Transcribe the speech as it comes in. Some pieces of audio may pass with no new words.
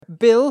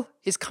Bill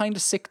is kind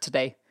of sick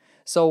today.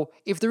 So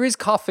if there is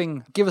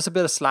coughing, give us a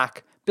bit of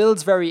slack.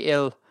 Bill's very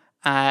ill,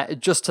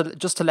 just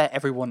to let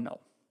everyone know.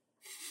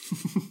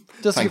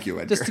 Thank you,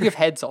 Edgar. Just to give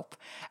heads up.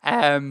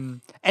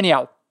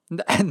 Anyhow,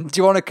 do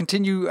you want to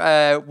continue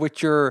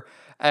with your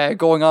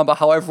going on about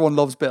how everyone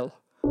loves Bill?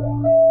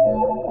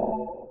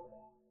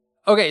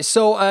 Okay,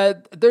 so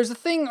there's a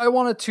thing I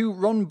wanted to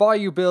run by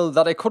you, Bill,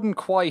 that I couldn't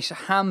quite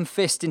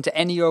ham-fist into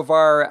any of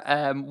our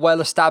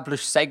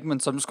well-established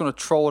segments. I'm just going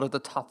to throw it at the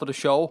top of the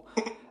show.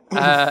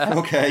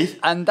 Okay.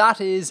 And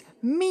that is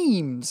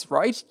memes,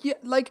 right? Yeah,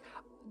 like,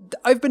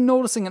 I've been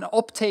noticing an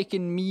uptake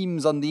in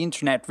memes on the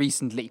internet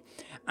recently,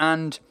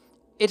 and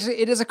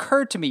it has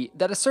occurred to me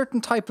that a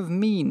certain type of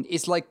meme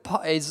is like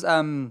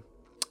conlanging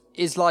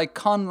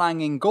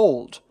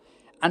gold.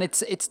 And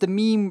it's the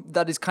meme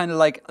that is kind of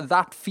like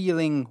that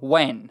feeling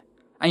when.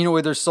 And you know,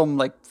 where there's some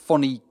like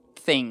funny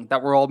thing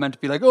that we're all meant to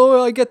be like,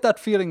 oh, I get that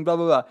feeling, blah,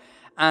 blah, blah.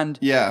 And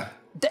yeah,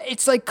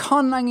 it's like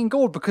conlanging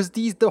gold, because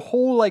the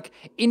whole like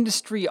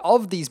industry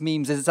of these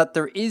memes is that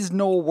there is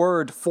no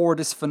word for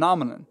this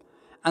phenomenon.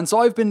 And so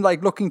I've been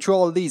like looking through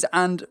all of these,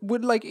 and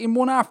with like in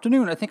one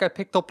afternoon, I think I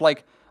picked up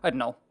like, I don't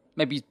know,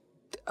 maybe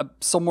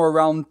somewhere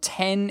around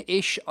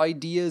 10-ish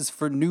ideas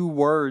for new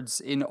words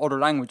in other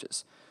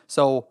languages.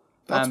 So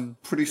that's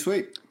pretty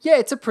sweet. Yeah,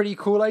 it's a pretty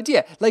cool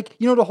idea. Like,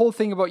 you know, the whole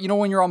thing about, you know,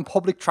 when you're on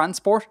public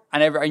transport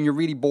and you're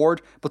really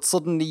bored, but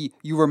suddenly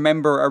you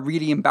remember a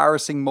really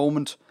embarrassing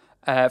moment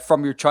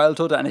from your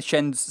childhood, and it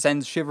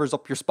sends shivers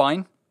up your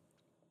spine.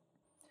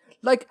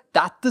 Like,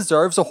 that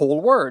deserves a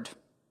whole word.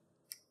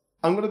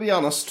 I'm going to be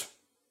honest.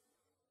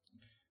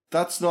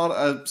 That's not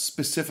a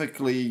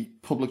specifically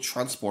public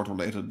transport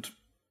related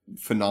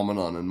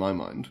phenomenon in my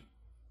mind.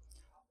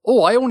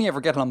 Oh, I only ever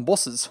get it on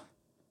buses.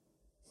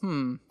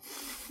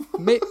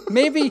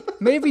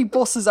 Maybe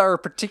buses are a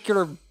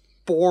particular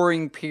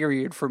boring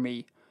period for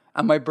me,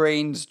 and my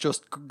brain's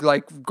just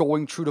like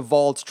going through the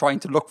vaults trying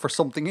to look for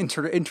something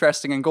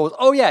interesting, and goes,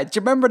 oh yeah, do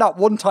you remember that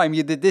one time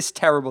you did this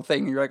terrible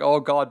thing? And you're like,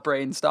 oh god,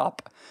 brain,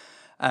 stop.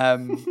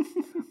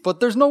 But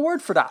there's no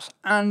word for that,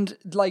 and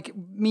like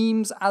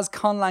memes as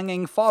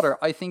conlanging fodder,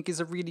 I think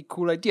is a really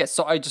cool idea.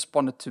 So I just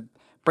wanted to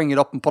bring it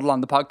up and put it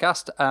on the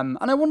podcast. And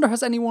I wonder,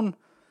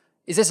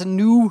 is this a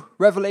new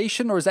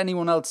revelation, or has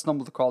anyone else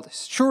stumbled across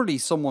this? Surely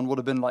someone would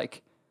have been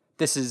like,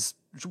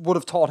 would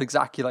have thought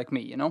exactly like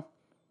me, you know?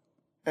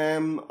 I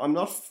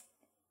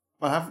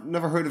have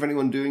never heard of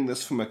anyone doing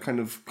this from a kind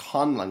of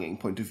conlanging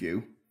point of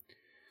view.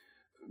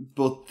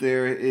 But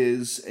there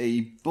is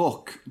a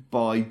book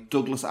by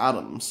Douglas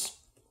Adams,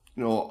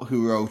 you know,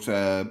 who wrote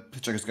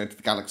Hitchhiker's Guide to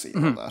the Galaxy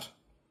and all that.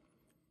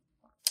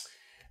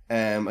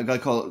 A guy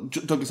called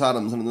Douglas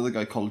Adams and another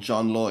guy called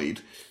John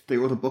Lloyd. They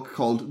wrote a book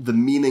called The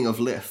Meaning of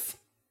Liff.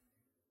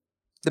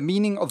 The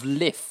Meaning of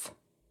Liff?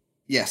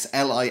 Yes,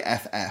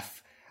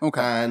 Liff.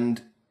 Okay.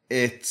 And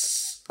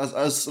it's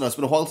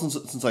been a while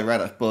since I read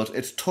it, but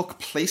it took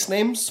place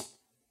names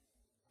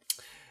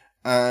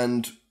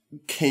and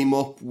came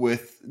up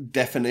with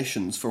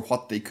definitions for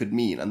what they could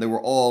mean, and they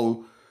were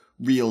all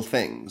real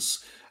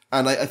things.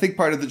 And I think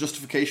part of the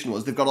justification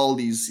was they've got all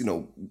these, you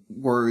know,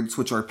 words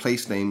which are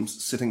place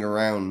names sitting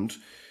around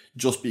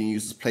just being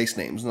used as place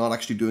names, not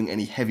actually doing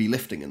any heavy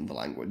lifting in the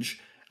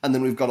language. And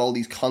then we've got all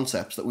these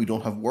concepts that we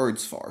don't have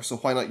words for, so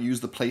why not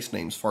use the place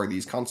names for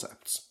these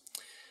concepts?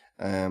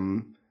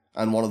 And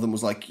one of them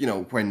was like, you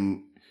know,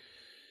 when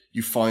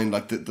you find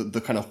like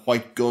the kind of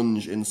white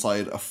gunge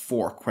inside a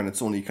fork when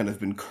it's only kind of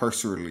been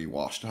cursorily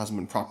washed, it hasn't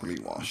been properly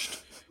washed.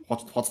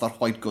 What's that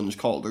white gunge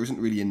called? There isn't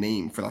really a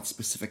name for that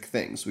specific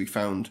thing, so we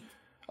found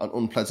an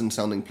unpleasant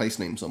sounding place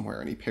name somewhere,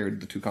 and he paired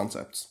the two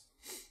concepts.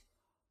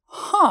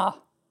 Huh.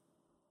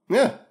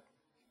 Yeah.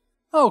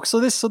 Oh, so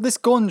this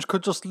gunge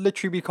could just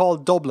literally be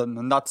called Dublin,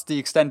 and that's the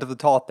extent of the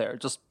thought there.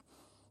 Just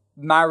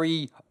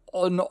marry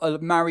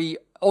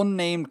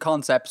unnamed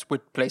concepts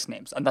with place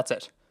names, and that's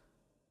it.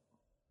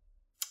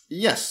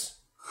 Yes.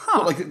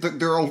 Huh. But like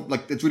they're all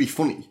like, it's really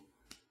funny.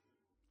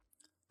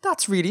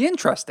 That's really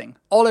interesting.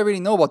 All I really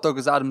know about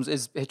Douglas Adams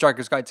is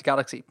Hitchhiker's Guide to the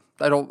Galaxy.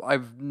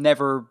 I've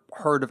never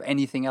heard of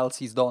anything else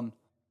he's done.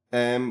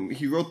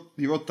 He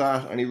wrote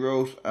that, and he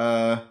wrote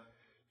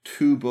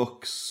 2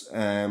 books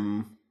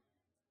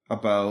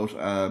about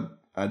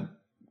a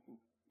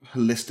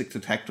holistic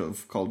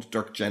detective called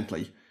Dirk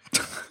Gently.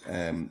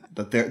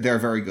 That they're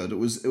very good. It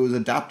was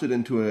adapted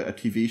into a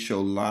TV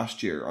show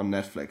last year on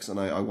Netflix, and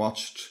I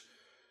watched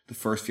the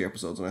first few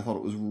episodes, and I thought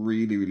it was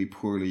really, really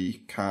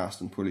poorly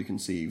cast and poorly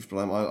conceived, but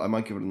I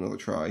might give it another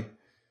try.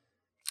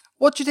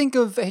 What do you think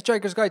of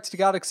Hitchhiker's Guide to the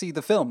Galaxy,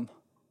 the film?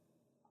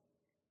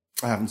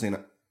 I haven't seen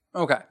it.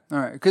 Okay, all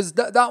right, because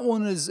that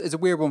one is a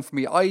weird one for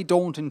me. I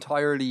don't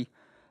entirely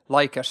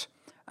like it,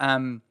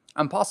 and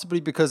possibly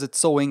because it's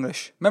so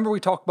English. Remember we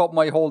talked about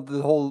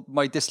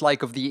my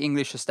dislike of the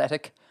English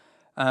aesthetic?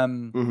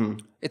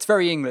 It's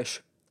very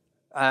English,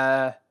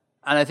 and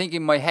I think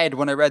in my head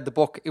when I read the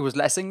book, it was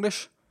less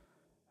English.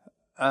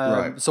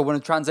 Right. So when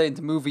it translated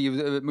into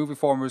movie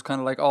form, it was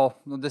kind of like, oh,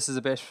 well, this is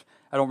a bit,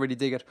 I don't really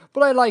dig it.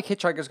 But I like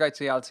Hitchhiker's Guide to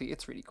the Galaxy.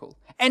 It's really cool.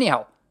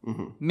 Anyhow,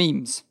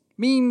 memes.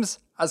 Memes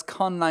as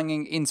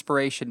conlanging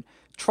inspiration.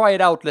 Try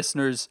it out,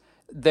 listeners.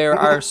 There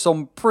are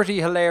some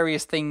pretty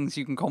hilarious things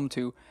you can come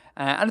to,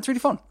 and it's really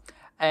fun.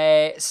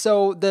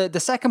 So the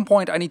second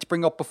point I need to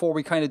bring up before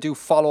we kind of do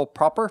follow up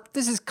proper,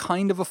 this is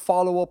kind of a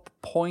follow up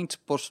point,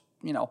 but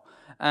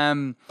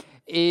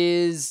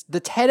is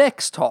the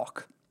TEDx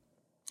talk.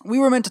 We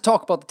were meant to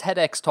talk about the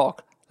TEDx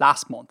talk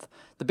last month,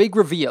 the big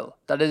reveal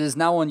that it is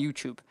now on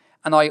YouTube,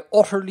 and I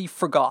utterly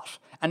forgot.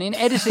 And in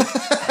editing,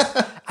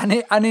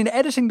 and in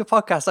editing the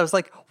podcast, I was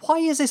like, why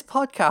is this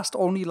podcast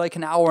only like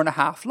an hour and a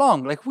half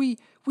long? Like we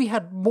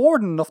had more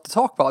than enough to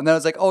talk about. And then I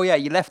was like, oh yeah,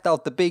 you left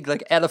out the big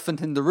like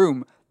elephant in the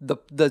room,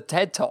 the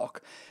TED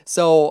talk.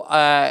 So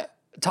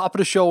top of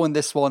the show in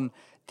this one,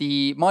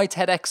 my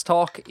TEDx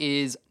talk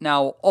is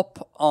now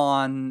up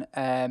on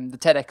the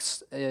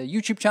TEDx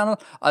YouTube channel.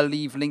 I'll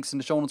leave links in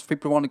the show notes for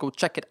people who want to go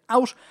check it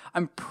out.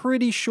 I'm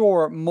pretty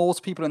sure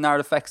most people in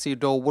Artifexia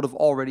though would have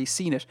already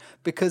seen it,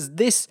 because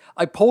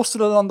I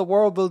posted it on the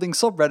World Building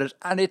subreddit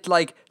and it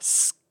like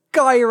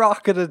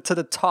skyrocketed to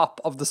the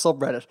top of the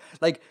subreddit.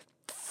 Like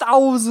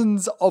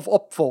thousands of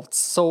upvotes.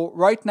 So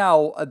right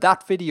now,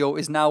 that video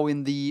is now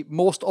in the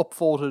most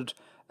upvoted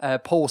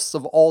posts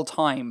of all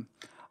time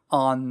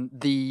on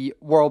the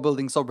World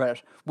Building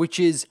subreddit, which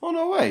is... Oh,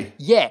 no way.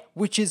 Yeah,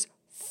 which is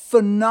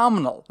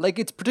phenomenal. Like,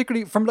 it's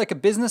particularly, from like a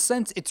business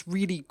sense, it's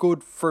really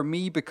good for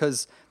me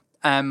because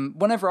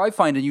whenever I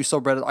find a new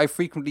subreddit, I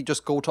frequently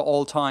just go to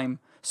all time,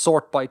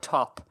 sort by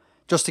top,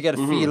 just to get a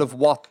feel of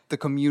what the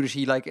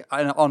community, like,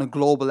 on a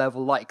global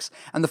level likes.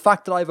 And the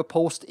fact that I have a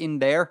post in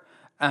there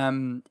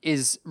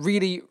is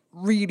really,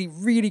 really,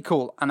 really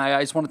cool. And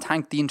I just want to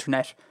thank the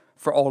internet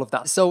for all of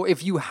that. So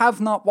if you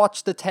have not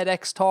watched the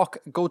TEDx talk,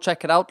 go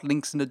check it out.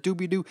 Links in the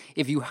doobly-doo.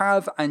 If you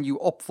have and you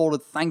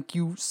upvoted, thank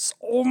you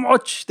so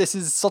much. This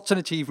is such an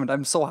achievement.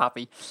 I'm so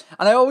happy.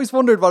 And I always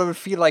wondered what it would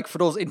feel like for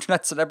those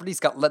internet celebrities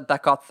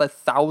that got the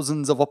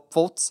thousands of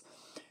upvotes.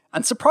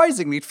 And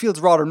surprisingly, it feels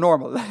rather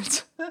normal.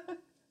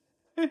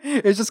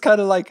 It's just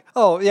kind of like,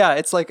 oh yeah,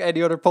 it's like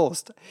any other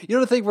post. You know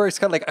the thing where it's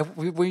kind of like,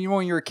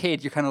 when you're a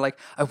kid, you're kind of like,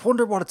 I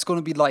wonder what it's going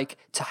to be like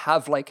to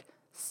have like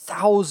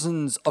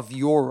thousands of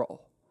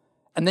euro.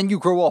 And then you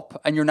grow up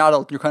and you're an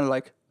adult and you're kind of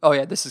like, oh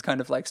yeah, this is kind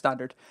of like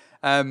standard.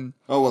 Oh,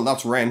 well,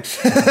 that's rent.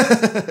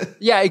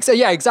 Yeah,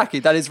 exactly.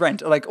 That is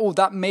rent. Like, oh,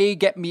 that may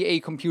get me a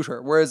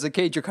computer. Whereas as a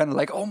kid, you're kind of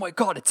like, oh my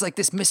God, it's like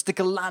this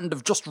mystical land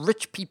of just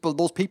rich people,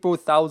 those people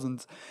with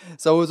thousands.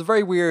 So it was a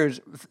very weird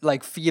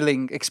like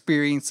feeling,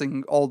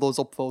 experiencing all those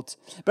upvotes.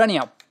 But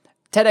anyhow,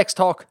 TEDx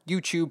Talk,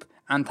 YouTube,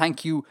 and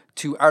thank you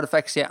to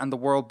Artifexia and the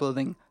World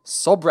Building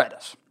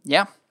subreddit.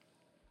 Yeah?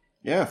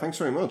 Yeah, thanks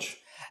very much.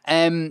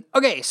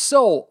 Okay,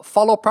 so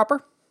follow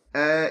proper.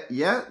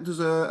 Yeah, there's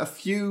a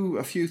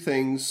few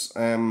things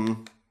I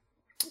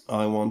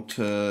want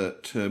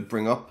to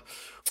bring up.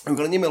 I've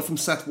got an email from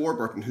Seth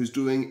Warburton, who's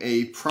doing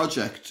a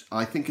project,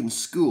 I think in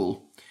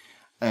school,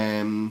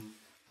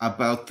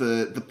 about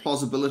the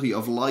plausibility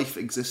of life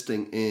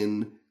existing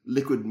in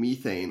liquid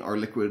methane or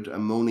liquid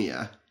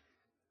ammonia,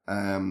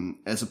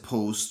 as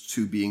opposed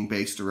to being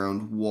based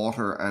around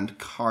water and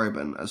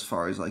carbon, as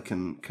far as I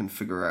can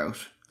figure out.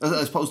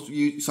 As opposed to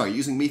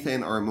using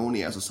methane or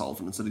ammonia as a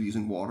solvent instead of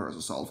using water as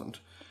a solvent.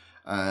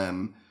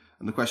 And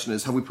the question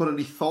is, have we put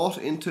any thought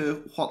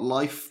into what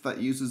life that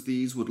uses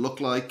these would look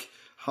like?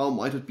 How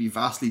might it be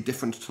vastly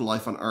different to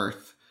life on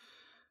Earth?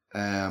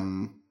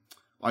 That's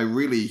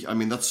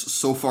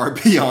so far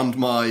beyond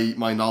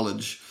my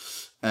knowledge.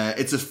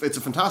 It's a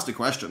fantastic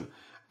question,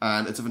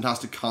 and it's a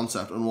fantastic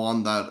concept, and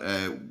one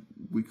that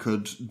we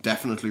could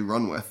definitely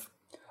run with.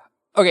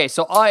 Okay,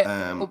 so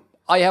I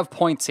have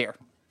points here.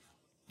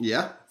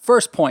 Yeah.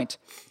 First point,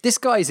 this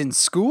guy's in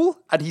school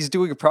and he's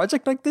doing a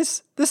project like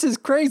this. This is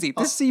crazy.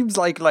 This seems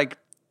like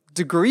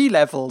degree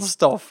level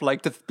stuff,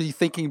 like to be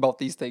thinking about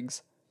these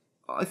things.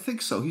 I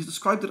think so. He's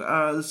described it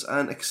as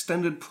an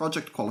extended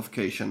project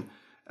qualification,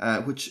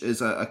 which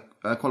is a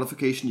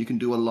qualification you can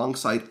do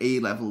alongside A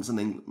levels in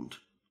England.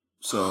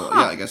 So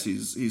yeah, I guess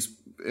he's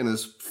in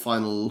his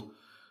final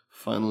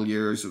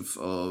years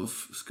of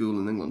school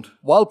in England.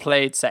 Well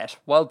played, Seth.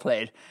 Well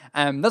played.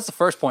 That's the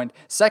first point.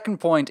 Second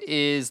point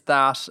is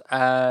that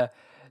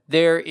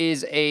there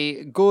is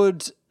a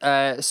good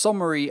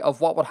summary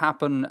of what would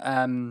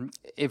happen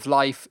if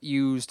life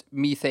used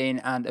methane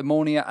and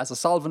ammonia as a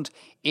solvent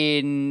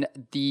in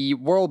the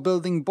World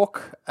Building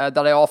book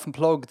that I often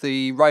plug,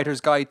 the Writer's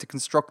Guide to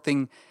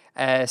Constructing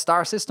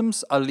Star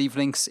Systems. I'll leave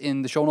links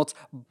in the show notes.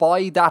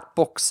 Buy that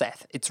book,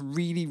 Seth. It's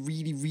really,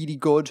 really, really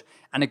good,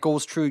 and it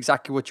goes through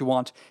exactly what you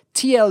want.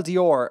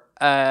 TLDR,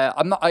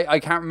 I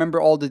can't remember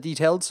all the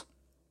details,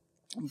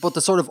 but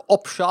the sort of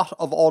upshot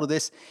of all of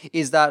this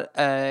is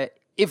that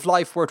if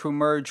life were to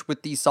emerge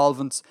with these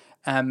solvents,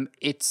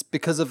 it's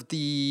because of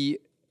the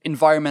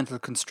environmental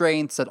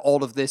constraints that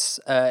all of this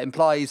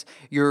implies.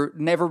 You're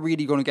never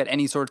really going to get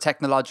any sort of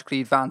technologically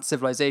advanced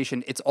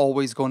civilization. It's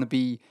always going to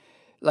be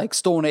like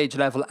Stone Age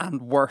level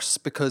and worse,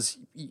 because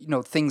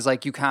things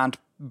like you can't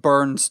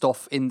burn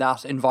stuff in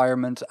that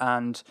environment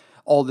and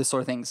all this sort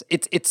of things.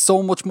 It's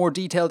so much more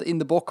detailed in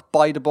the book.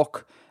 Buy the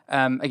book.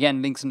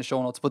 Again, links in the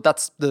show notes, but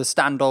that's the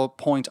standout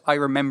point I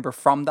remember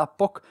from that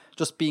book,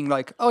 just being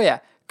like, oh yeah,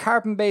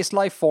 carbon-based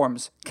life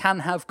forms can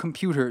have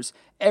computers.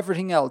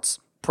 Everything else,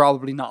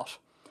 probably not.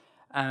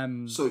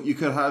 So you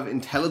could have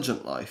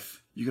intelligent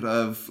life. You could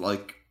have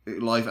like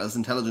life as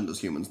intelligent as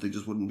humans. They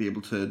just wouldn't be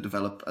able to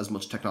develop as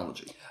much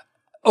technology.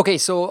 Okay,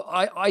 so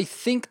I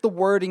think the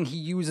wording he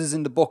uses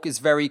in the book is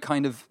very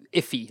kind of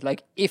iffy.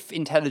 Like, if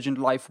intelligent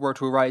life were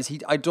to arise,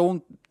 I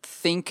don't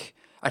think,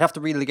 I'd have to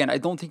read it again, I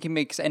don't think he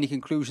makes any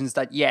conclusions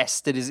that, yes,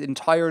 that is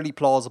entirely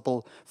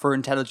plausible for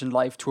intelligent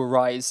life to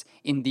arise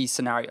in these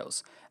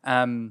scenarios.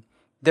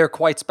 They're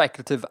quite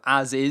speculative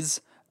as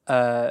is.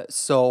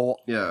 So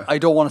Yeah. I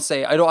don't want to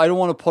say, I don't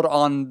want to put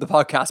on the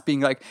podcast being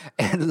like,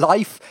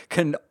 life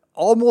can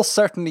almost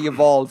certainly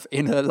evolve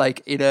in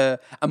a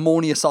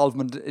ammonia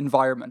solvent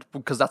environment,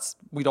 because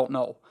we don't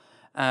know.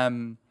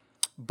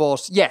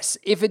 But yes,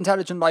 if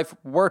intelligent life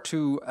were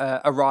to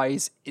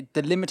arise,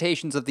 the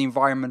limitations of the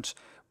environment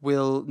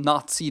will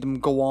not see them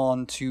go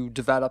on to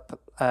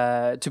develop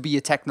to be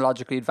a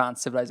technologically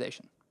advanced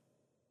civilization.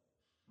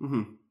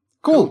 Mm-hmm.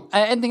 Cool.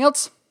 Anything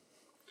else?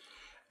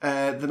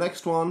 The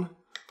next one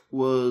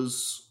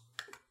was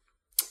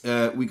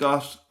we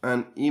got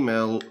an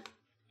email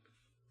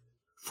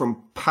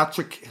from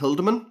Patrick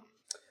Hildeman.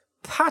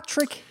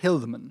 Patrick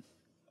Hildeman.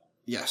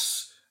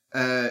 Yes.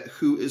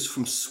 Who is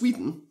from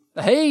Sweden.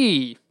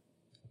 Hey!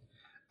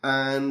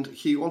 And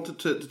he wanted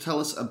to tell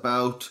us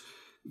about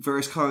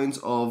various kinds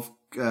of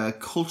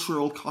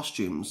cultural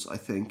costumes, I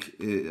think.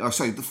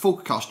 The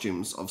folk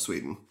costumes of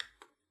Sweden.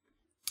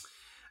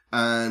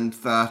 And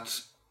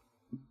that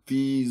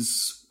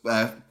these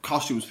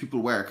costumes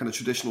people wear, kind of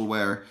traditional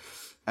wear,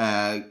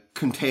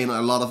 contain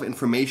a lot of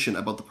information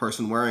about the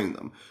person wearing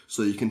them.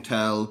 So you can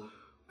tell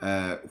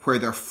where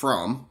they're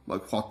from,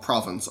 like what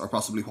province or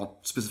possibly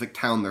what specific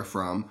town they're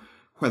from,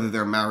 whether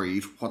they're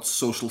married, what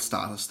social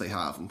status they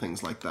have, and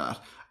things like that.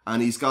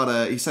 And he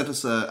sent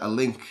us a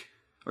link,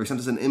 or he sent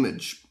us an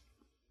image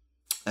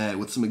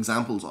with some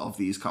examples of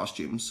these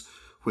costumes,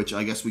 which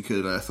I guess we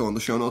could throw in the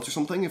show notes or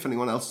something if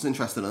anyone else is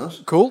interested in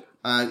it. Cool.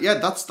 And yeah,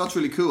 that's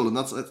really cool, and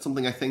that's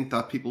something I think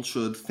that people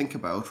should think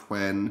about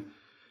when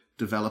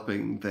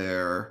developing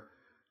their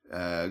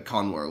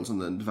con worlds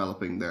and then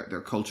developing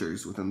their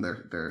cultures within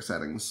their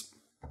settings.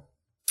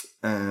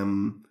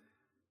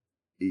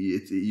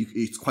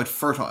 It's quite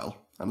fertile,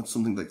 and it's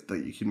something that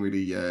you can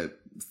really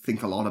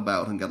think a lot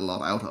about and get a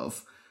lot out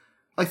of.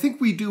 I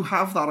think we do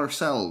have that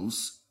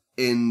ourselves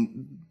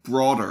in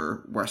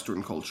broader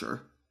Western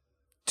culture.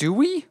 Do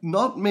we?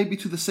 Not maybe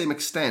to the same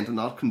extent and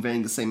not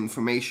conveying the same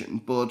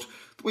information, but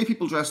the way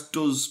people dress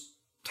does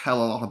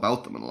tell a lot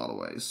about them in a lot of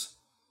ways.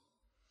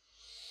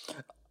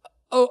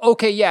 Oh,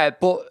 okay, yeah,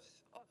 but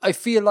I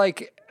feel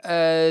like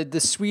the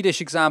Swedish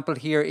example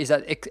here is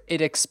that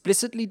it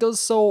explicitly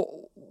does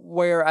so,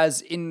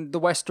 whereas in the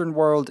Western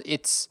world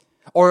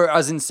or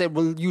as in, say,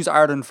 we'll use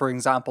Ireland for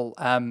example,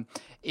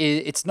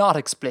 it's not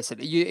explicit.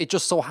 It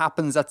just so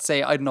happens that,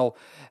 say, I don't know,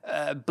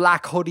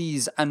 black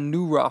hoodies and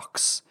new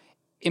rocks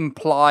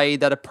imply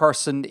that a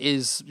person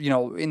is,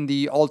 in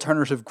the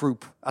alternative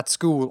group at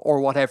school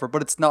or whatever, but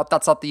that's not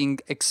the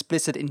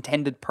explicit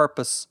intended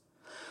purpose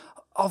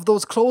of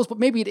those clothes, but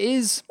maybe it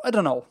is. I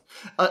don't know.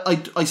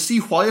 I see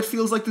why it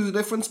feels like there's a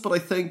difference, but I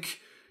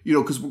think,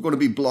 because we're going to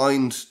be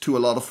blind to a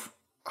lot of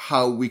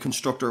how we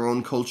construct our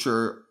own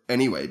culture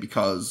anyway,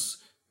 because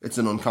it's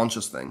an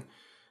unconscious thing.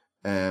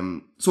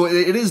 So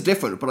it is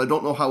different, but I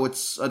don't know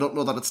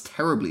that it's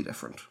terribly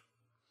different.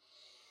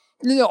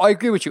 No, I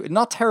agree with you.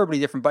 Not terribly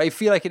different, but I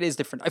feel like it is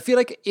different. I feel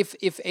like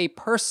if a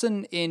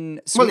person in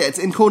Well, yeah, it's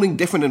encoding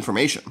different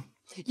information.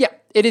 Yeah,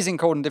 it is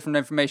encoding different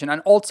information,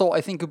 and also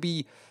I think it would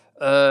be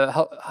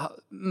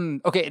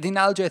okay. The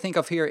analogy I think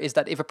of here is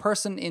that if a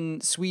person in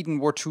Sweden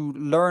were to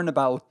learn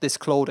about this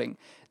clothing,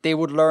 they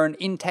would learn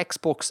in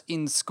textbooks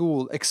in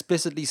school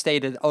explicitly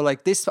stated,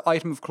 like, this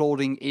item of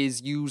clothing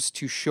is used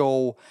to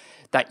show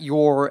that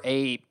you're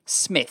a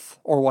smith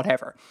or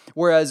whatever.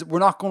 Whereas we're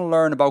not going to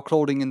learn about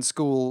clothing in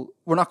school.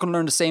 We're not going to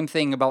learn the same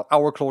thing about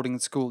our clothing in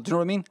school. Do you know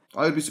what I mean?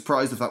 I would be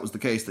surprised if that was the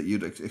case, that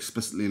you'd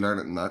explicitly learn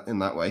it in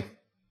that way.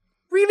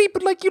 Really?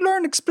 But you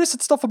learn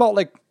explicit stuff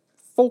about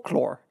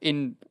folklore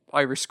in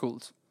Irish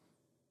schools.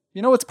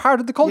 It's part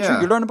of the culture. Yeah.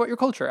 You learn about your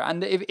culture.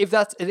 And if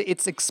that's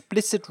its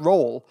explicit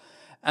role,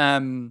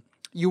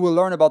 you will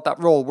learn about that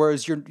role,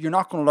 whereas you're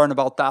not going to learn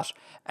about that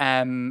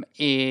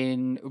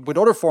with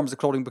other forms of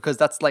clothing, because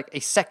that's a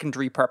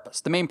secondary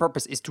purpose. The main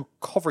purpose is to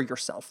cover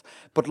yourself.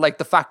 But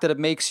the fact that it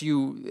makes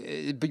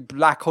you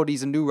black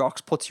hoodies and new rocks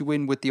puts you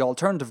in with the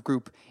alternative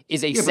group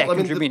is a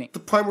secondary meaning. The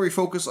primary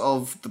focus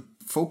of the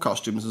folk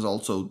costumes is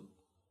also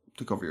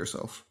to cover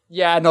yourself.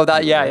 Yeah, no,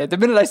 that yeah. The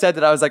minute I said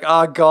that, I was like,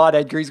 oh God,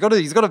 Edgar, he's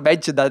gonna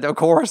mention that. Of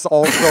course,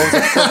 all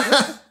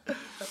clothes.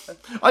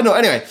 I know.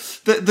 Anyway,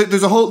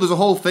 there's a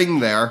whole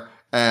thing there.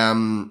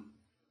 And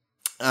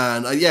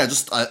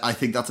I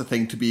think that's a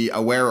thing to be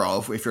aware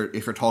of if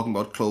you're talking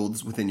about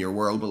clothes within your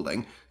world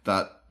building,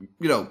 that,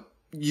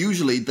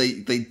 usually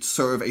they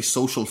serve a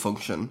social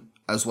function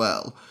as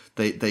well.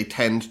 They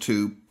tend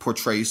to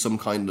portray some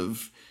kind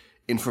of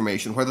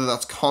information, whether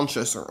that's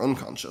conscious or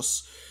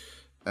unconscious.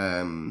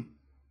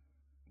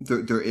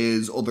 There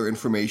is other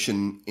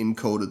information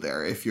encoded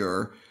there. If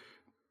you're,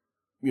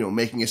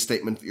 making a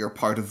statement that you're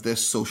part of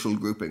this social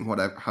grouping,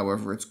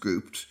 however it's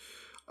grouped,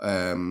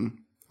 or,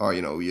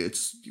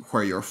 it's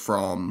where you're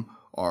from,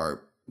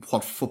 or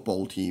what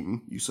football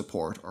team you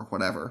support, or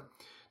whatever.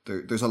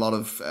 There's a lot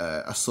of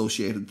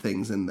associated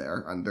things in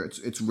there, and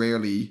it's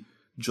rarely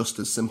just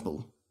as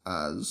simple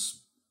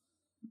as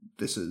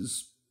this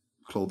is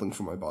clothing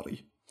for my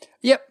body.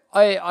 Yep,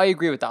 I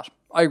agree with that.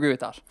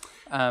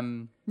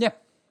 Yeah.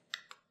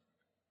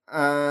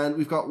 And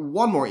we've got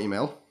one more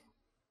email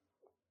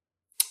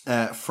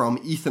from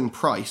Ethan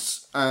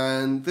Price,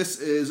 and this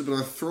is a bit of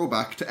a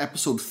throwback to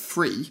episode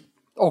 3.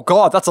 Oh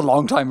God, that's a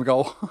long time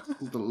ago.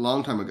 A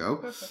long time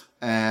ago,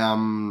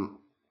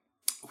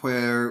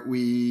 where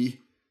we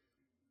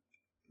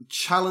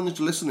challenged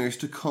listeners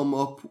to come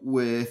up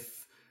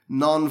with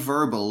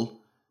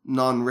non-verbal,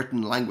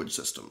 non-written language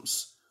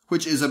systems,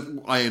 which is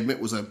I admit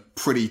was a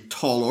pretty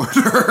tall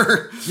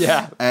order.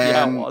 Yeah,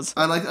 it was.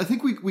 And I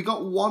think we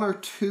got 1 or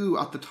 2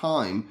 at the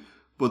time,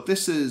 but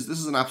this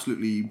is an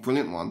absolutely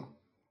brilliant one.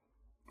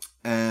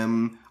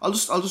 I'll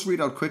just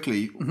read out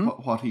quickly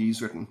what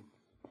he's written.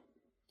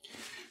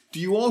 Do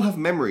you all have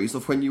memories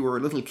of when you were a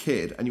little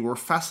kid and you were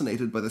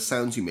fascinated by the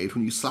sounds you made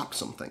when you slapped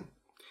something?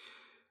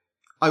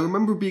 I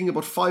remember being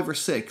about 5 or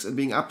 6 and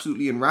being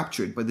absolutely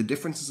enraptured by the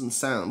differences in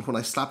sound when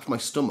I slapped my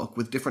stomach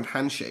with different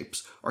hand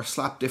shapes or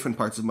slapped different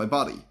parts of my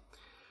body.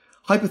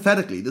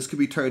 Hypothetically, this could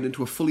be turned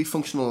into a fully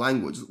functional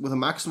language with a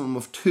maximum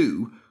of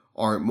 2,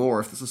 or more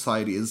if the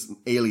society is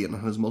alien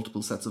and has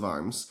multiple sets of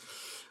arms,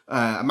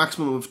 a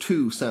maximum of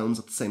 2 sounds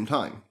at the same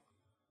time.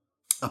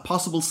 A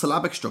possible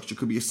syllabic structure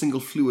could be a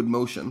single fluid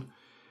motion.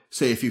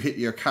 Say if you hit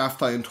your calf,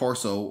 thigh and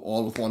torso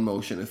all with one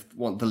motion, if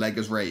the leg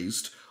is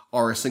raised,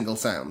 or a single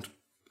sound,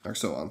 or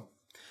so on.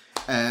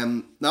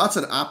 Now that's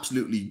an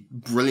absolutely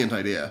brilliant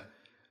idea.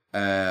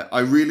 I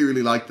really,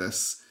 really like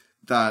this,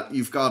 that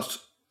you've got,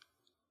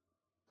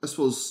 I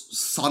suppose,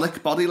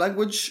 sonic body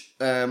language,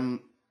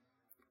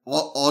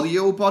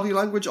 audio body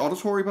language,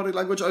 auditory body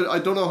language. I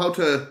don't know how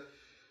to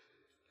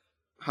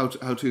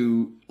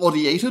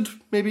audiated,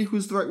 maybe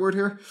was the right word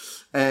here.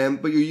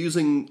 But you're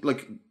using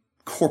like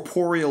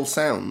corporeal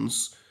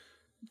sounds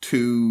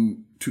to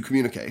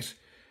communicate.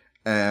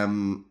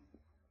 And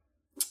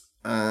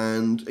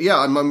yeah,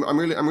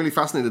 I'm really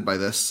fascinated by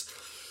this.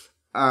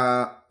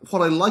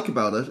 What I like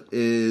about it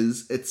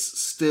is it's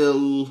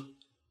still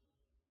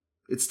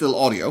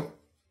audio,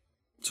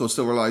 so it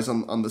still relies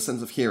on the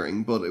sense of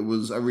hearing, but it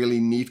was a really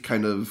neat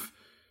kind of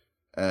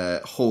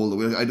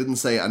whole. I didn't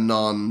say a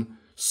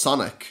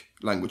non-sonic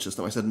language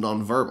system, I said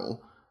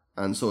non-verbal,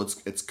 and so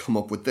it's come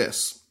up with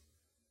this.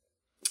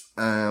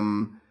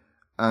 And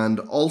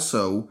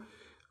also,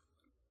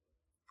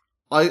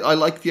 I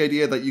like the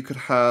idea that you could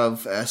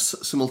have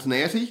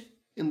simultaneity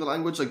in the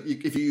language. Like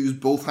if you use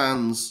both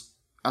hands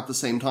at the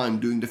same time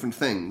doing different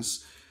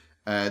things,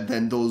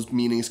 then those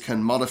meanings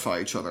can modify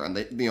each other, and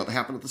they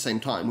happen at the same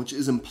time, which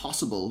is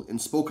impossible in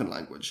spoken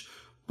language,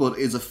 but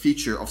is a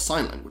feature of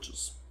sign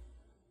languages.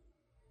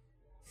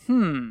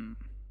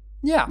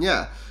 Yeah.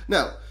 Yeah.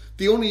 Now,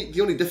 the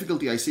only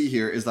difficulty I see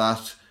here is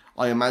that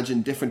I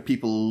imagine different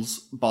people's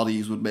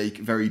bodies would make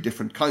very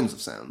different kinds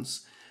of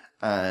sounds,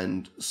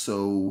 and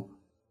so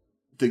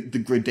the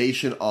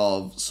gradation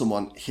of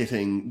someone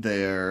hitting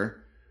the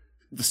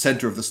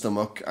center of the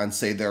stomach and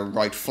say their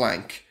right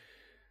flank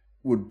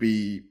would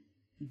be,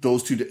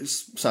 those two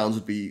sounds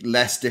would be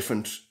less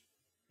different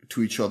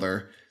to each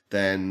other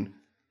than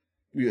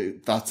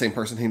that same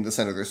person hitting the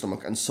center of their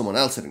stomach and someone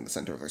else hitting the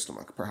center of their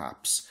stomach,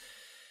 perhaps.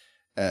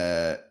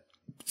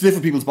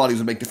 Different people's bodies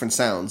would make different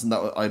sounds, and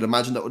that I'd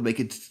imagine that would make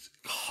it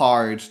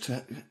hard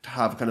to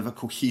have kind of a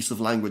cohesive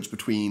language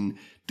between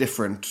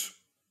different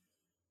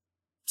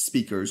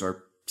speakers,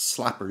 or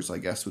slappers, I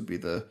guess would be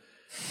the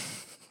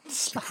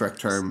correct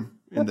term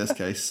in this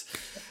case.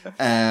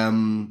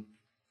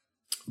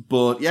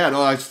 But yeah,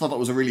 no, I just thought that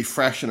was a really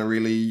fresh and a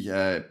really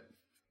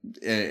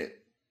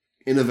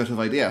innovative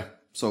idea.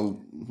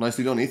 So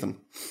nicely done, Ethan.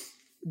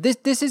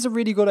 This is a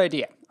really good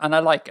idea, and I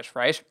like it,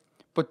 right?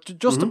 But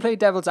just to play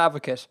devil's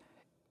advocate,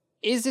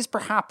 is this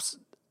perhaps...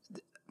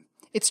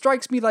 It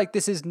strikes me like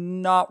this is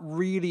not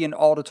really an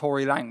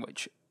auditory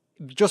language.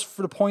 Just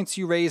for the points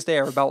you raised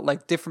there about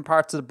like different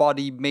parts of the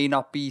body may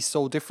not be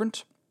so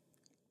different.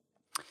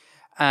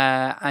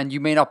 And you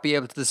may not be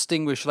able to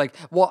distinguish like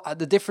what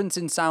the difference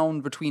in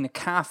sound between a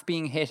calf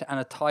being hit and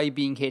a thigh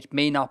being hit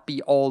may not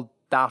be all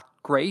that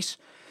great.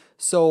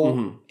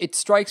 So it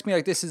strikes me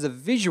like this is a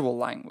visual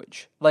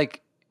language.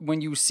 Like when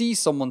you see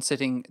someone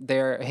sitting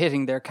there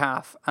hitting their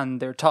calf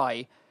and their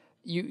thigh,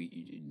 you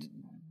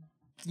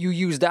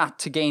use that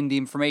to gain the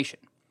information.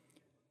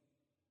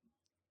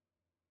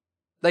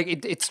 Like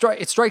it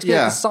strikes me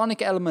like the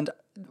sonic element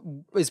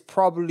is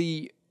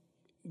probably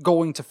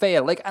going to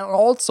fail. Like, and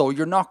also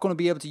you're not going to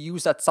be able to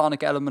use that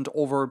sonic element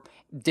over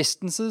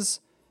distances,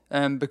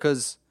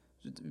 because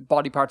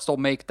body parts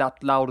don't make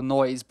that loud a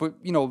noise. But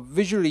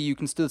visually you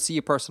can still see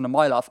a person a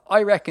mile off.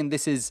 I reckon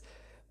this is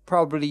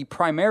probably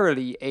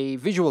primarily a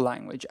visual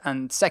language,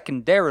 and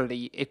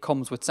secondarily, it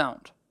comes with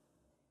sound.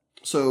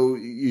 So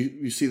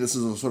you see this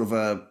as a sort of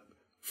a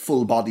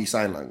full body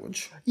sign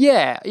language.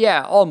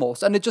 Yeah,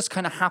 almost. And it just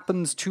kind of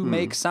happens to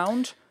make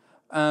sound.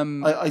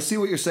 I see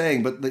what you're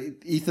saying, but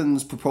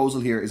Ethan's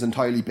proposal here is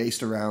entirely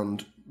based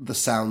around the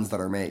sounds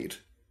that are made.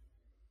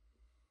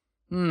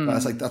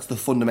 That's the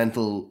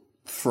fundamental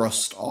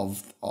thrust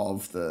of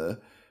the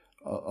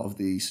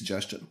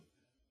suggestion.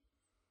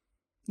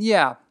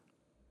 Yeah.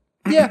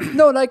 Yeah,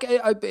 no, like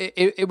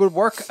it would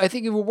work. I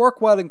think it would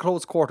work well in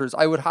close quarters.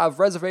 I would have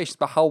reservations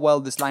about how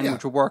well this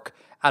language would work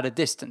at a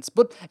distance.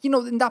 But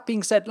in that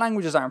being said,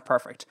 languages aren't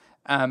perfect.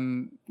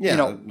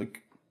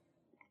 Like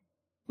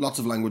lots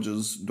of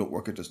languages don't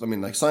work at distance. I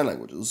mean, like sign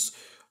languages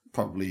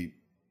probably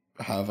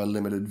have a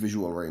limited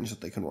visual range that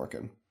they can work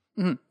in.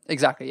 Mm-hmm,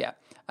 exactly, yeah.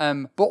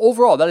 But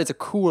overall, that is a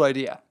cool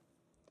idea,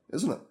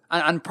 isn't it?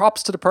 And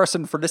props to the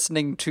person for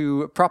listening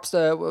to. Props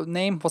to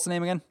name. What's the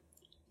name again?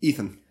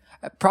 Ethan.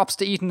 Props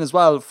to Ethan as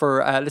well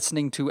for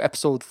listening to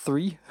episode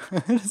 3.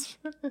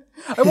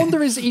 I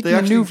wonder, is Ethan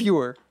a new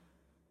viewer?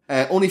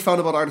 Only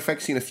found about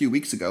Artifactscene a few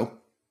weeks ago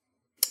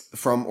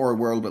from Our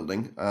World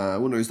Building. I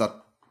wonder, is that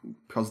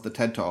because of the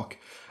TED Talk?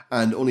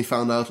 And only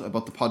found out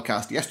about the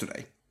podcast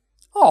yesterday.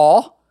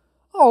 Oh,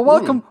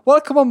 welcome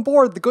on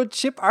board the good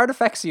ship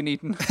Artifactscene,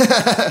 Ethan.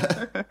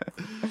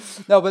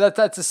 No, but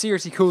that's a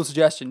seriously cool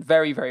suggestion.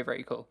 Very, very,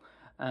 very cool.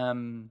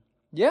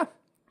 Yeah,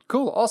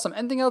 cool, awesome.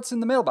 Anything else in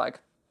the mailbag?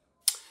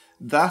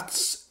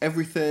 That's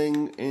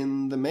everything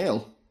in the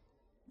mail.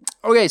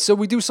 Okay, so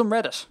we do some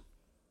Reddit.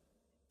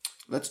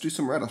 Let's do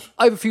some Reddit.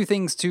 I have a few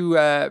things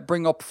to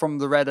bring up from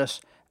the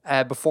Reddit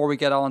before we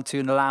get on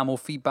to Nalamo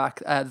feedback.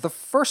 The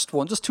first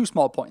one, just 2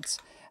 small points.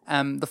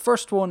 The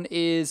first one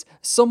is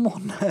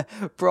someone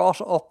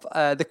brought up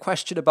the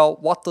question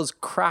about what does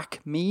crack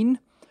mean?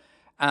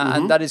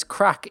 And that is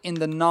crack in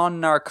the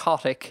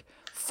non-narcotic,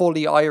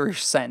 fully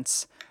Irish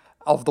sense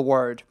of the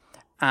word.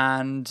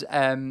 And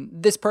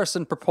this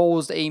person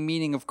proposed a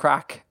meaning of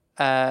crack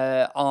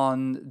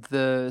on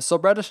the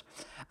subreddit.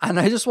 And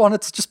I just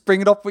wanted to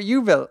bring it up with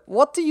you, Bill.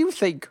 What do you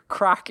think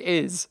crack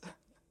is?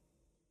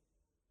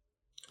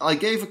 I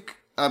gave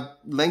a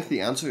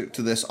lengthy answer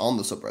to this on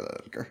the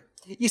subreddit, Edgar.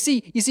 You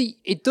see,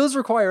 it does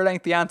require a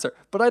lengthy answer,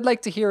 but I'd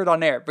like to hear it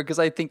on air because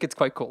I think it's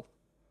quite cool.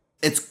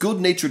 It's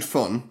good-natured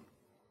fun,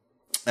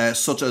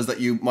 such as that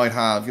you might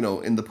have,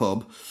 in the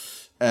pub.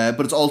 But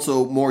it's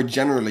also more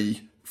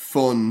generally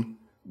fun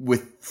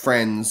with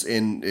friends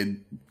it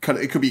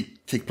could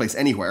take place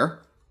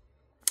anywhere.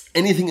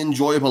 Anything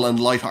enjoyable and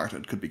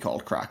lighthearted could be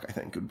called crack, I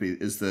think,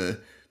 is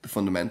the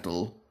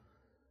fundamental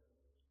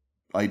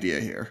idea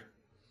here.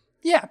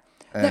 Yeah.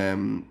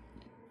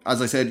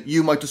 As I said,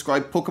 you might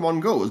describe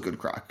Pokemon Go as good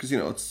crack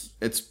because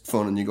it's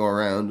fun and you go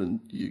around and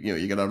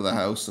you get out of the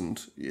house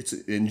and it's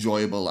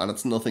enjoyable and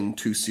it's nothing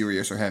too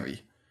serious or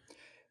heavy.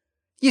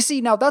 You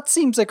see, now that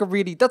seems like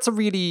that's a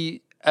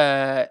really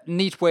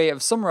neat way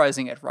of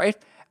summarizing it, right?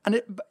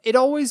 And it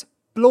always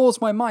blows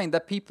my mind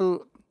that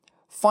people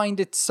find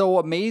it so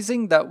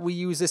amazing that we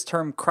use this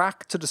term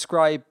crack to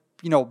describe,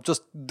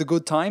 just the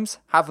good times,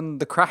 having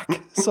the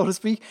crack, so to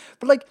speak.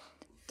 But like,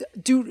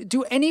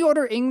 do any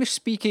other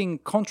English-speaking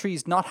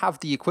countries not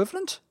have the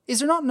equivalent? Is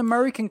there not an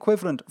American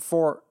equivalent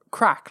for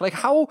crack? Like,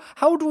 how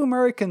do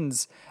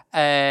Americans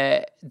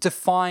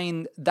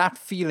define that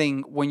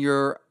feeling when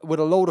you're with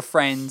a load of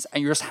friends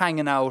and you're just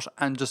hanging out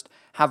and just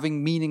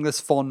having meaningless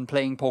fun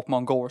playing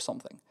Pokemon Go or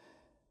something?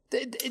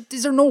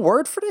 Is there no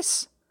word for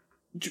this?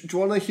 Do you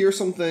want to hear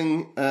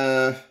something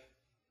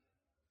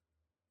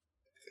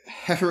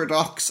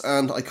heterodox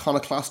and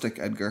iconoclastic,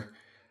 Edgar?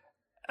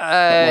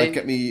 That might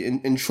get me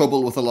in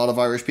trouble with a lot of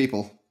Irish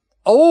people.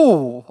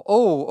 Oh,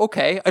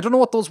 okay. I don't know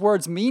what those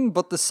words mean,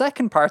 but the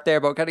second part there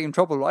about getting in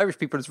trouble with Irish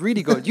people is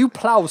really good. You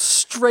plow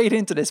straight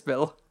into this,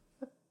 Bill.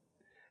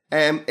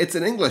 It's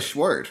an English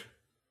word.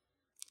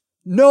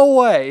 No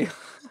way.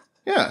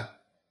 Yeah.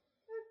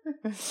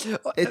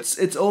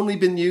 It's only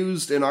been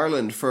used in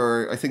Ireland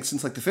for, I think,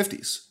 since like the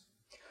 50s.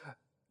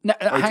 Now,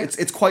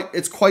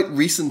 it's quite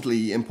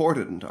recently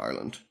imported into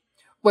Ireland.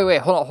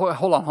 Wait,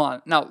 hold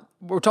on. Now,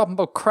 we're talking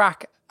about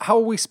crack. How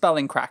are we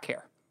spelling crack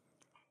here?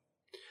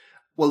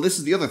 Well, this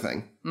is the other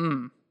thing.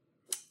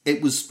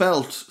 It was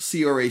spelt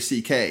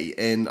C-R-A-C-K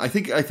in, I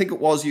think it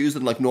was used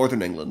in like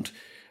Northern England.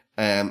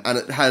 And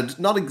it had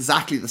not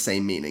exactly the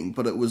same meaning,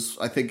 but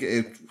I think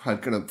it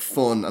had kind of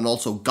fun and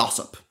also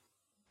gossip.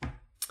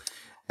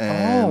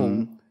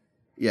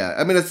 Yeah,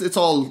 I mean, it's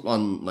all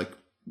on like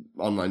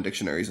online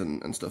dictionaries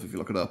and stuff if you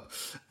look it up.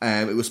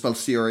 It was spelled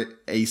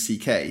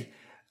C-R-A-C-K.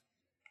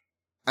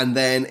 And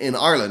then in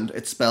Ireland,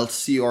 it's spelled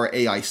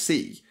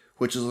C-R-A-I-C,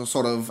 which is a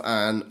sort of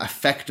an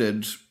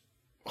affected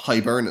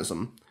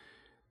hibernism,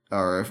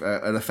 or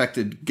an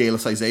affected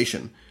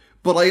Gaelicization.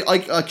 But I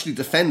actually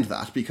defend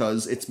that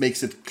because it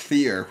makes it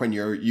clear when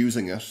you're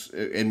using it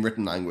in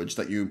written language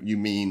that you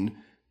mean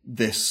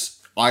this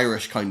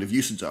Irish kind of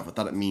usage of it,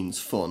 that it means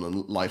fun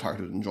and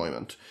lighthearted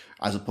enjoyment,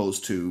 as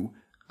opposed to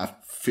a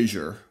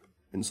fissure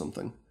in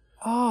something.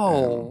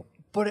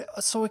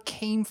 But so it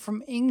came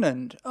from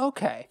England.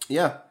 Okay.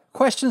 Yeah.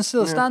 Question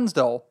still stands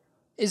though.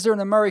 Is there an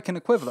American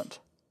equivalent?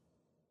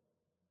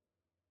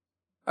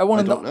 I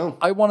don't know.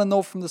 I want to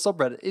know from the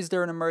subreddit. Is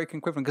there an American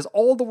equivalent? Because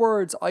all the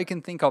words I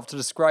can think of to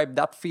describe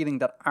that feeling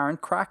that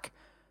aren't crack,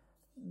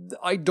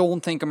 I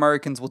don't think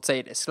Americans would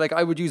say this. Like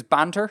I would use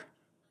banter.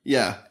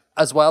 Yeah.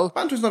 As well.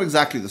 Banter's not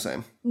exactly the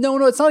same.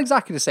 No, it's not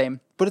exactly the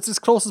same, but it's as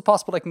close as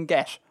possible I can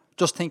get.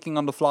 Just thinking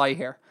on the fly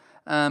here.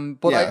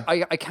 But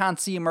I can't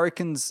see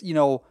Americans,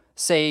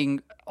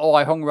 saying, "Oh,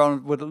 I hung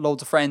around with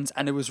loads of friends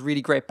and it was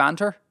really great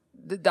banter."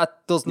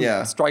 That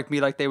doesn't strike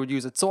me like they would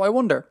use it. So I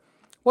wonder,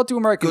 what do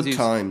Americans use?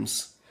 Good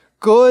times.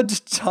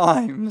 Good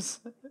times.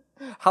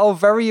 How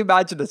very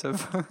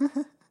imaginative.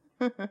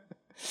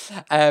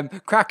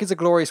 Crack is a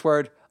glorious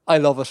word. I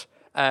love it.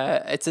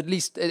 It's at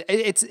least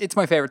it's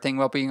my favorite thing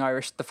about being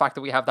Irish. The fact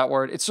that we have that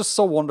word, it's just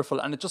so wonderful,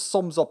 and it just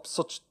sums up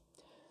such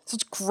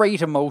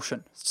great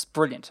emotion. It's just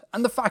brilliant,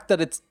 and the fact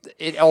that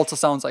it also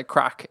sounds like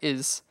crack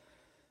is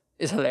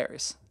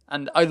hilarious.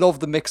 And I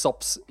love the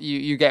mix-ups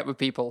you get with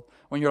people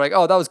when you're like,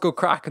 "Oh, that was good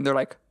crack," and they're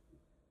like,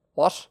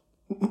 "What?"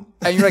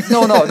 And you're like,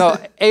 "No,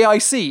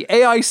 AIC,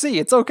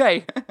 it's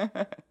okay."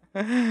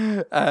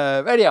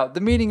 Anyhow,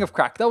 the meaning of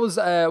crack. That was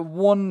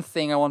one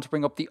thing I want to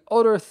bring up. The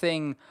other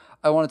thing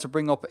I wanted to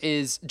bring up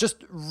is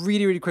just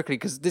really, really quickly,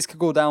 because this could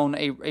go down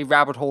a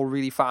rabbit hole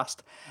really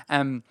fast.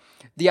 The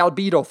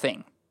albedo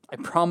thing. I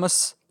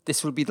promise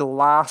this will be the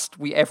last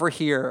we ever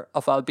hear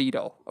of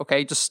albedo.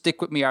 Okay, just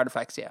stick with me,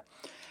 Artifacts. Yeah.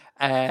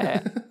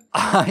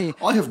 I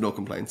have no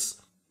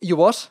complaints. You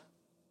what?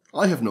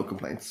 I have no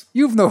complaints.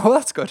 You've no. Well,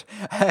 that's good.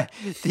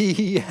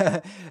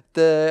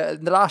 The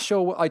last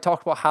show I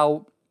talked about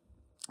how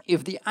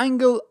if the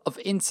angle of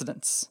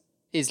incidence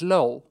is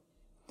low,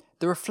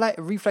 the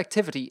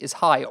reflectivity is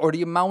high, or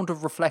the amount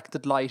of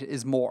reflected light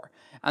is more.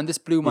 And this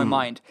blew my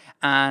mind.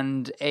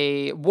 And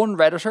one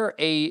Redditor,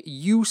 a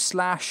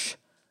u/link,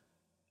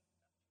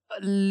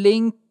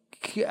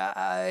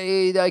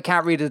 I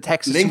can't read it, the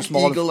text is Link, too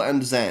small. Eagle,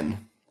 and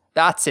Zen.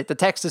 That's it. The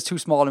text is too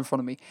small in front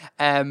of me.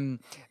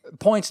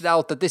 Pointed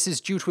out that this is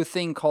due to a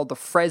thing called the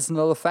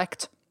Fresnel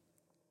effect.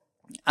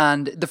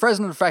 And the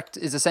Fresnel effect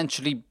is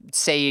essentially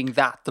saying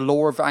that the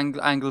lower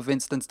angle of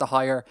incidence, the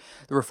higher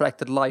the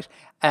reflected light.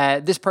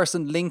 This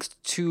person linked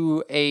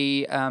to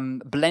a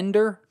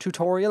Blender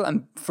tutorial.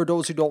 And for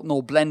those who don't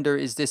know, Blender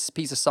is this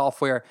piece of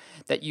software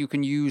that you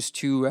can use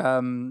to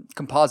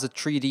composite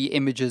 3D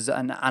images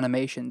and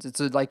animations. It's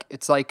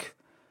like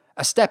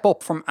a step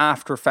up from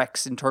After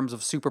Effects in terms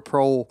of super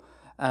pro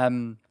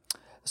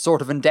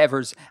sort of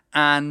endeavors.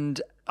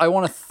 And I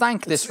want to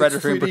thank this Redditor.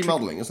 It's 3D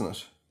modeling, isn't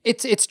it?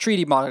 It's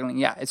 3D modeling.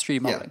 Yeah, it's 3D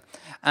modeling.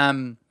 Yeah.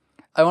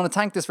 I want to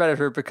thank this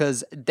Redditor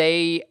because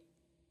they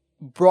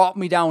brought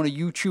me down a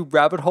YouTube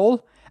rabbit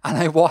hole, and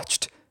I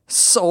watched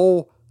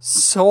so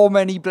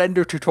many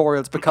Blender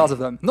tutorials because of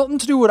them. Nothing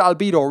to do with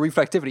albedo or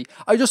reflectivity.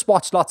 I just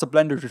watched lots of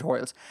Blender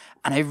tutorials,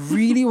 and I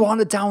really want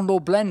to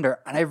download Blender,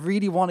 and I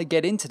really want to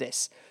get into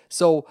this.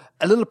 So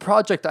a little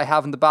project I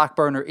have in the back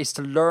burner is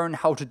to learn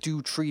how to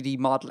do 3D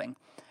modeling.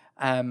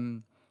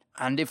 And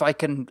if I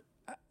can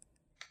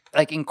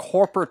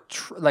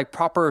incorporate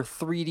proper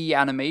 3D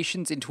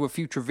animations into a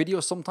future video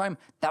sometime,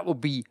 that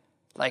would be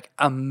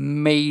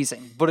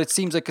amazing. But it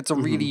seems like it's a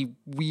really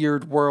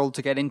weird world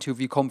to get into if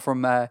you come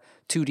from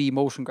 2D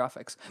motion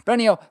graphics. But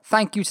anyhow,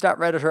 thank you to that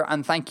Redditor,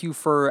 and thank you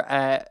for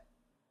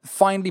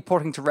finally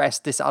putting to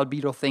rest this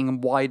albedo thing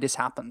and why this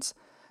happens.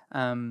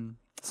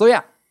 So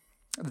yeah,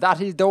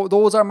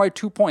 those are my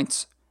 2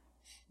 points.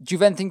 Do you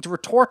have anything to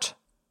retort?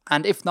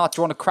 And if not, do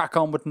you want to crack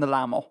on with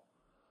Nalamo?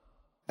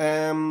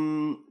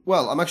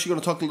 Well, I'm actually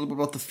going to talk a little bit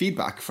about the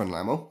feedback from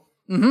Nalamo.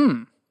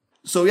 Mm-hmm.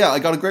 So yeah, I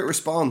got a great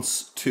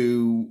response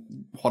to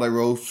what I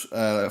wrote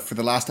for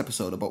the last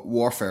episode about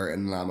warfare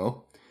in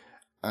Nalamo.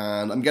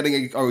 And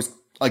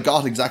I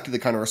got exactly the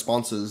kind of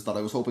responses that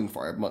I was hoping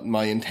for.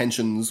 My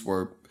intentions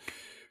were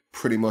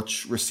pretty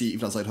much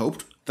received as I'd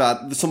hoped.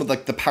 That some of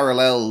the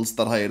parallels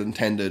that I had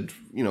intended,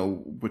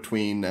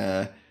 between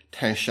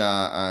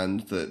Tesha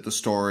and the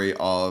story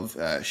of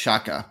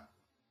Shaka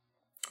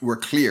were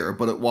clear,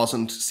 but it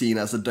wasn't seen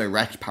as a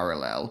direct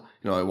parallel.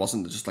 It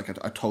wasn't just like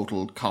a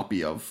total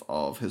copy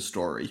of his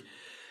story.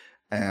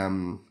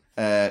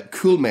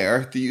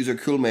 Coolmare, the user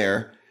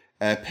Coolmare,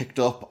 picked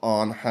up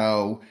on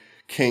how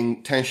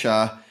King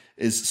Tesha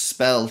is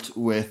spelt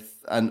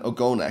with an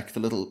ogonek, the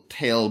little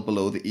tail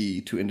below the E,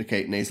 to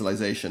indicate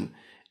nasalization,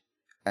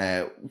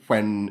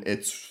 when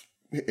it's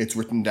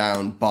written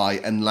down by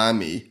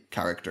Enlami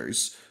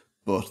characters.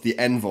 But the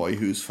envoy,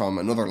 who's from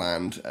another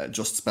land,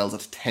 just spells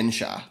it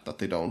Tensha, that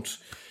they don't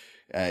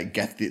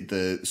get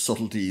the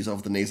subtleties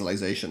of the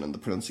nasalization and the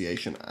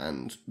pronunciation,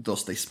 and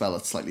thus they spell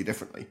it slightly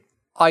differently.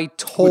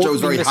 Which I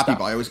was very happy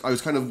by. I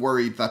was kind of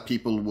worried that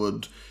people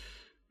would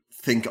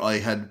think I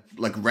had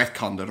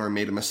retconned it or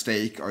made a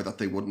mistake, or that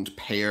they wouldn't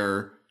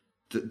pair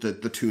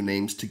the two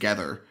names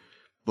together.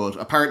 But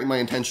apparently my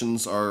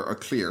intentions are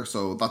clear,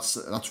 so that's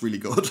really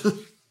good.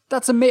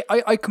 That's amazing.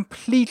 I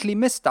completely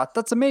missed that.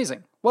 That's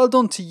amazing. Well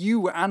done to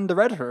you and the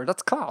Redditor.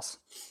 That's class.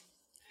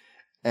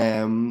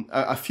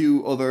 A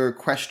few other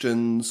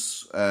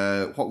questions.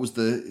 What was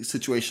the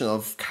situation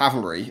of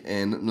cavalry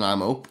in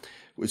Namo?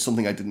 Which is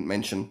something I didn't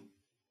mention.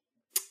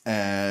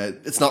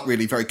 It's not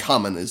really very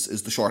common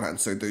is the short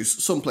answer.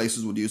 There's some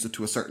places would use it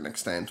to a certain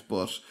extent,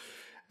 but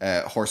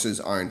horses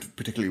aren't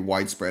particularly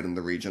widespread in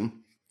the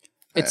region.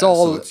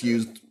 So it's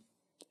used.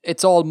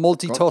 It's all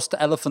multi-tusked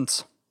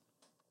elephants.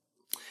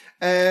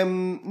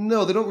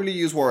 No, they don't really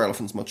use war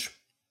elephants much.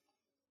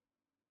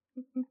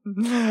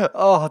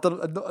 Oh, the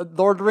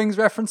Lord of the Rings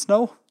reference?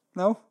 No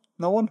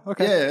one.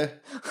 Okay.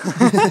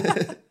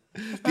 Yeah.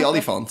 The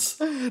Oliphants.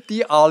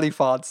 The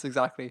Oliphants,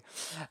 exactly.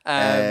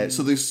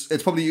 So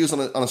it's probably used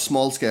on a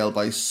small scale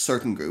by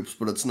certain groups,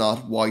 but it's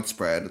not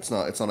widespread. It's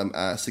not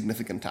a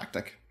significant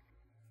tactic.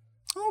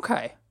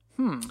 Okay.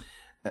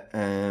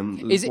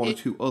 There's one or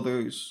two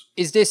others.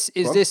 Is this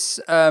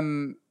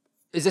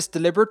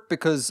deliberate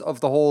because of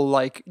the whole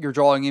like you're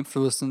drawing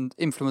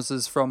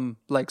influences from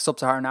like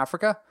sub-Saharan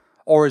Africa,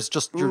 or is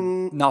just you're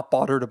not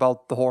bothered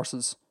about the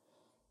horses?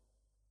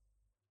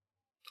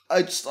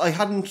 I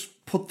hadn't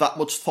put that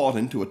much thought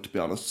into it, to be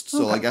honest.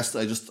 So I guess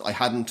I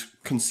hadn't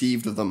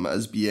conceived of them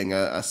as being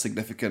a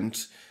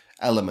significant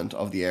element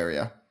of the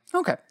area.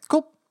 Okay,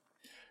 cool.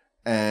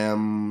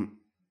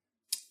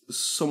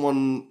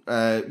 Someone,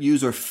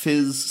 user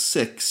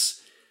Fizz6,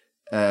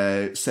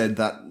 said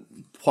that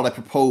what I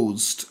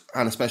proposed,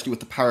 and especially with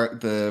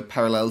the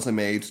parallels I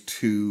made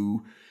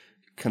to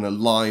kind of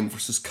line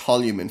versus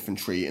column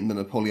infantry in the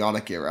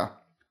Napoleonic era,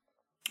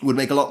 would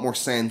make a lot more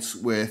sense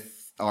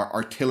with our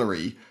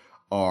artillery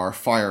or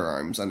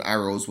firearms, and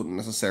arrows wouldn't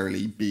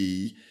necessarily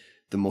be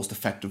the most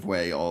effective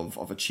way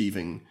of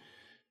achieving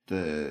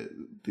the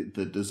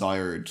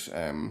desired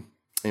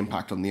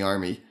impact on the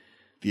army,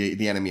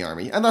 the enemy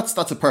army, and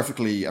that's a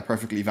perfectly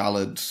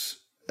valid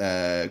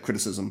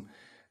criticism.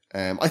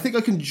 I think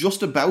I can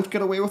just about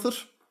get away with it,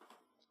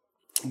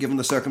 given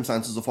the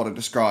circumstances of what I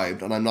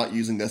described, and I'm not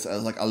using this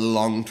as like a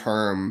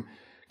long-term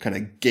kind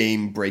of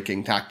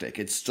game-breaking tactic.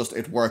 It's just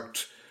it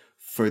worked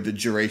for the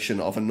duration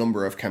of a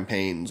number of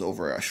campaigns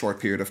over a short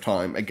period of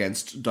time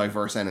against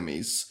diverse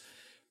enemies,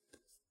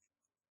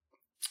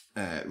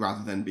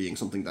 rather than being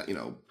something that,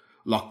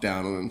 locked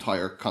down an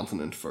entire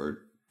continent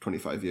for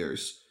 25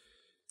 years.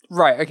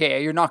 Right,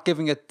 okay, you're not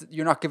giving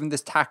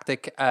this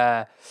tactic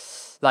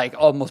like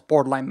almost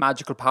borderline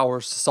magical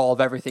powers to solve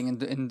everything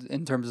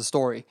in terms of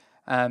story.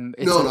 No,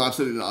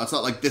 absolutely not. It's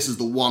not like this is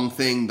the one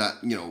thing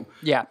that,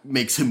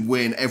 makes him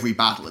win every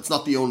battle. It's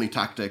not the only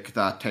tactic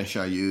that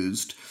Tesha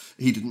used.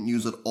 He didn't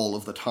use it all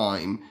of the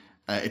time.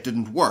 It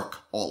didn't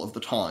work all of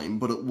the time,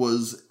 but it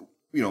was,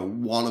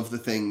 one of the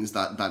things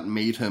that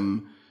made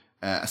him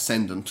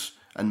ascendant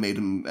and made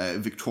him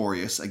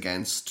victorious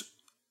against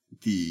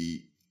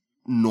the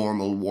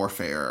normal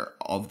warfare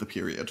of the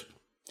period.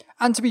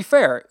 And to be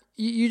fair,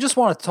 you just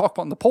wanted to talk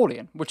about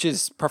Napoleon, which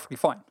is perfectly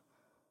fine.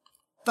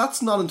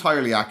 That's not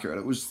entirely accurate.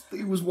 It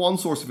was one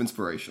source of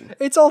inspiration.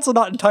 It's also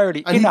not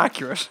entirely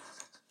inaccurate.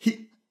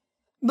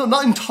 No,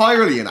 not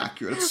entirely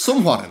inaccurate. It's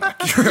somewhat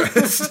inaccurate.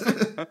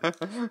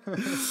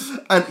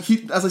 And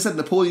as I said,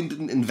 Napoleon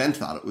didn't invent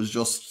that. It was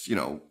just,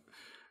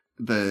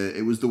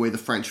 it was the way the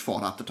French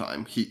fought at the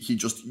time. He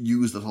just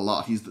used it a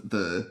lot. He's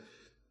the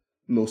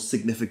most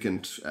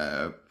significant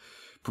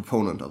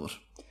proponent of it.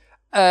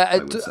 I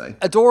would say.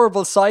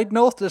 Adorable side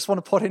note, I just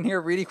want to put in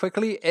here really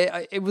quickly.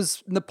 It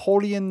was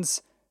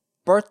Napoleon's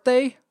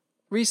birthday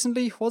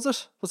recently, was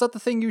it? Was that the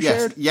thing you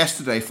shared?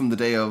 Yesterday, from the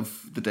day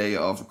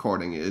of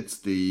recording. It's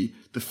the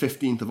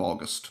 15th of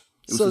August.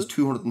 It was his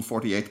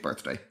 248th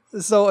birthday.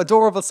 So,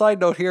 adorable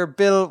side note here,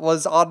 Bill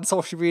was on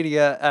social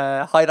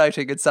media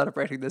highlighting and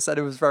celebrating this, and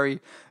it was very,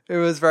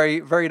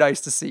 very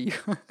nice to see.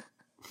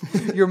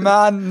 Your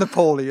man,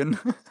 Napoleon.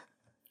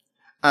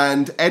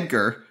 And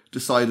Edgar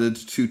decided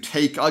to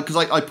take, because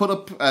I put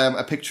up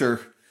a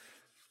picture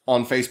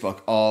on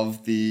Facebook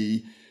of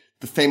the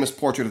famous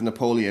portrait of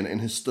Napoleon in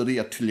his study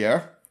at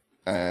Tuileries.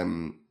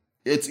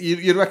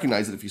 You'd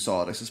recognize it if you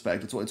saw it, I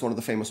suspect. It's one of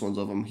the famous ones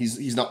of him.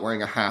 He's not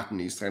wearing a hat, and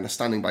he's kind of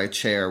standing by a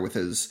chair with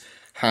his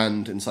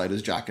hand inside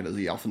his jacket, as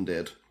he often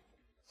did.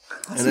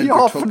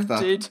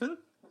 Did.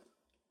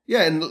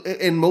 Yeah,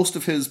 in most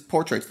of his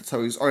portraits,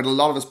 or in a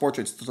lot of his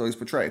portraits, that's how he's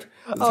portrayed,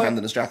 with his hand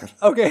in his jacket.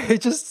 Okay,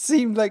 it just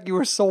seemed like you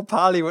were so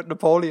pally with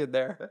Napoleon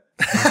there.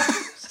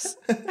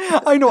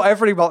 I know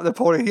everything about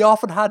Napoleon. He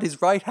often had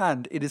his right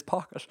hand in his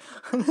pocket.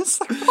 It's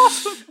like,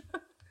 what?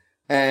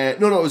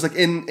 No, it was like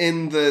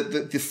in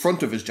the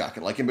front of his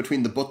jacket, like in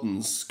between the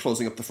buttons,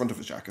 closing up the front of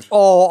his jacket.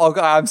 Oh,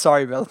 okay, I'm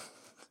sorry, Bill.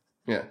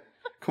 Yeah,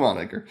 come on,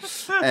 Edgar.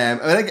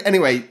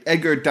 Anyway,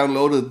 Edgar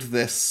downloaded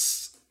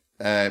this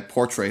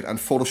portrait and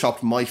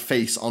photoshopped my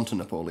face onto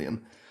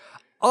Napoleon.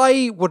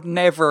 I would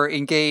never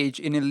engage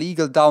in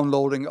illegal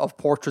downloading of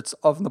portraits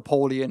of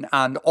Napoleon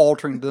and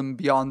altering them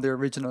beyond their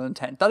original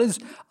intent.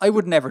 I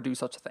would never do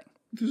such a thing.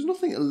 There's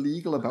nothing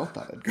illegal about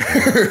that,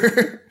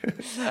 Edgar.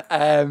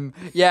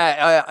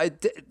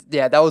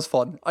 Yeah, that was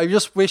fun. I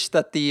just wish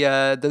that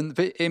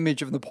the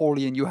image of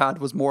Napoleon you had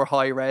was more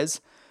high res.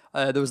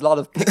 There was a lot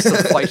of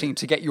pixel fighting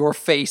to get your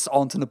face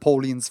onto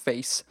Napoleon's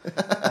face.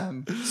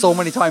 So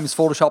many times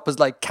Photoshop is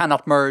like,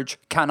 cannot merge.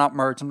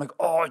 I'm like,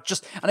 oh,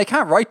 and I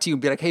can't write to you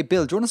and be like, hey,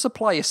 Bill, do you want to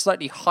supply a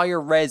slightly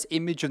higher res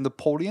image of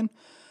Napoleon?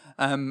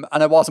 And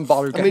I wasn't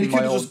bothered getting my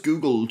own. You could have just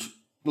Googled,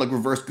 like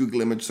reverse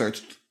Google image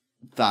searched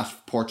that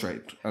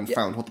portrait and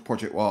found what the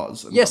portrait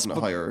was and gotten a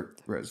higher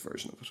res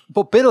version of it.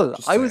 But Bill,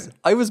 I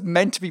was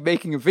meant to be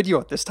making a video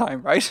at this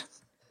time, right?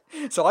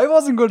 So I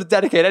wasn't going to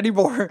dedicate any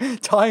more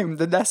time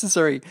than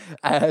necessary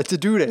to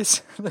do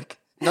this.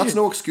 That's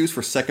no excuse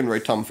for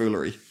second-rate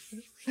tomfoolery.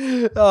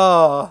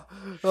 So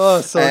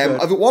good.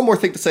 I've got one more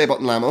thing to say about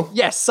Nlamo.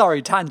 Yes,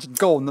 sorry, tangent,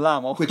 go on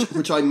Nlamo.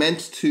 which I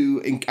meant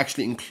to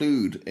actually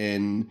include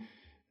in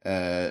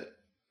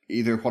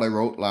either what I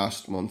wrote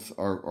last month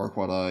or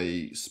what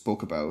I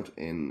spoke about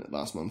in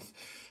last month.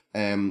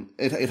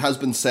 It has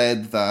been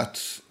said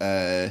that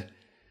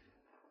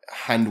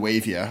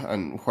Handwavia,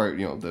 and where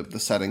the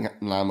setting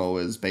Nlamo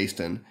is based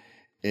in,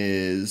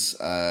 is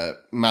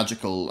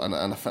magical and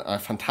a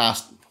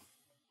fantastic.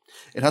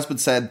 It has been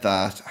said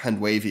that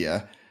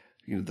Handwavia,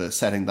 the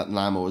setting that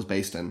Nlamo is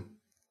based in,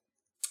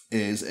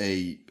 is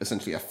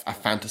essentially a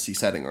fantasy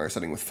setting, or a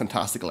setting with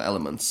fantastical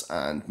elements,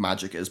 and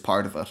magic is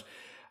part of it.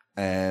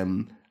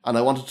 And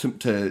I wanted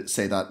to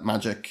say that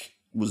magic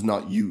was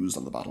not used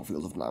on the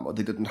battlefields of Nlamo.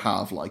 They didn't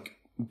have like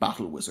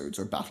battle wizards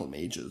or battle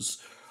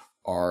mages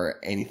or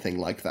anything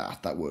like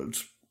that would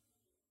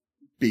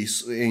be,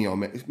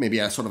 maybe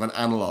a sort of an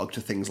analog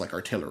to things like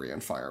artillery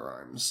and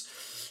firearms.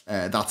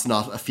 That's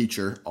not a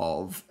feature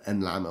of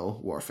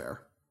Nlamo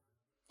warfare.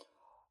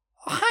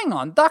 Hang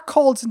on, that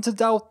calls into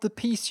doubt the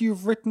piece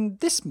you've written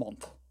this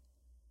month.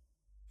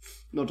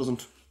 No, it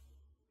doesn't.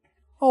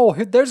 Oh,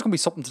 there's going to be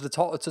something to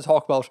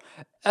talk about.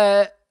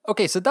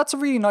 Okay, so that's a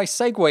really nice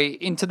segue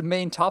into the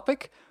main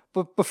topic.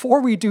 But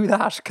before we do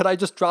that, could I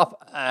just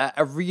drop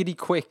a really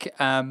quick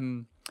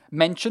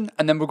mention,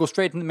 and then we'll go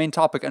straight into the main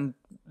topic, and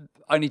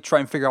I need to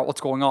try and figure out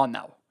what's going on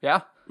now.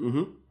 Yeah?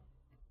 Mm-hmm.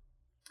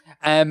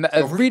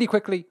 Really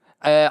quickly,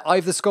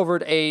 I've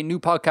discovered a new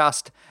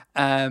podcast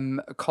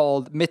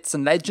called Myths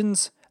and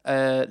Legends.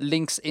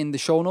 Links in the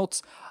show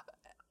notes.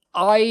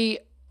 I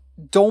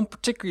don't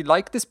particularly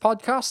like this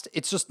podcast.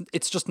 It's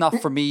just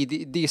not for me.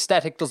 The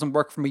aesthetic doesn't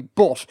work for me,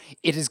 but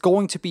it is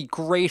going to be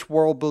great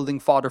world building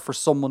fodder for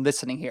someone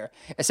listening here.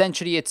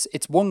 Essentially,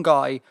 it's one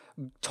guy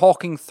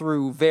talking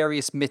through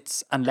various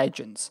myths and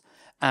legends.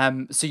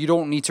 So you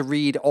don't need to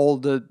read all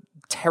the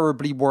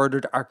terribly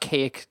worded,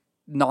 archaic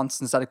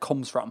nonsense that it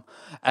comes from.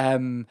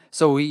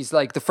 So he's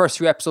like, the first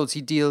few episodes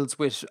he deals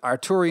with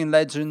Arthurian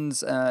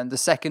legends, and the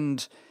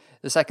second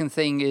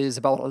thing is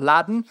about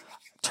Aladdin.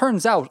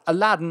 Turns out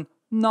Aladdin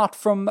not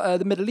from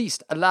the Middle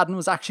East. Aladdin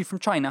was actually from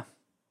China.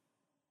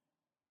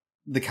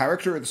 The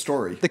character or the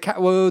story? The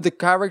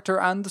character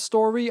and the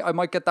story. I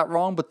might get that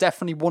wrong, but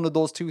definitely one of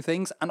those two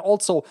things. And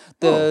also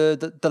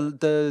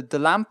the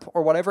lamp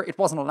or whatever. It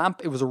wasn't a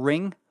lamp. It was a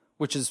ring,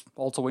 which is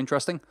also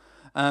interesting.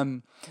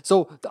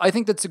 So I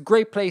think that's a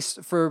great place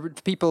for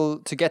people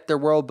to get their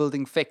world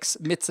building fix.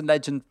 Myths and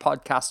Legend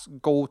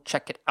podcast. Go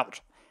check it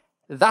out.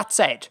 That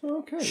said,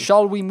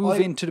 shall we move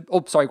into the...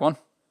 Oh, sorry, go on.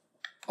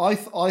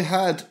 I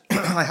had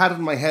it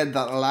in my head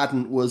that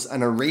Aladdin was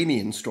an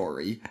Iranian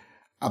story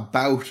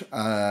about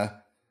a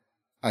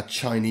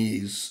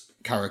Chinese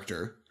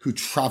character who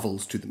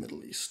travels to the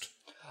Middle East.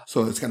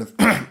 So it's kind of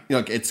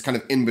it's kind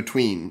of in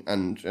between,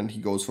 and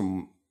he goes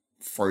from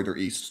further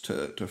east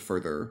to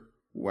further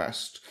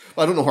west.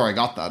 I don't know where I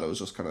got that. I was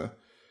just kind of...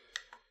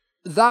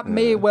 That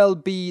may well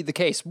be the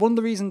case. One of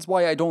the reasons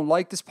why I don't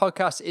like this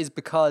podcast is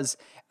because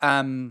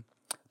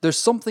there's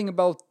something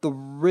about the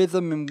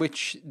rhythm in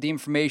which the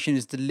information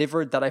is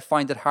delivered that I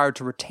find it hard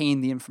to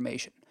retain the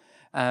information.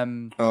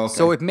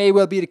 So it may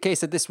well be the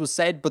case that this was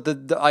said, but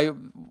I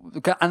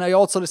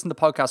also listen to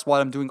podcasts while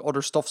I'm doing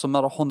other stuff, so I'm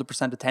not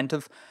 100%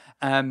 attentive.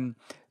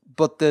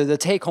 But the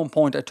take-home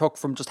point I took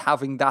from just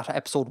having that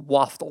episode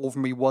waft over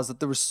me was that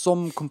there was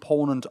some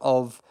component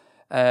of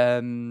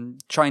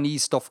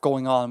Chinese stuff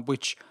going on,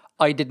 which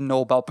I didn't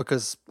know about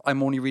because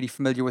I'm only really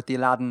familiar with the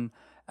Aladdin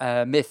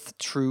myth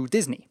through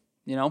Disney.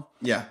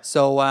 Yeah.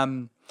 So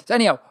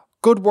anyhow,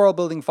 good world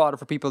building fodder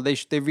for people. They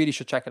really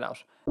should check it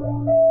out.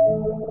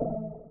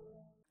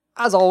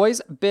 As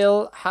always,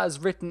 Bill has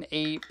written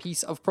a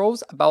piece of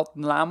prose about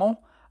Nlamo.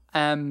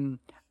 And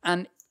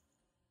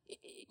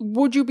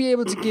would you be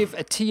able to give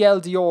a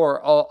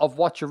TLDR of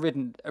what you've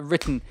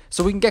written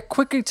so we can get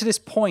quickly to this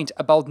point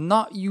about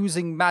not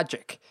using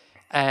magic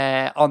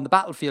on the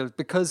battlefield?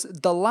 Because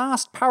the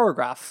last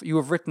paragraph you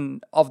have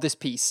written of this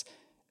piece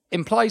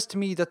implies to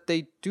me that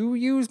they do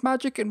use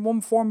magic in one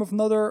form or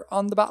another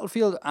on the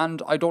battlefield,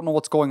 and I don't know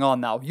what's going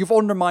on now. You've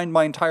undermined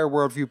my entire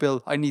worldview,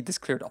 Bill. I need this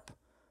cleared up.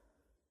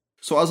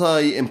 So as I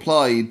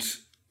implied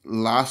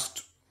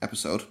last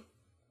episode,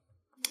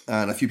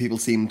 and a few people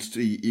seemed to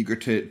be eager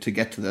to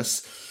get to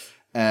this,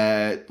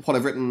 what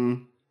I've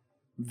written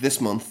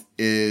this month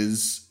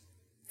is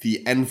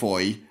the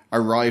envoy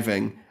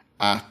arriving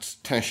at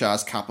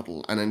Tenshah's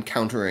capital and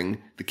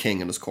encountering the king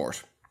and his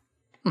court.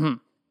 Mm-hmm.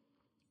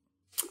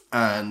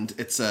 and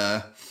it's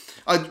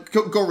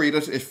go read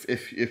it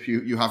if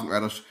you haven't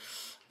read it.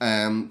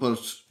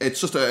 But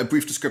it's just a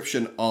brief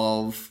description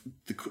of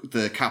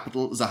the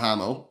capital,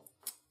 Zahamo,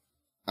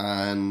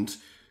 and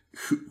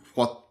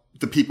what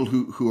the people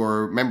who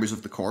are members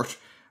of the court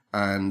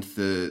and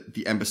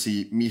the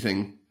embassy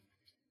meeting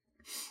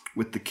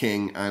with the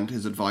king and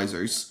his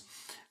advisors.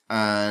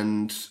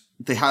 And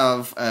they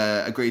have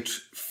a great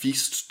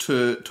feast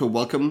to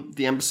welcome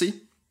the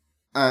embassy.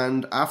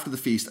 And after the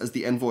feast, as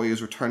the envoy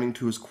is returning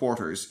to his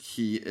quarters,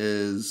 he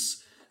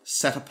is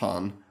set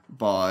upon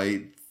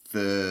by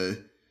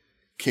the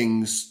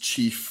king's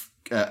chief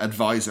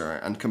advisor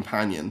and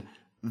companion,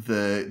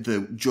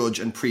 the judge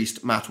and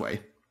priest Matway.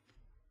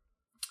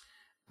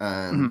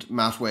 And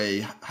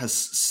Matway has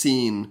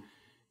seen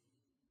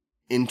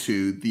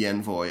into the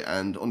envoy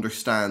and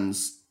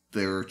understands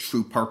their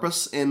true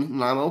purpose in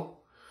Nano.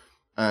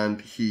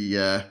 And he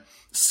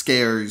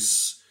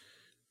scares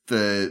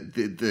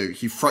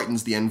he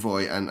frightens the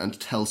envoy and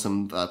tells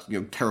him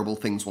that terrible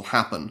things will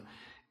happen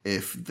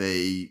if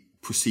they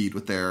proceed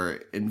with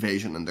their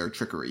invasion and their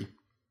trickery.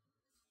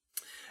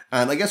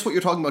 And I guess what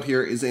you're talking about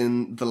here is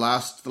in the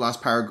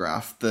last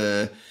paragraph.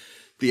 The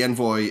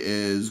envoy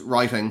is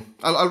writing.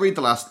 I'll read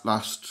the last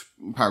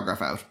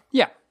paragraph out.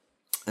 Yeah.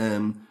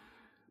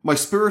 My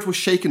spirit was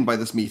shaken by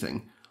this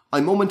meeting. I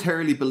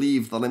momentarily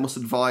believed that I must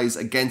advise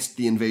against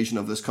the invasion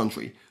of this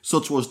country.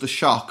 Such was the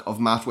shock of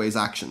Matway's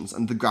actions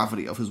and the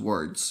gravity of his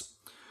words.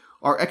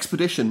 Our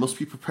expedition must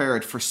be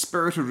prepared for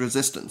spirited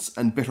resistance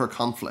and bitter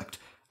conflict,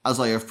 as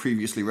I have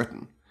previously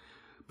written.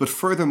 But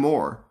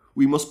furthermore,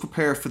 we must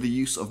prepare for the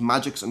use of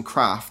magics and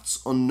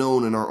crafts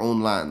unknown in our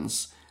own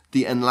lands.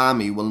 The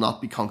Enlami will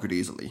not be conquered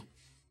easily.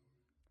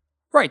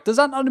 Right, does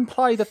that not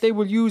imply that they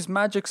will use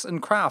magics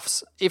and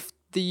crafts if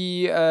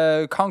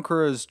the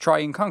conquerors try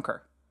and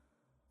conquer?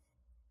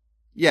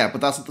 Yeah,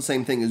 but that's not the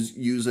same thing as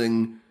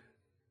using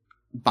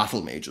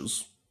battle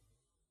mages.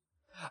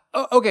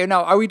 Okay,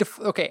 now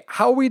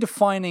how are we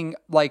defining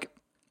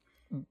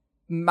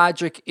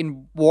magic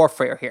in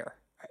warfare here?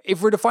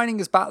 If we're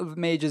defining as battle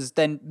mages,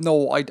 then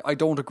no, I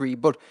don't agree.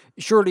 But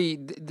surely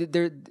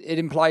it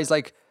implies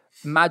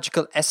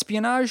magical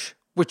espionage,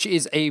 which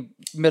is a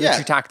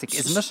military tactic,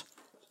 isn't it?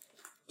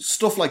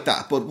 Stuff like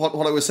that. But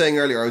what I was saying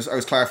earlier, I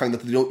was clarifying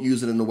that they don't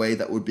use it in a way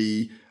that would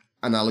be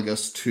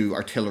analogous to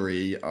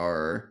artillery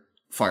or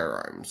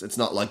firearms. It's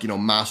not like,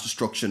 mass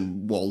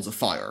destruction walls of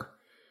fire.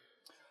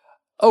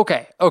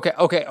 Okay.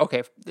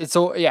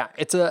 So yeah,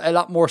 it's a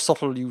lot more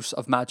subtle use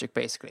of magic,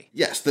 basically.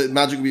 Yes, the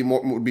magic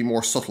would be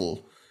more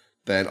subtle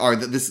than, or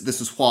this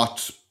is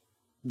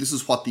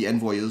what the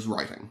envoy is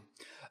writing.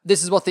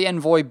 This is what the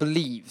envoy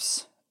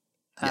believes.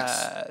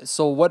 Yes.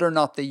 So whether or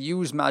not they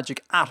use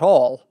magic at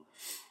all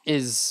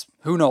is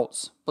who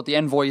knows. But the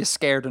envoy is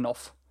scared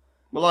enough.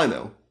 Well, I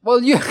know. Well,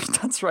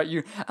 that's right.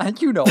 You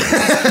know.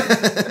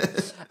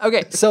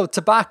 Okay, so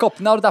to back up,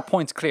 now that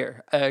point's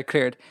cleared,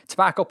 to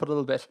back up a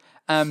little bit,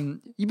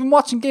 you've been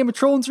watching Game of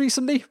Thrones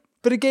recently?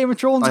 Bit of Game of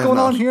Thrones going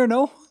on here,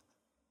 no?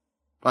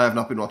 I have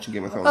not been watching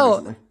Game of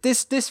Thrones recently.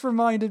 This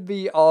reminded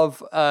me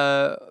of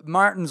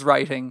Martin's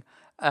writing,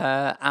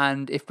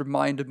 and it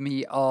reminded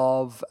me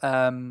of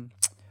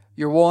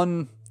your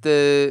one,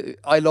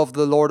 I love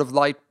the Lord of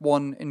Light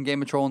one in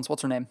Game of Thrones.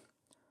 What's her name?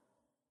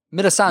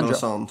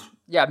 Melisandre.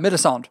 Yeah,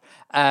 Melisandre.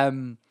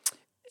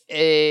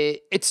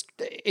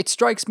 It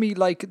strikes me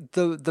like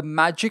the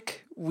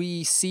magic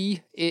we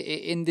see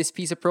in this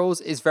piece of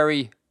prose is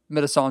very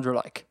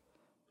Melisandre-like.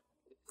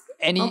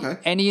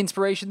 Any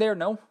inspiration there?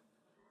 No?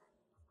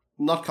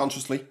 Not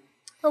consciously.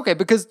 Okay,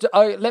 because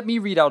let me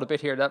read out a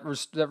bit here that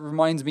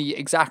reminds me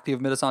exactly of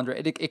Melisandre.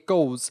 It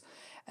goes,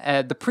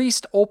 the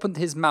priest opened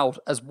his mouth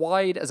as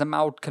wide as a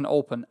mouth can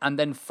open, and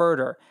then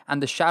further,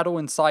 and the shadow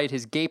inside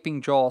his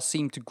gaping jaw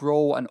seemed to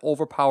grow and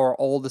overpower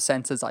all the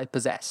senses I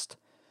possessed.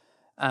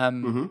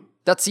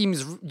 That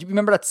seems. Do you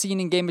remember that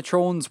scene in Game of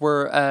Thrones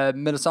where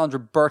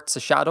Melisandre births a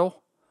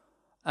shadow?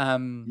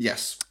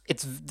 Yes.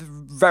 It's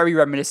very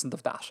reminiscent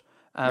of that.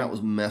 That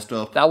was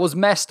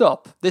messed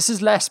up. This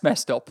is less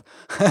messed up.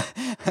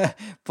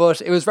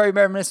 But it was very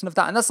reminiscent of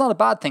that. And that's not a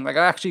bad thing. I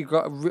actually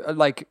got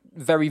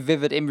very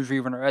vivid imagery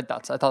when I read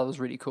that. So I thought it was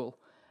really cool.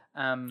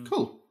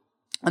 Cool.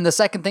 And the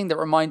second thing that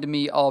reminded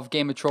me of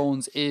Game of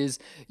Thrones is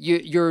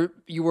you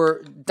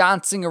were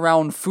dancing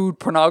around food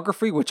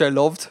pornography, which I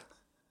loved.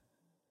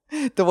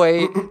 The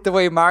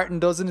way Martin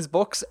does in his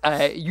books.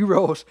 You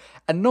wrote,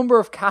 a number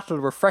of cattle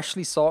were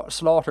freshly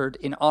slaughtered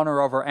in honor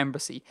of our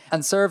embassy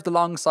and served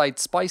alongside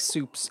spice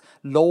soups,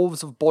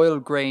 loaves of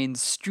boiled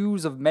grains,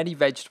 stews of many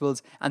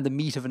vegetables, and the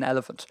meat of an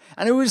elephant.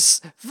 And it was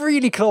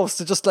really close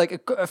to just a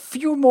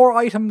few more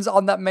items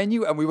on that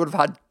menu, and we would have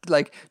had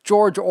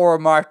George R. R.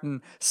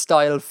 Martin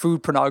style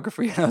food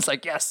pornography. And I was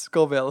like, yes,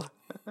 go Bill.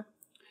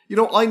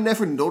 I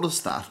never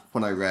noticed that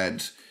when I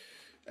read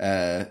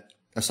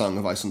A Song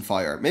of Ice and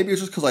Fire. Maybe it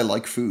was just because I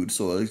like food,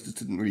 so it just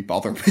didn't really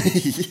bother me.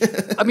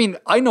 I mean,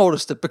 I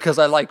noticed it because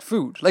I like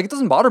food. It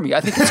doesn't bother me.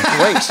 I think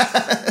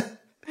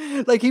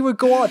it's great. He would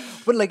go on,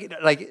 but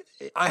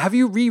have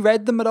you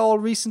reread them at all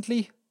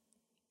recently?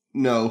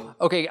 No.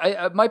 Okay,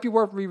 it might be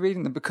worth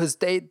rereading them because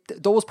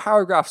those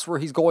paragraphs where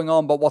he's going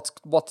on about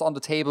what's on the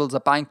tables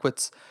at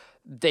banquets,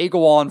 they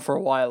go on for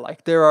a while.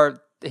 Like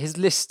his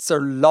lists are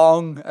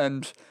long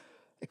and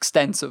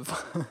extensive.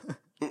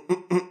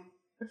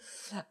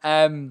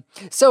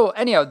 So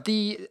anyhow,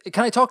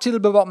 can I talk to you a little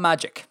bit about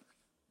magic?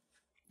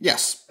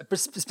 Yes.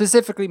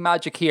 Specifically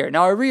magic here.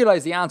 Now I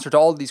realize the answer to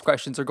all of these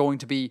questions are going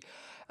to be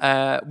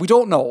we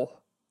don't know.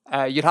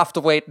 You'd have to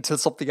wait until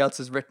something else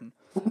is written.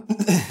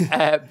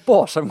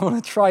 But I'm going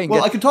to try and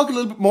I can talk a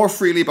little bit more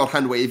freely about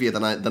Handwavia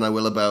than I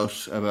will about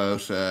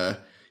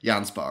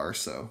Janspar.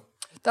 So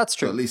that's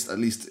true. So at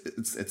least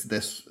it's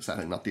this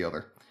setting, not the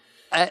other.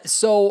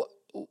 So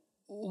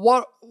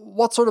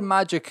what sort of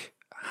magic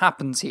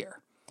happens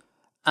here,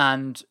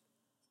 and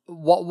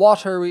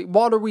what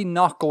are we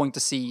not going to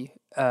see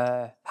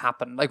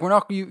happen? Like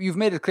you've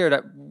made it clear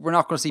that we're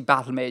not going to see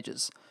battle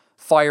mages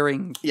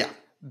firing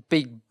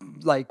big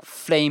like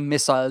flame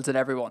missiles at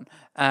everyone.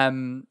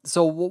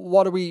 So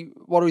what are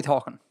we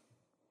talking?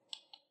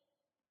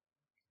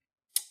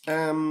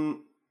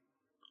 I'm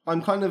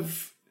kind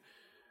of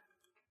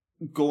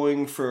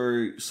going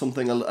for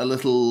something a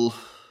little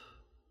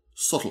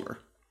subtler.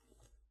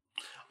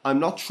 I'm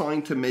not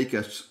trying to make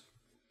it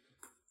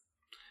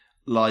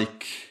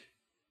like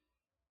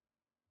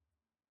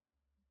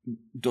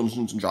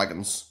Dungeons and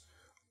Dragons,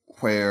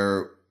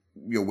 where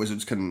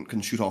wizards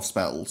can shoot off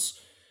spells.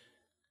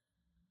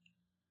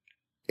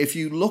 If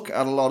you look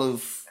at a lot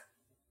of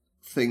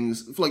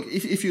things, like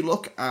if you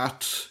look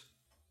at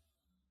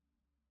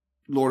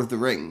Lord of the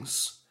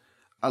Rings,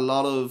 a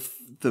lot of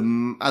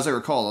as I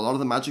recall, a lot of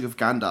the magic of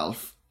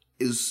Gandalf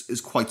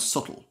is quite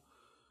subtle.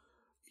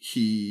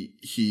 He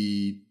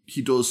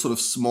does sort of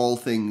small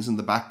things in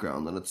the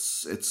background, and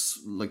it's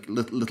like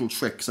little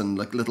tricks, and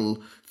like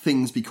little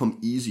things become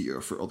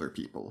easier for other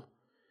people.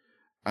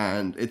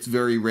 And it's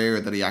very rare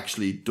that he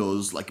actually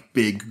does like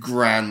big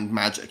grand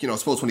magic. I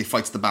suppose when he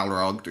fights the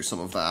Balrog, there's some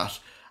of that,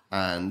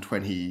 and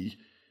when he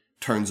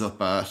turns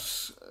up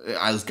as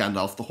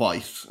Gandalf the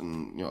White,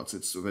 and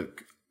it's a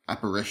bit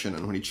apparition,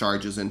 and when he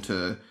charges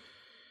into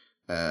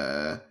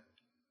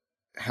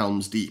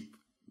Helm's Deep.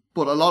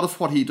 But a lot of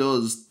what he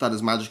does that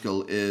is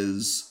magical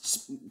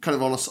is kind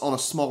of on a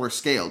smaller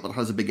scale, but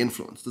has a big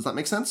influence. Does that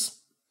make sense?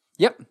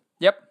 Yep.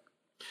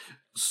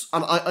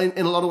 And I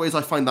in a lot of ways,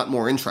 I find that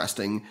more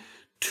interesting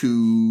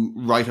to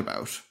write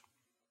about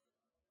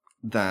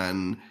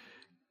than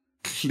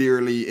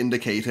clearly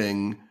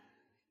indicating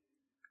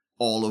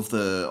all of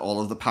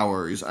the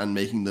powers and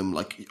making them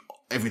like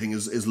everything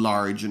is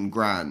large and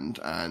grand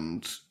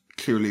and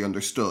clearly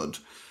understood.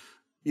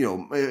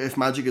 If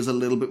magic is a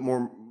little bit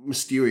more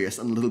mysterious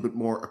and a little bit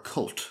more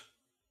occult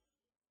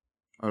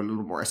or a little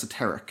bit more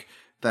esoteric,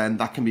 then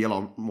that can be a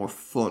lot more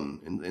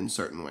fun in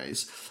certain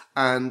ways.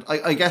 And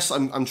I guess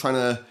I'm trying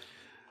to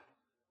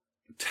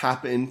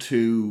tap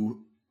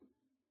into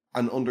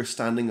an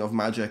understanding of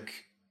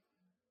magic,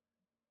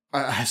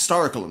 a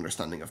historical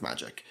understanding of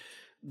magic,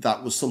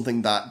 that was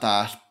something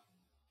that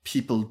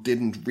people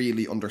didn't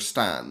really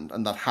understand,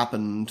 and that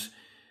happened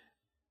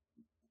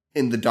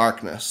in the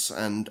darkness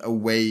and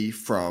away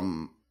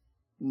from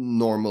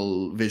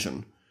normal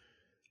vision.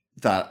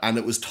 And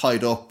it was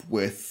tied up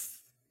with,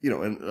 in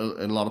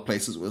a lot of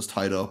places it was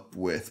tied up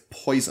with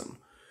poison.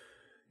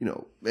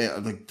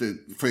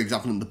 For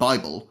example, in the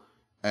Bible,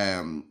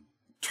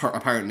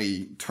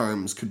 apparently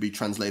terms could be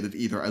translated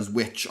either as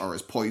witch or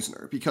as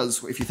poisoner,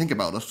 because if you think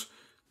about it,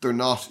 they're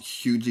not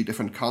hugely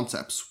different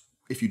concepts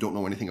if you don't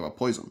know anything about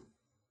poison.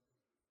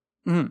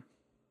 Mm-hmm.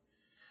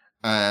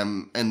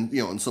 And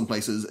in some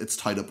places it's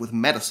tied up with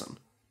medicine.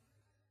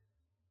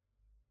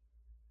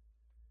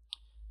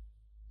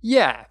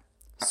 Yeah.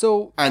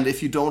 So, and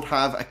if you don't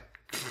have a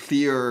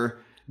clear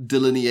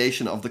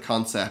delineation of the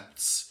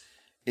concepts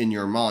in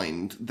your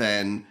mind,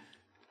 then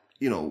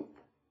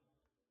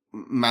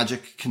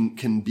magic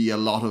can be a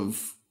lot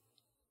of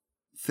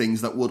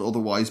things that would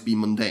otherwise be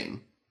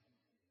mundane.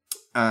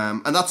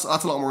 And that's a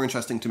lot more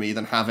interesting to me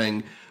than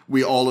having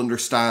we all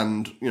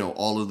understand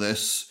all of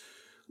this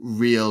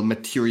real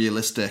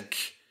materialistic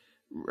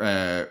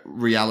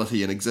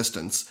reality and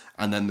existence,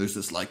 and then there's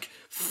this like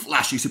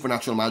flashy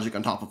supernatural magic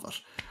on top of it.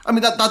 I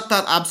mean,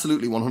 that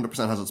absolutely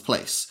 100% has its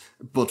place,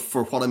 but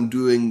for what I'm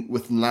doing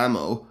with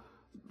Namo,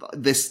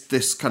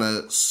 this kind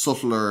of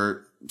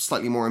subtler,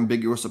 slightly more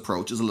ambiguous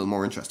approach is a little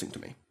more interesting to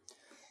me.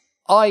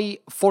 I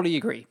fully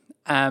agree.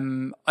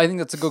 I think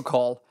that's a good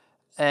call.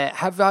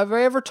 Have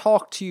I ever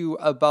talked to you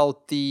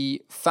about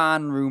the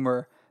fan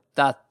rumor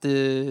that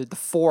the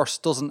Force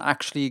doesn't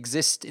actually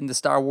exist in the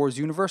Star Wars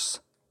universe?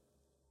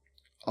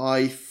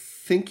 I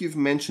think you've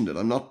mentioned it.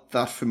 I'm not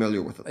that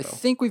familiar with it, though. I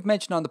think we've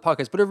mentioned it on the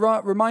podcast, but it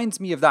reminds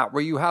me of that,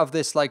 where you have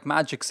this like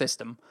magic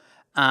system,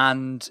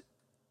 and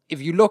if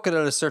you look at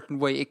it a certain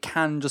way, it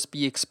can just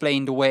be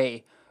explained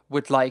away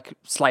with like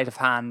sleight of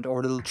hand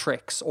or little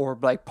tricks or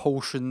like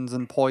potions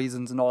and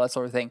poisons and all that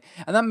sort of thing.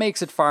 And that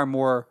makes it far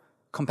more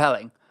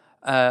compelling,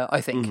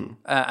 I think,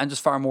 and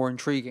just far more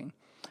intriguing.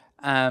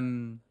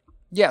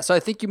 Yeah, so I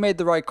think you made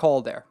the right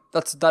call there.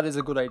 That is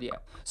a good idea.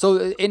 So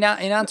in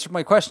answer to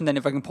my question, then,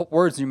 if I can put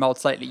words in your mouth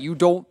slightly, you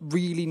don't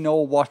really know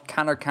what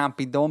can or can't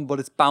be done, but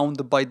it's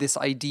bounded by this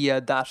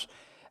idea that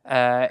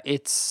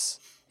it's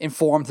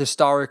informed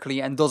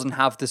historically and doesn't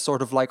have this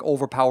sort of like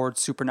overpowered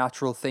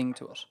supernatural thing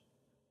to it.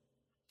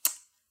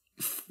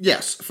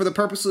 Yes, for the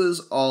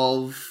purposes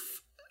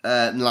of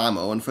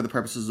Nlamo and for the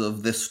purposes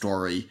of this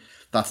story,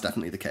 that's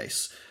definitely the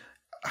case.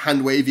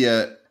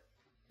 Handwavia,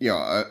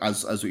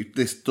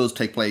 this does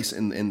take place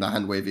in the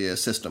Handwavia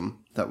system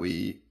that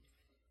we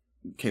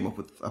came up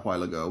with a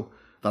while ago,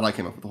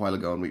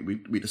 and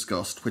we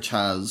discussed, which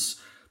has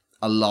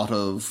a lot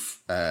of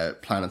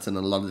planets in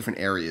a lot of different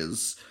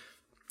areas.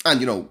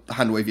 And,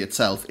 Handwavia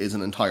itself is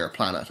an entire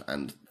planet,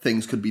 and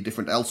things could be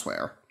different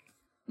elsewhere.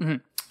 Mm-hmm.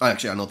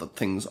 Actually, I know that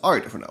things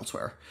are different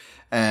elsewhere.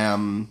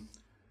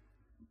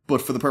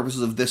 But for the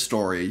purposes of this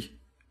story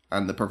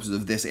and the purposes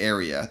of this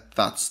area,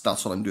 that's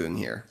what I'm doing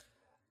here.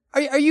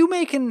 Are you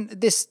making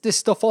this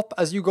stuff up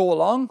as you go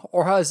along,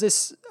 or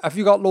have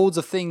you got loads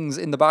of things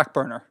in the back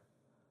burner?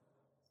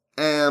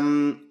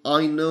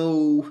 I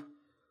know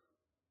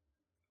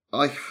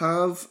I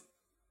have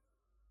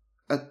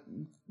a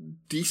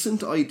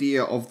decent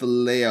idea of the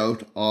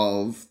layout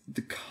of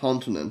the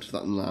continent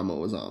that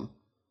Nlamo is on.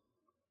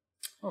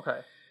 Okay.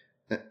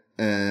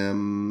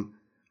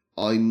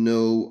 I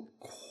know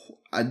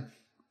a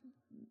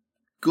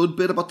good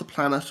bit about the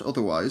planet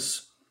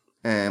otherwise.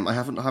 I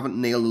haven't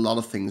nailed a lot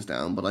of things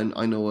down, but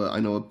I know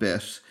a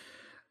bit,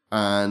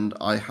 and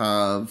I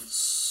have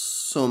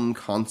some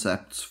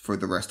concepts for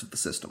the rest of the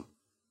system.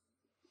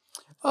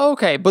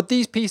 Okay, but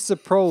these pieces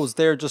of prose,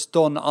 they're just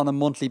done on a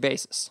monthly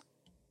basis.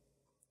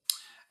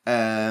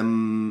 I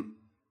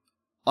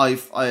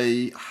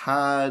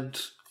had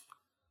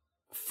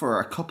for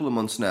a couple of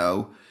months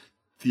now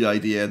the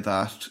idea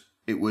that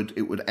it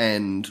would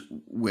end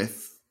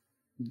with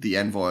the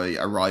envoy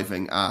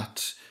arriving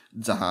at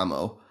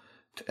Zahamo,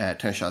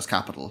 Tesha's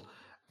capital,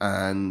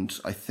 and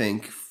I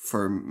think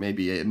for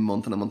maybe a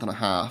month and a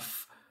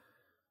half,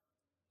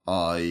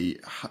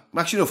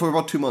 for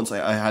about 2 months,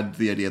 I had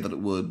the idea that it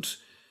would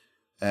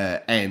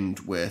end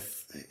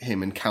with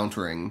him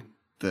encountering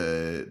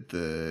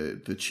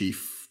the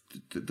chief,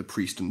 the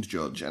priest and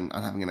judge, and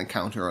having an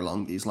encounter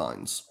along these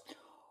lines.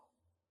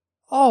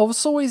 Oh,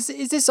 so is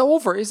this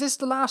over? Is this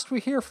the last we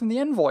hear from the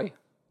envoy?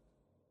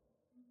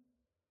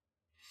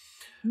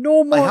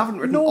 No more. I haven't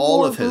written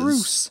all of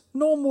Barus.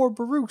 No more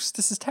Barus.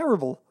 This is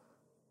terrible.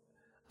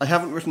 I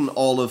haven't written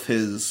all of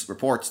his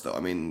reports, though. I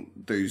mean,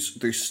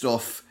 there's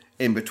stuff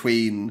in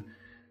between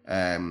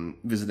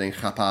visiting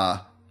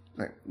Chapa.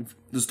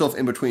 There's stuff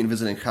in between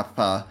visiting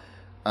Chapa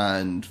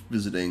and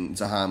visiting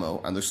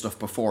Zahamo, and there's stuff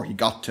before he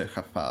got to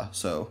Chapa.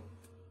 So.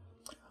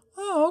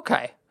 Oh,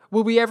 okay.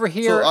 Will we ever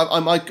hear? So I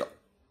might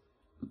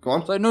go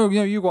on. So, no,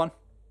 you go on.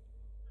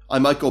 I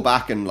might go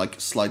back and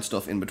slide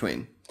stuff in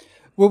between.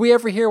 Will we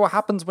ever hear what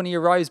happens when he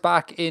arrives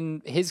back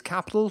in his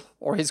capital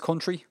or his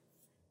country?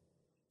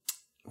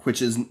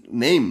 Which is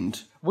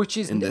named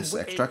in this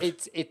extract.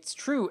 It's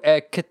true.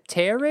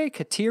 Katere?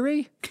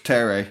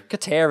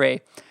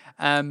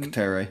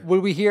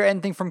 Will we hear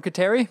anything from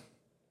Katere?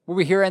 Will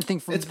we hear anything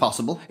from... It's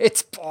possible.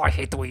 I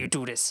hate the way you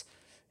do this.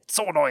 It's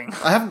so annoying.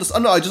 I haven't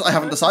decided.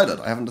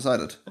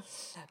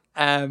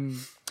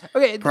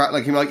 Okay.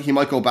 Perhaps, he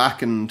might go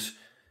back, and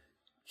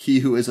he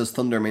who is as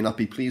thunder may not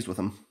be pleased with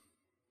him.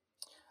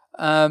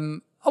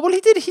 Well,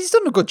 he did. He's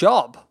done a good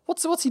job.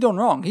 What's he done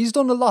wrong? He's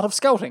done a lot of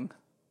scouting.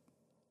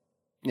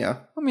 Yeah.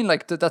 I mean,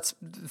 that's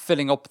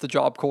filling up the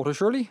job quota,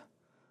 surely.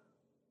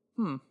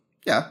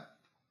 Yeah.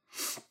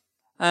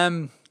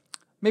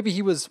 Maybe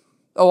he was.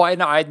 Oh, I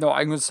know. I'm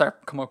going to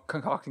start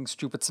concocting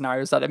stupid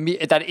scenarios that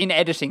in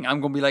editing I'm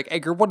going to be like,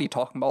 Edgar, what are you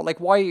talking about? Like,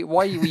 why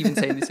are you even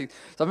saying these things?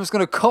 So I'm just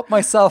going to cut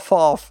myself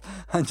off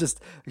and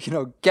just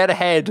get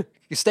ahead.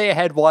 You stay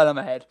ahead while I'm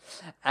ahead.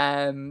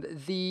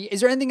 Is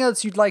there anything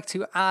else you'd like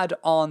to add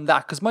on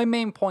that? Because my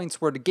main points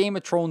were the Game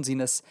of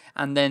Thronesiness,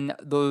 and then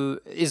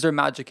is there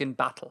magic in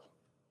battle?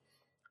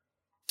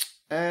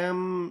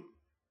 No,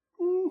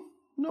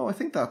 I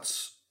think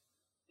that's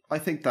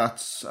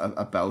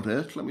about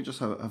it. Let me just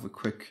have a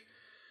quick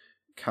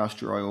cast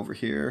your eye over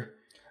here.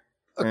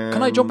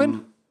 Can I jump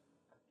in?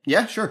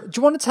 Yeah, sure. Do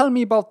you want to tell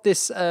me about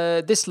this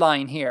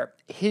line here?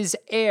 His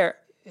heir,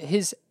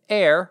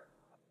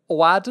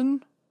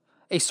 Oadan,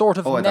 a sort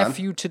of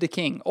nephew to the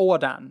king.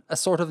 Oadan, a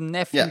sort of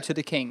nephew to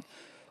the king.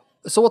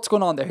 So what's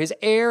going on there? His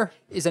heir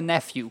is a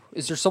nephew.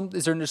 Is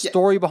there a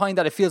story behind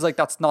that? It feels like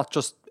that's not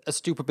just a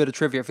stupid bit of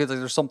trivia. It feels like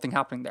there's something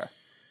happening there.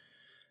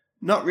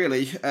 Not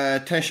really.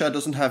 Tesha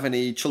doesn't have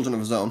any children of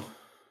his own.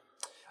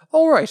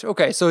 Oh, right.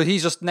 Okay, so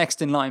he's just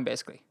next in line,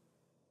 basically.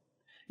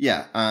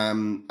 Yeah,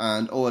 and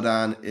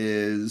Oadan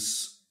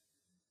is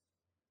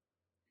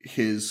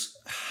his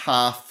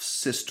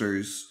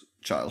half-sister's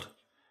child.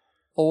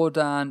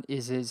 Oadan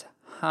is his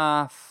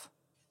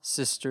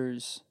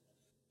half-sister's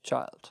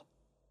child.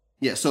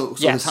 Yeah, so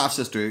his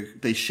half-sister,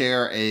 they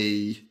share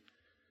a...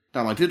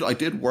 Damn, I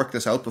did work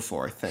this out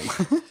before, I think.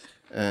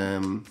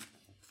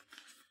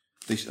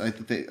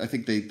 I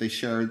think they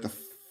share the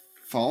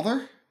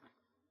father,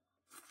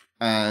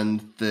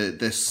 and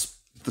the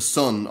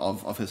son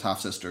of his half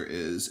sister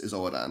is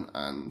Oedan,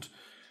 and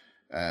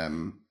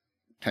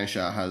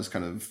Tensha has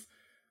kind of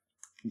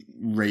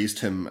raised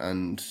him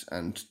and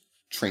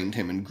trained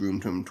him and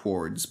groomed him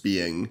towards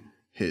being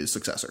his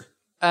successor.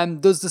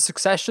 Does the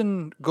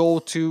succession go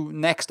to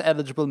next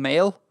eligible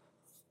male?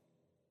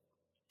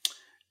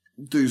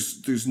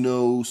 There's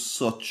no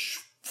such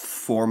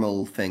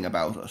formal thing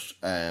about it.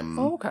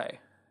 Okay.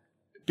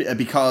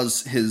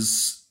 Because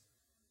his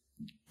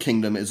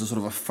kingdom is a sort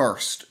of a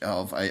first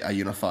of a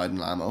unified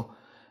Nlamo.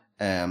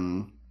 I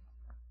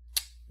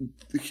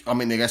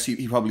mean, I guess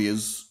he probably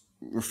is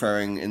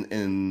referring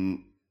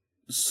in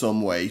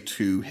some way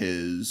to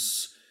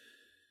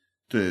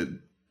the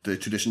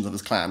traditions of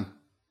his clan.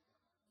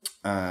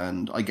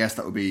 And I guess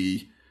that would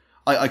be...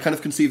 I kind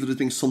of conceive it as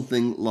being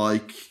something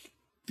like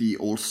the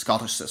old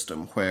Scottish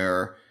system,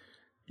 where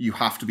you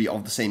have to be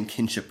of the same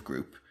kinship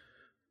group.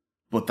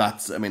 But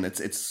that's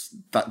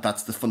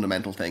the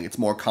fundamental thing. It's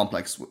more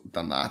complex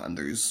than that, and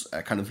there's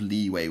a kind of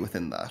leeway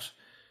within that.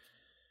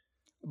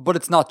 But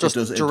it's not just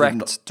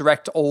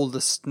direct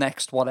oldest,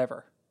 next,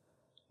 whatever.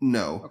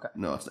 No. Okay.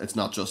 No, it's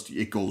not just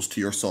it goes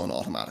to your son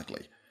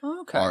automatically.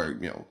 Okay. Or,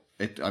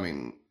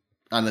 and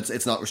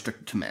it's not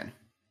restricted to men.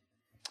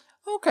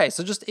 Okay,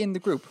 so just in the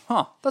group.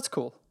 Huh, that's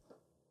cool.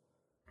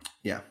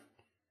 Yeah.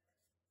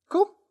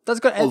 Cool. That's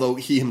good. Although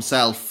he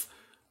himself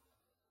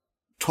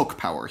took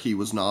power, he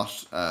was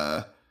not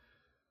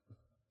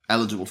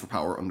eligible for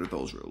power under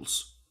those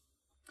rules.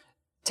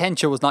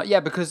 Tensha was not. Yeah,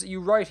 because you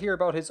write here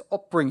about his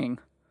upbringing.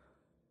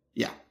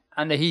 Yeah.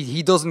 And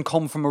he doesn't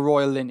come from a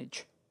royal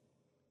lineage.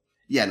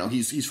 Yeah, no,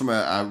 he's from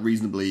a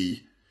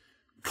reasonably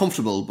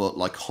comfortable but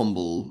like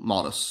humble,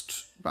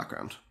 modest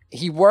background.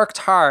 He worked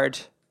hard,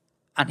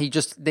 and he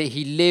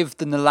lived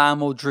the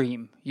Nlamo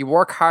dream. You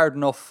work hard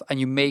enough, and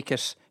you make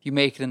it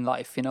in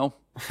life. You know.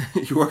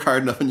 You work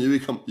hard enough, and you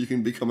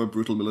can become a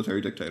brutal military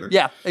dictator.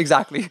 Yeah,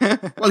 exactly.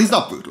 Well, he's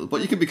not brutal,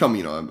 but you can become,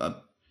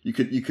 you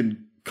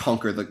can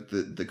conquer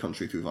the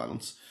country through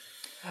violence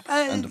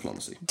and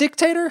diplomacy.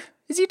 Dictator?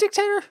 Is he a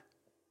dictator?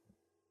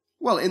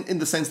 Well, in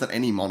the sense that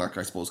any monarch,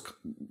 I suppose,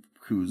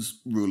 whose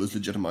rule is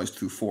legitimized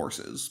through force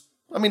is.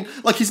 I mean,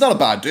 like, he's not a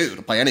bad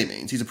dude by any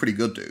means. He's a pretty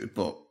good dude,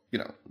 but,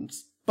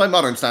 by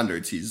modern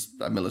standards, he's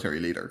a military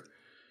leader.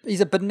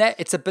 It's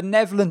a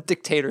benevolent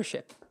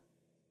dictatorship.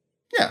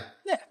 Yeah.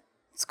 Yeah.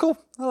 It's cool.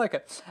 I like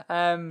it.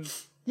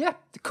 Yeah,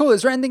 cool.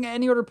 Is there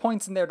any other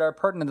points in there that are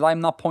pertinent that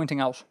I'm not pointing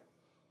out?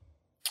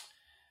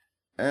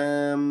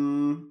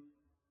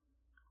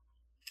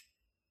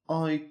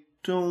 I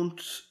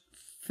don't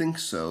think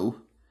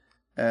so.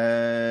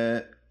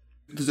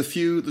 There's a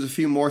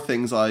few more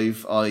things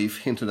I've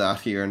hinted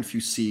at here, and a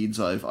few seeds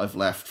I've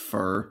left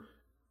for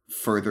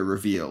further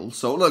reveal.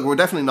 So look, we're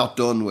definitely not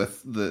done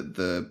with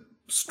the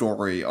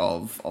story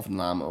of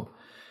Nlamo.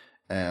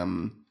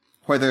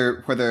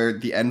 Whether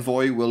the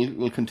envoy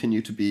will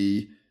continue to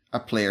be a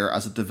player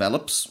as it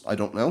develops, I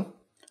don't know.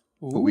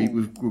 Ooh. But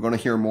we're going to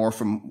hear more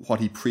from what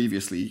he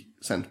previously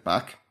sent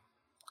back.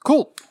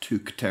 Cool. To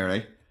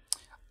Katere.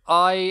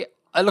 I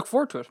look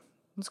forward to it.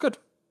 It's good.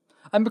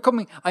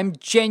 I'm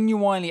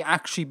genuinely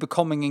actually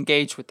becoming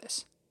engaged with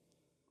this.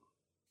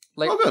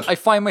 Like, oh, good. I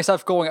find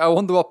myself going, I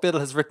wonder what Bill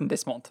has written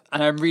this month,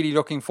 and I'm really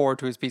looking forward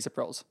to his piece of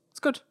prose.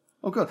 It's good.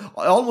 Oh, good.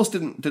 I almost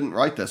didn't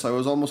write this. I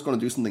was almost going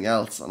to do something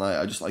else, and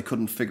I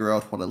couldn't figure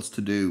out what else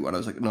to do. And I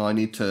was like, no, I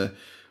need to,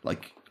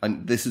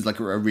 and this is like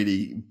a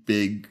really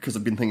big, because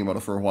I've been thinking about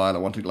it for a while. I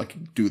want to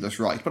do this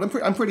right, but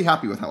I'm pretty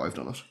happy with how I've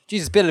done it.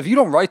 Jesus, Bill, if you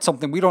don't write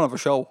something, we don't have a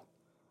show.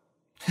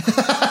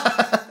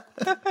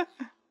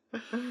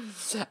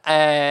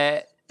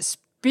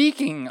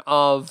 Speaking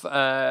of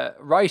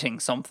writing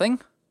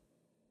something,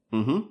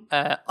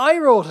 I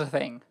wrote a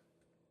thing.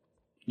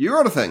 You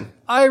wrote a thing?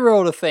 I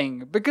wrote a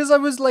thing because I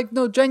was like,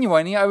 no,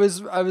 genuinely, I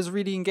was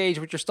really engaged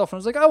with your stuff, and I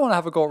was like, I want to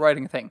have a go at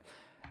writing a thing.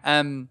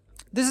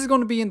 This is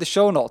going to be in the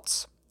show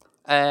notes.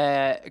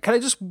 Can I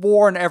just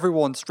warn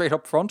everyone straight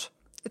up front?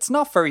 It's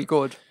not very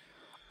good.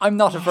 I'm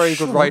not a very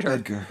good writer.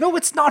 Edgar. No,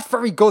 it's not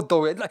very good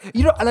though. And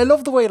I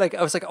love the way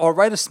I was like, oh, I'll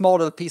write a small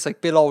little piece like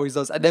Bill always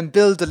does, and then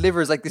Bill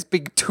delivers like this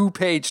big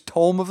 2-page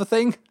tome of a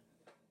thing.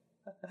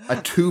 A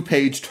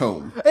 2-page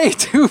tome. A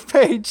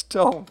 2-page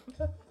tome.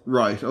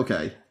 Right.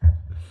 Okay.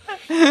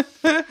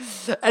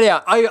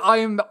 Anyhow,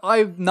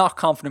 I'm not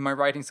confident in my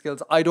writing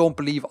skills. I don't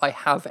believe I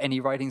have any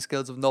writing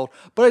skills of note,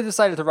 but I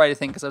decided to write a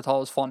thing because I thought it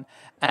was fun.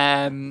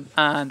 And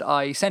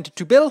I sent it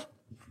to Bill.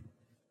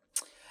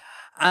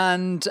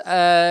 And do you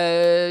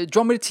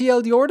want me to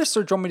TLDR this,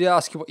 or do you want me to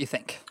ask you what you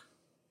think?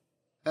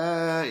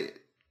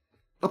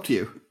 Up to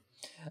you.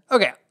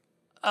 Okay.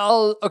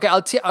 All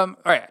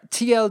right,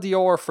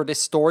 TLDR for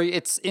this story.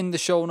 It's in the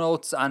show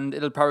notes, and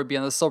it'll probably be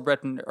on the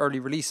subreddit and early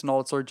release and all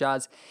that sort of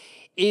jazz.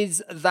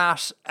 Is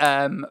that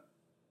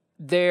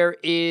there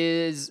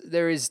is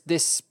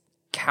this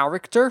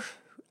character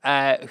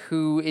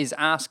who is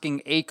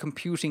asking a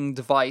computing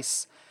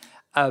device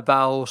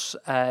about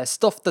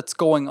stuff that's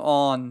going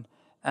on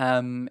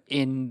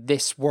in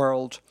this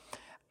world,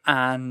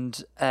 and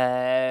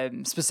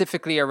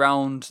specifically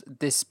around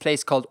this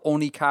place called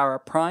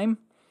Onikara Prime.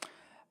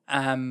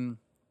 And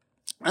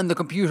the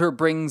computer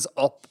brings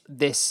up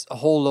this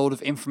whole load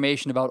of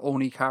information about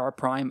Onikara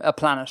Prime, a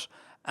planet.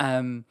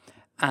 And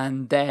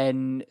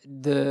then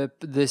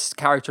this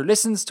character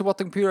listens to what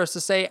the computer has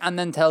to say and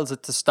then tells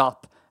it to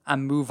stop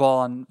and move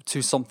on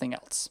to something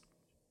else.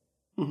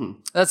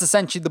 That's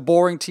essentially the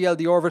boring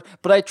TLD orbit.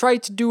 But I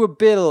tried to do a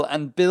bill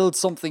and build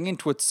something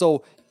into it.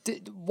 So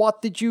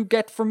what did you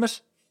get from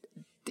it?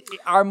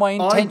 Are my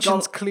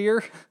intentions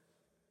clear?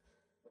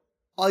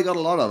 I got a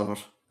lot out of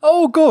it.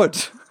 Oh, good.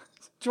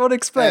 Do you want to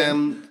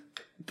explain?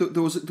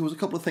 There was a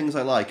couple of things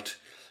I liked.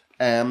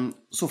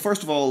 So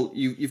first of all,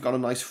 you've got a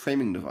nice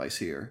framing device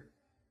here.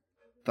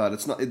 That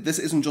this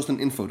isn't just an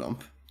info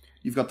dump.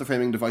 You've got the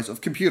framing device of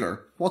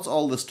computer. What's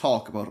all this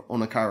talk about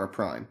Onikara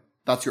Prime?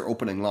 That's your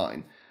opening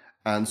line.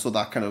 And so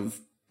that kind of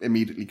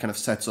immediately kind of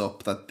sets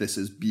up that this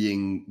is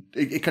being...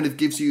 It kind of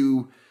gives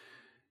you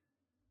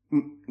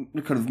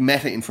kind of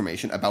meta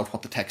information about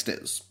what the text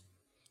is.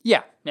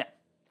 Yeah.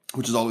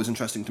 Which is always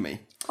interesting to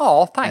me.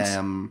 Oh, thanks.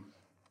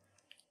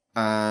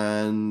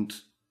 And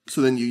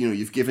so then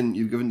you've given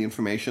the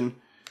information,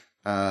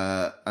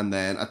 and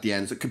then at the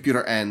end it's a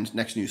computer end,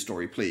 next news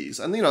story, please.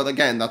 And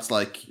again, that's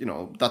like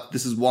that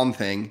this is one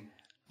thing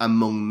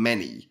among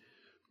many,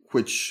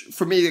 which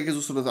for me gives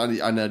us sort of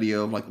an idea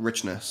of like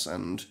richness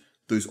and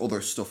there's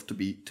other stuff to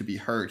be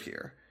heard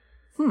here.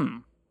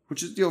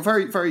 Which is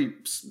very very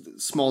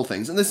small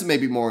things, and this is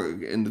maybe more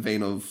in the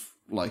vein of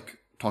like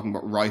talking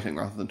about writing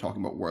rather than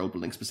talking about world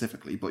building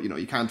specifically. But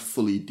you can't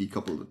fully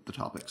decouple the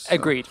topics. So.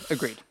 Agreed.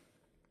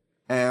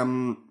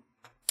 I'll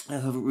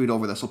have a read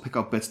over this. I'll pick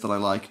up bits that I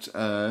liked.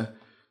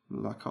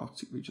 Black Hawk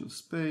region of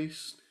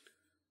space.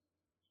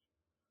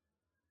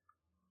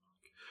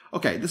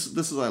 Okay, this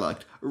is what I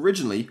liked.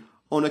 Originally,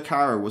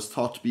 Onikara was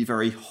thought to be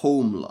very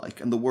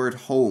home-like, and the word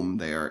home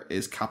there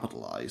is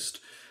capitalized.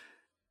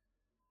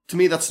 To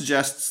me, that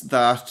suggests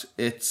that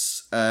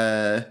it's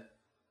a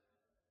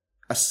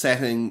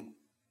setting...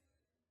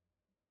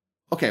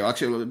 Okay, well,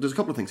 actually, there's a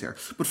couple of things here.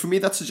 But for me,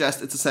 that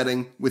suggests it's a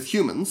setting with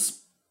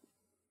humans,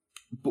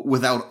 but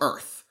without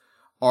Earth.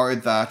 Or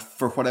that,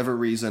 for whatever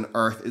reason,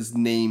 Earth is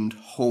named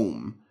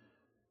home.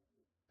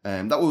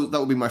 That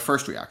would be my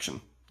first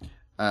reaction.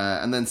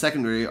 And then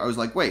secondary, I was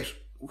like, wait,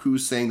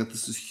 who's saying that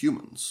this is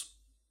humans?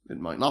 It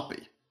might not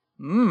be.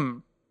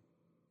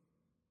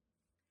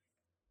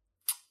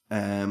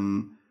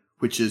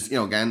 Which is,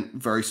 again,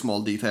 very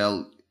small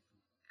detail,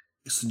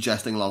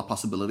 suggesting a lot of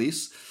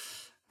possibilities.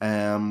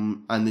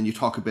 And then you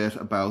talk a bit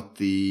about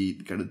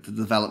the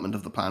development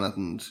of the planet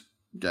and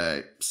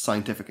the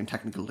scientific and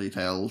technical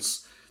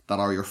details that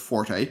are your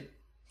forte.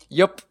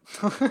 Yup.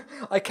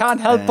 I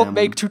can't help but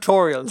make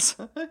tutorials.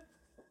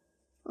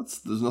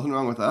 There's nothing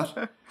wrong with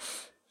that.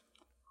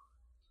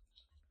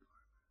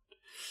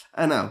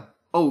 And now,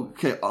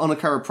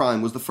 Onikara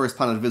Prime was the first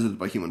planet visited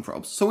by human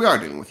probes. So we are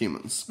dealing with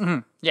humans. Mm-hmm.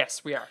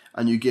 Yes, we are.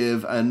 And you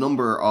give a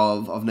number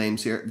of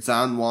names here.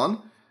 Zan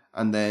 1,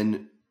 and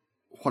then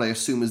what I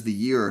assume is the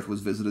year it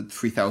was visited,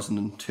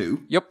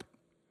 3002. Yep.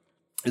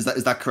 Is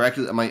that correct?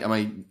 Am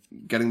I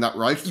getting that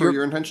right for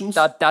your intentions?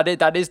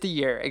 That is the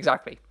year,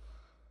 exactly.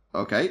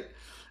 Okay.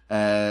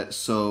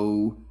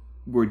 So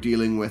we're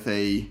dealing with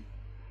a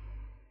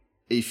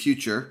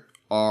future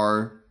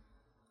or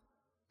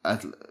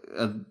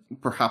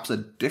perhaps a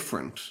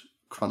different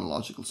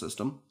chronological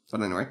system.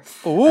 But anyway.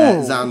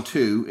 Zan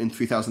 2 in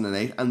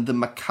 2008 and the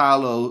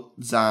Makalo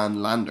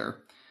Zan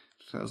lander.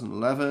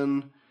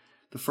 2011.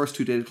 The first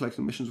 2 data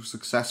collecting missions were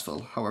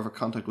successful. However,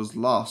 contact was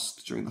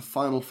lost during the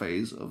final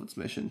phase of its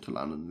mission to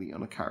land on the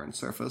Onikaran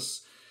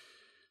surface.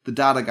 The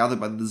data gathered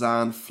by the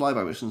Zan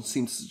flyby mission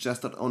seems to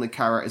suggest that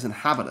Onikara is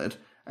inhabited,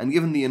 and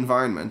given the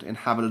environment,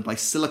 inhabited by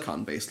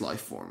silicon-based life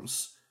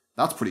forms.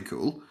 That's pretty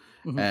cool.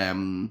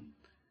 Mm-hmm.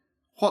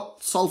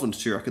 What solvent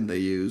do you reckon they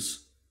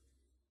use?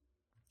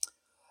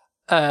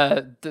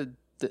 The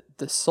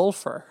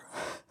sulfur.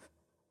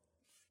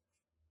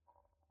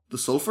 The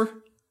sulfur?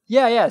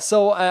 Yeah.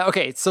 So,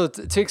 so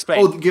to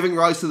explain. Giving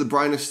rise to the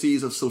brinish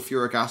seas of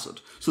sulfuric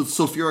acid. So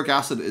sulfuric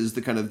acid is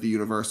the kind of the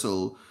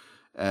universal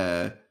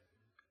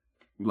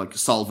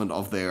solvent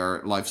of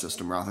their life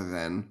system rather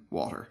than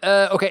water.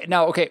 Okay.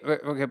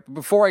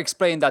 Before I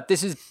explain that,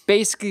 this is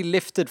basically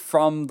lifted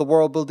from the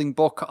world building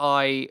book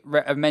I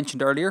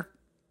mentioned earlier.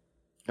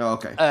 Oh,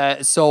 okay.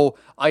 So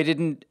I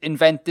didn't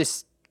invent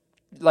this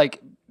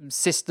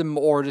system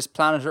or this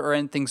planet or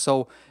anything,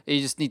 so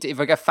you just need to, if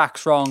I get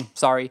facts wrong,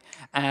 sorry.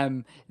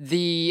 I'm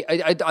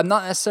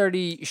not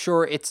necessarily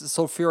sure it's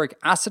sulfuric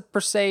acid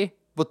per se,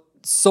 but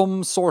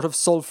some sort of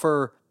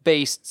sulfur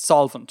based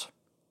solvent.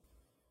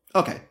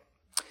 Okay.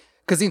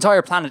 Because the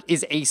entire planet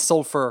is a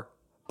sulfur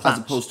planet.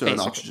 As opposed to an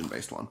oxygen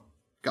based one.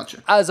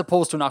 Gotcha. As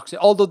opposed to an oxygen,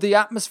 although the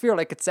atmosphere,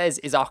 like it says,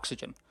 is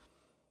oxygen.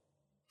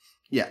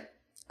 Yeah.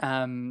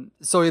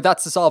 So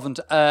that's the solvent.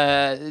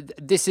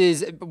 This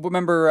is,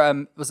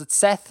 remember, was it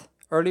Seth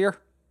earlier?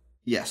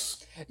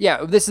 Yes.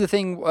 Yeah, this is the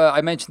thing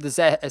I mentioned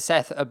to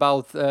Seth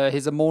about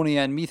his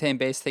ammonia and methane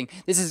based thing.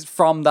 This is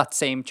from that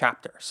same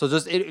chapter. So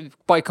just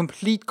by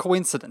complete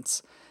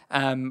coincidence,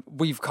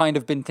 we've kind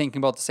of been thinking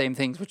about the same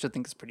things, which I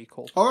think is pretty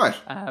cool. All right.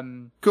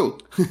 Cool.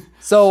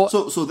 So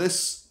So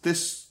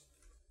this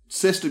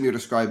system you're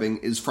describing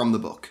is from the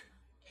book.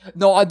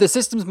 no, the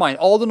system's mine.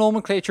 All the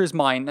nomenclature is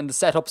mine, and the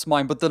setup's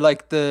mine. But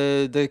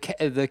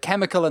the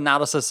chemical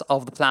analysis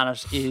of the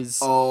planet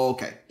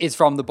Okay. is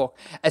from the book.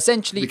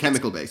 Essentially, The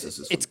chemical basis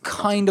is. it's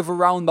kind of a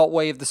roundabout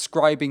way of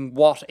describing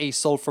what a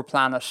sulfur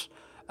planet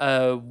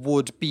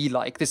would be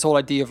like. This whole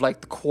idea of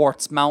like the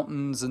quartz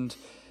mountains and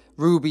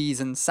rubies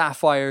and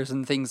sapphires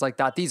and things like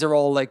that. These are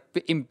all like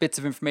bits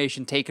of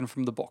information taken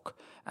from the book.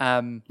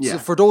 So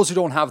for those who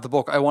don't have the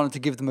book, I wanted to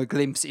give them a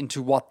glimpse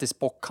into what this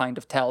book kind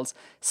of tells.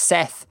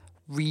 Seth,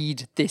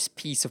 read this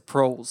piece of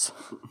prose.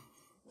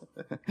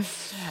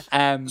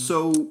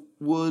 So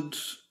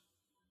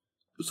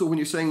when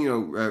you're saying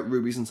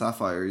rubies and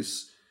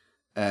sapphires,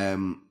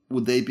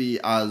 would they be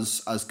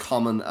as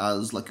common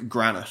as like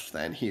granite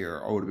then here,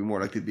 or would it be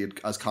more likely to be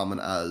as common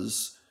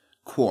as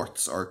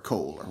quartz or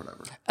coal or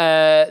whatever?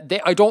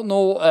 I don't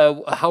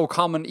know how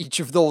common each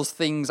of those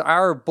things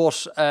are,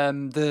 but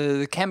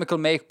the chemical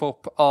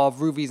makeup of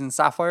rubies and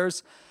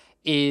sapphires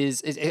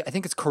is I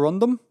think it's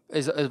corundum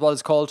is what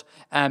it's called,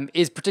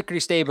 is particularly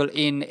stable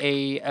in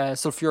a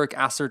sulfuric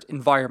acid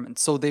environment.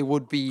 So there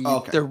would be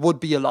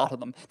a lot of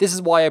them. This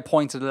is why I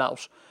pointed it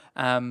out.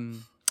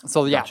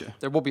 So yeah, Gotcha.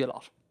 there would be a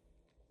lot.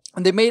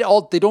 And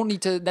they don't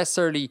need to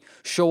necessarily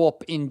show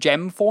up in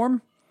gem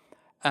form.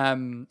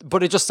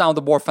 But it just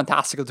sounded more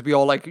fantastical to be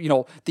all like,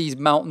 these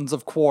mountains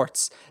of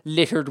quartz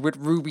littered with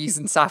rubies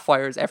and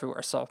sapphires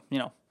everywhere. So,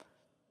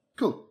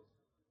 Cool.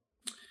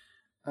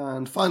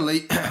 And finally,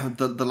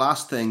 the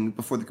last thing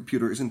before the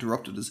computer is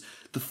interrupted is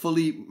the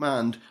fully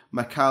manned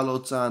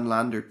Makalotsan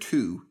Lander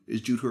 2 is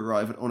due to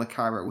arrive at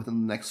Onakara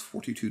within the next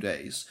 42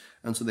 days.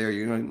 And so there,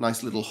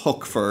 nice little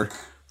hook for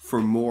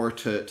more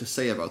to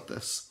say about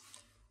this.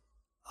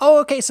 Oh,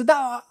 okay.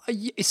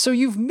 So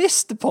you've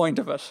missed the point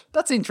of it.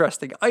 That's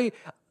interesting. I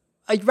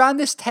ran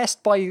this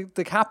test by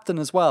the captain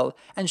as well,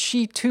 and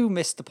she too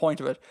missed the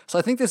point of it. So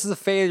I think this is a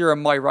failure in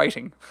my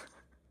writing.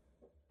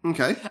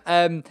 Okay.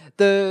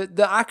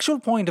 The actual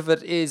point of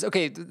it is,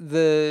 okay,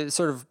 the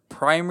sort of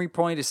primary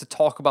point is to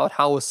talk about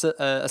how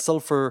a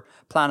sulfur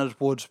planet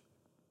would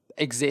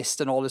exist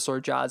and all this sort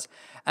of jazz.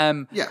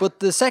 But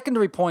the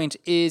secondary point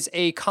is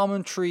a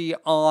commentary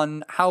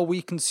on how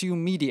we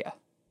consume media.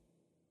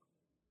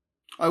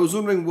 I was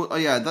wondering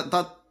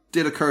that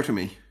did occur to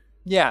me.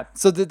 Yeah,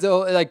 so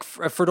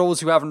for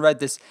those who haven't read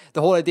this, the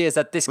whole idea is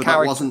that this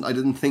character... That wasn't... I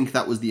didn't think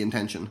that was the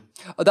intention.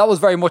 That was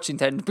very much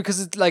intended, because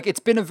it's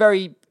been a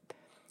very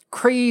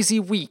crazy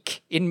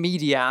week in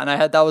media, and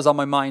that was on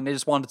my mind. I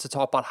just wanted to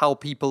talk about how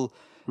people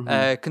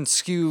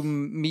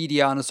consume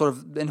media in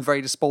a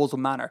very disposable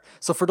manner.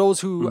 So for those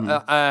who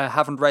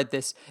haven't read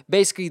this,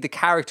 basically the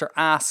character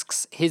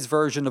asks his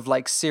version of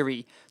like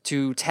Siri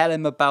to tell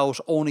him about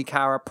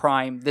Onikara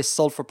Prime, this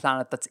sulfur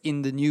planet that's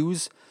in the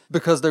news,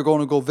 because they're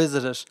going to go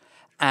visit it.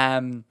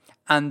 And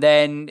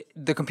then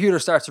the computer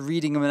starts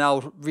reading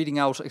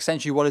out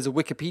essentially what is a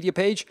Wikipedia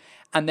page,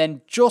 and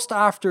then just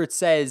after it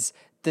says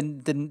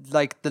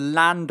the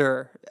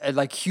lander,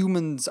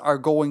 humans are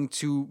going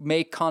to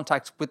make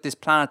contact with this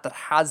planet that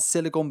has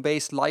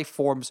silicon-based life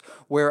forms,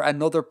 where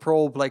another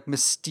probe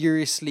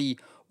mysteriously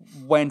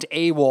went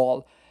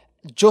AWOL.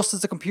 Just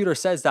as the computer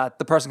says that,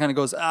 the person kind of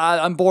goes,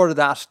 I'm bored of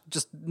that.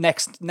 Just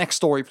next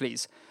story,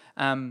 please.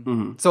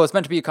 So it's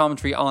meant to be a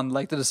commentary on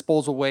the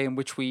disposable way in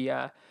which we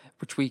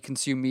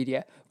consume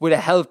media, with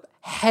a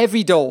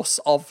heavy dose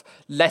of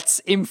let's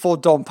info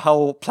dump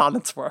how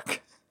planets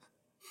work.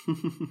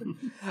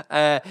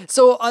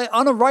 So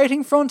on a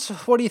writing front,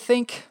 what do you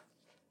think?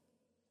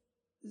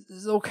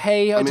 It's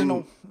okay. I don't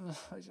know.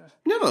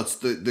 No, it's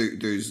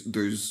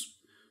there's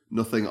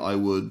nothing I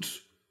would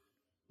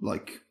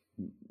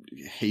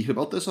hate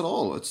about this at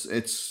all.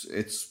 It's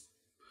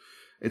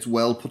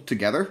well put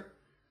together.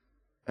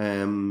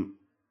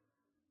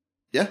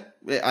 Yeah,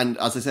 and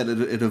as I said,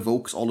 it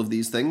evokes all of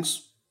these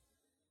things.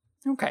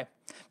 Okay,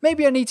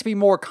 maybe I need to be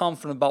more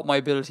confident about my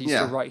abilities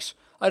to write.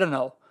 I don't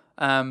know.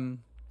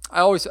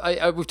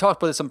 We've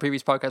talked about this on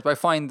previous podcasts, but I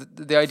find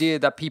the idea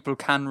that people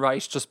can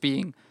write just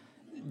being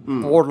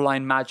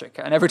borderline magic.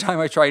 And every time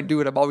I try and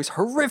do it, I'm always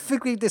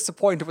horrifically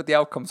disappointed with the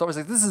outcome. So I was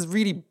like, this is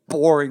really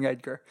boring,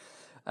 Edgar.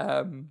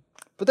 But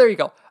there you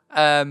go.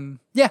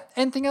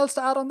 Anything else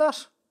to add on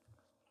that?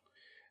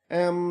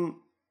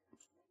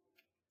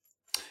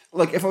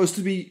 If I was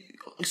to be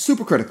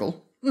super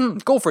critical.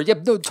 Go for it.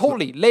 Yep, no,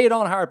 totally. Lay it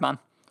on hard, man.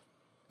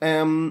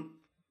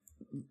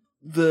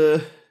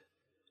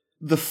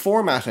 The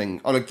formatting,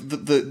 or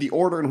the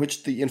order in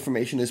which the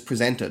information is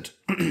presented,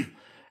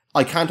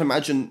 I can't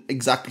imagine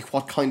exactly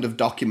what kind of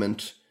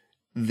document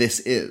this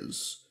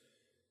is.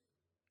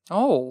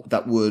 Oh.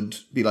 That would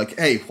be like,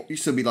 hey,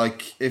 used to be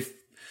like, if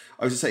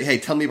I was to say, hey,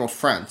 tell me about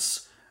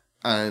France,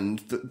 and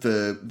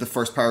the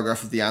first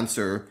paragraph of the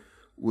answer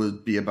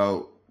would be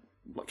about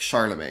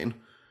Charlemagne.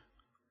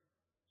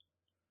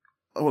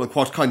 like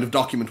what kind of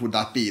document would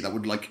that be that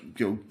would like,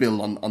 you know,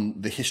 build on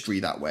the history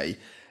that way.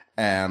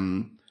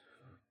 Does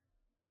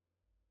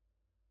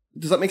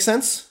that make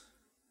sense?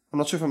 I'm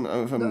not sure if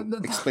I'm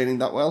explaining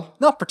that well.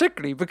 Not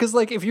particularly, because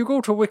like if you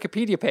go to a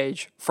Wikipedia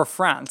page for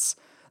France,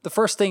 the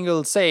first thing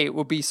it'll say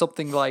would be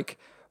something like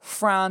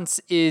France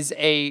is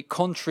a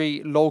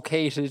country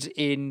located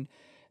in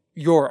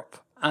Europe.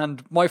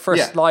 And my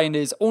first line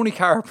is Only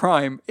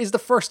Prime is the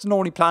first and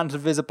only planet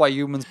visit by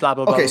humans, blah,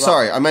 blah, blah. Okay, blah,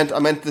 sorry. I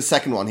meant the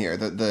second one here,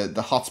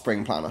 the hot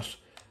spring planet.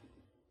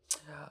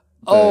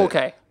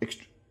 Okay.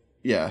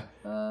 Yeah.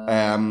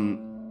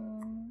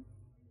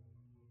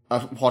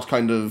 What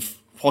kind of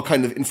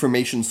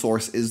information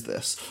source is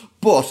this?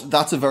 But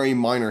that's a very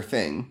minor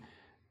thing,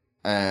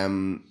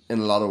 in a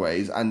lot of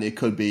ways, and it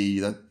could be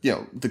that, you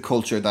know, the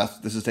culture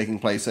that this is taking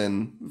place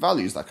in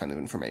values that kind of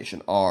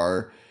information,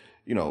 or,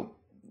 you know,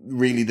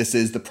 really this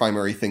is the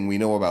primary thing we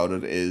know about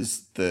it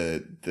is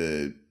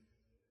the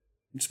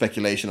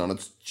speculation on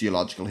its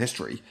geological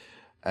history,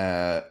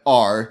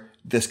 or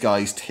this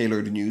guy's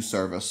tailored news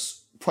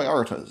service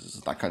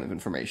prioritizes that kind of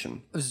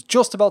information. I was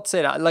just about to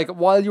say that. Like,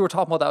 while you were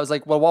talking about that, I was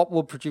like, well, what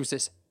will produce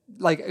this?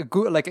 Like a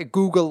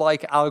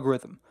Google-like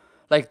algorithm.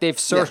 Like, they've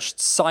searched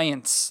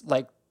science,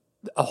 like,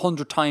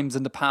 100 times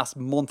in the past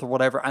month or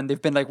whatever, and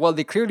they've been like, well,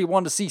 they clearly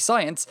want to see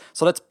science,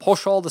 so let's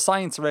push all the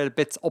science-related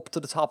bits up to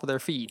the top of their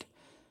feed.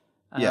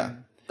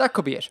 That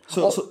could be it.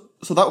 So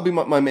that would be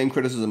my main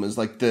criticism, is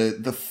like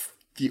the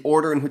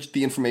order in which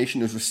the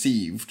information is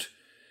received.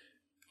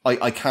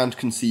 I can't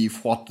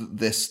conceive what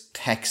this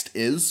text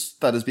is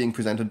that is being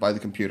presented by the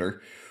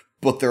computer,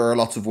 but there are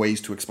lots of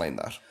ways to explain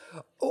that.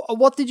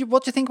 What do you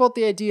think about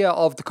the idea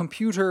of the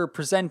computer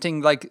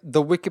presenting like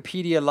the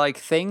Wikipedia-like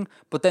thing,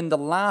 but then the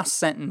last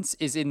sentence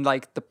is in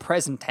like the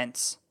present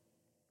tense?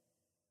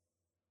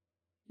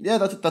 Yeah,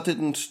 that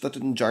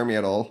didn't jar me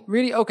at all.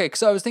 Really? Okay,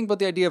 because I was thinking about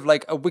the idea of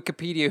like a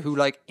Wikipedia who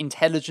like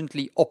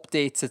intelligently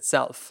updates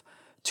itself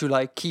to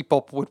like keep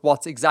up with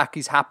what's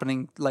exactly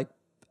happening, like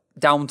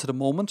down to the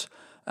moment.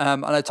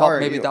 And I thought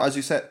maybe that, as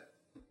you said,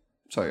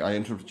 sorry, I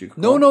interrupted you.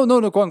 No,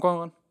 go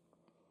on.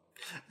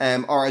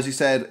 Or as you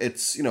said,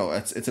 it's, you know,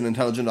 it's an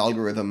intelligent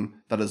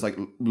algorithm that has like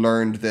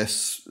learned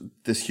this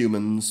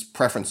human's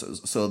preferences.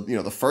 So, you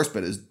know, the first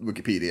bit is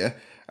Wikipedia,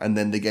 and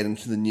then they get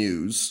into the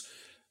news.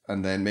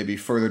 And then maybe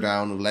further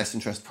down, less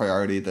interest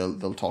priority,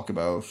 they'll talk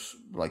about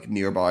like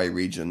nearby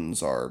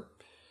regions or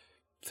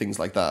things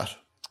like that.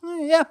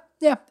 Yeah,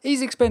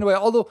 easy explained away.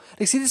 Although,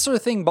 like, see, this sort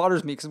of thing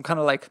bothers me because I'm kind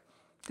of like,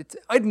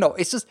 I don't know.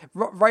 It's just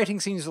writing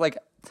seems like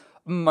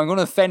I'm going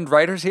to offend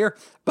writers here,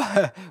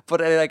 but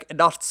like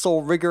not so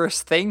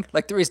rigorous thing.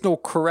 Like there is no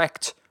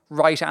correct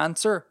right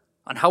answer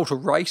on how to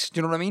write. Do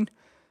you know what I mean?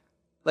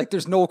 Like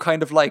there's no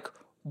kind of like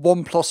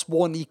 1 +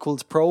 1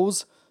 =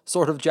 prose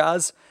sort of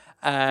jazz.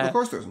 Of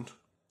course there isn't.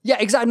 Yeah,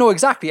 exactly. No,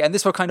 exactly. And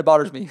this what kind of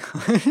bothers me.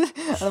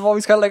 And I'm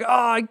always kind of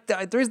like,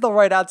 there is no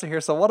right answer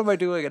here. So what am I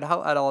doing and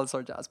how, and all this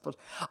sort of jazz. But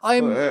I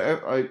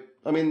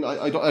don't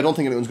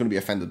think anyone's going to be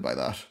offended by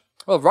that.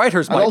 Well,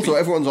 writers might. And also, be.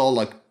 Everyone's all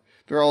like,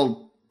 they're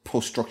all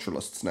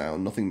post-structuralists now.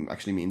 Nothing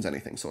actually means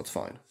anything, so it's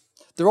fine.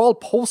 They're all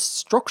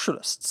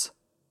post-structuralists.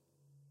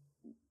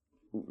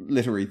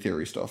 Literary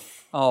theory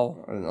stuff.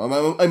 Oh, I don't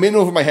know. I'm in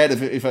over my head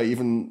if I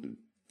even.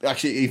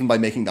 Actually, even by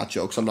making that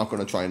joke, so I'm not going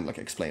to try and like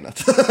explain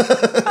it.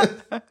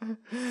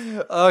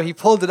 Oh, he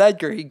pulled an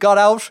Edgar. He got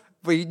out,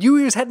 but he knew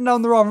he was heading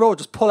down the wrong road.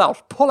 Just pull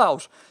out, turn,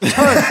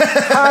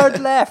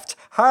 hard left.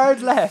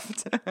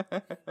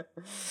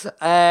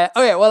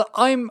 Okay, well,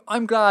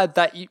 I'm glad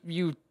that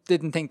you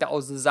didn't think that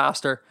was a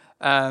disaster.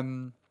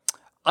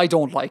 I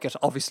don't like it,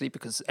 obviously,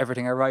 because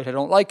everything I write I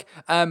don't like.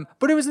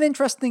 But it was an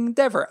interesting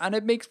endeavor, and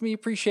it makes me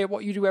appreciate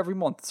what you do every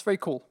month. It's very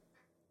cool.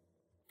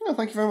 Yeah,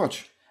 thank you very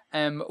much.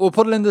 We'll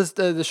put it in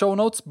the show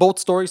notes, both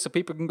stories, so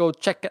people can go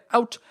check it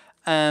out.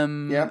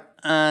 And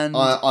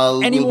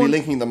we'll be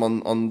linking them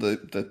on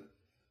the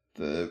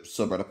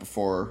subreddit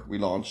before we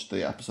launch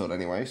the episode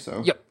anyway.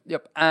 So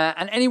yep.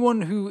 And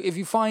anyone who, if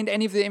you find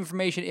any of the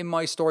information in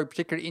my story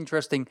particularly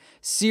interesting,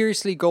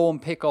 seriously go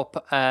and pick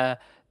up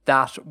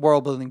that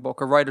world building book,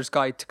 A Writer's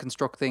Guide to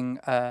Constructing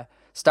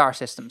Star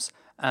Systems.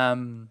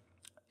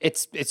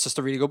 It's just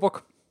a really good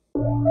book.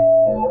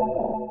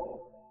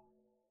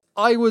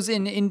 I was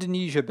in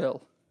Indonesia,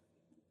 Bill.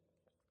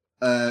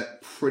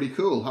 Pretty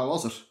cool. How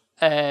was it?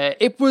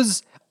 It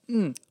was,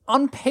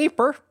 on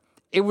paper,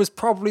 it was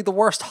probably the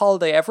worst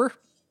holiday ever.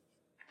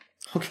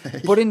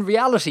 Okay. But in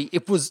reality,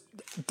 it was,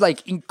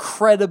 like,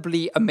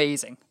 incredibly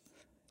amazing.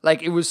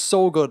 Like, it was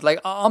so good.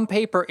 Like, on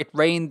paper, it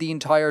rained the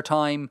entire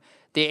time.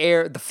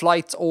 The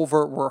flights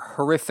over were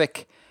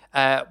horrific.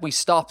 We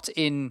stopped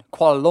in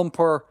Kuala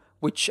Lumpur,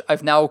 which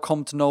I've now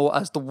come to know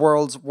as the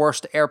world's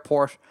worst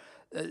airport.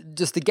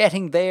 Just the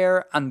getting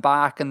there and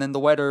back, and then the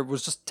weather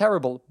was just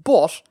terrible.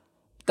 But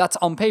that's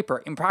on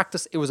paper. In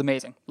practice, it was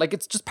amazing. Like,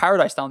 it's just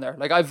paradise down there.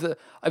 Like,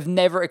 I've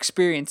never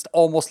experienced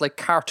almost like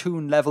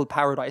cartoon level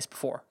paradise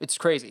before. It's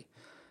crazy.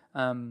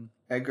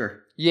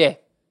 Edgar. Yeah.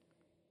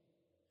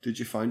 Did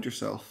you find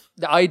yourself?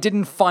 I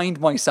didn't find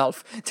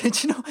myself.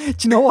 Did you know? Do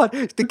you know what?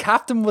 The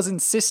captain was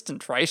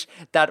insistent, right,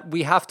 that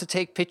we have to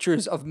take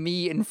pictures of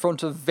me in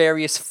front of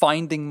various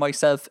finding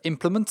myself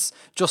implements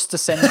just to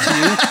send to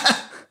you.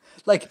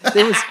 Like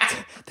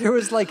there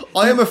was like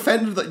I am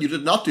offended that you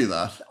did not do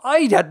that. I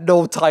had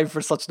no time for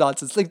such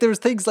nonsense. Like there was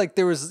things like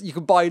you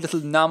could buy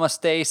little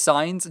namaste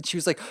signs, and she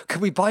was like,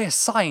 "Can we buy a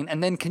sign?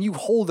 And then can you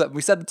hold it?" And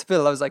we sent it to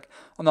Bill. I was like,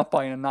 "I'm not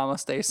buying a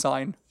namaste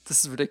sign.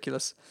 This is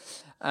ridiculous."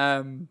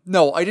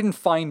 No, I didn't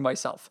find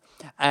myself.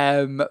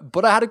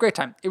 But I had a great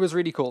time. It was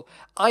really cool.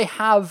 I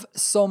have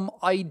some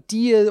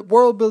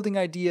world building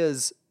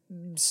ideas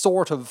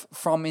sort of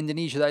from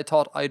Indonesia that I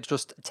thought I'd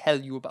just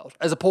tell you about,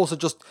 as opposed to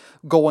just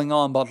going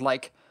on about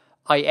like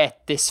I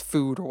ate this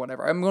food or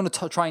whatever. I'm going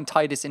to try and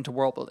tie this into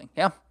world building.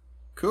 Yeah.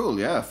 Cool.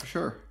 Yeah, for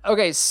sure.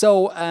 Okay,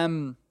 so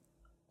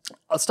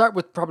I'll start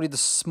with probably the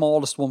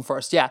smallest one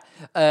first. Yeah,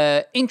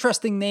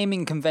 interesting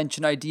naming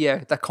convention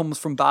idea that comes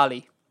from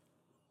Bali.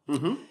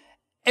 Mm-hmm.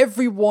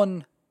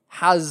 Everyone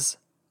has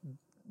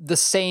the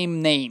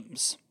same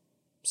names,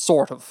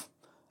 sort of.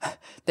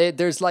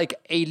 There's like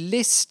a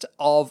list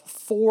of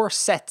 4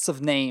 sets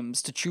of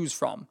names to choose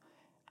from,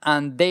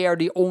 and they are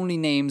the only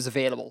names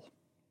available,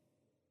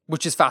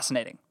 which is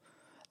fascinating.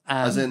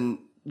 As in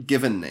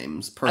given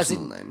names,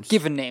 personal names.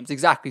 Given names,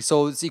 exactly.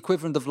 So it's the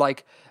equivalent of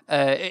like,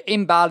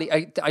 in Bali,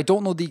 I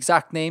don't know the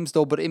exact names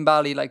though, but in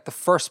Bali, like the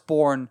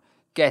firstborn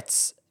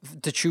gets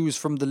to choose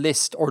from the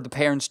list, or the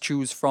parents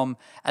choose from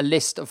a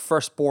list of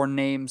firstborn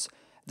names.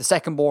 The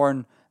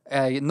secondborn,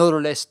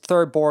 another list,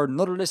 thirdborn,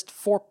 another list,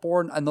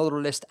 fourthborn,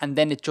 another list, and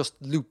then it just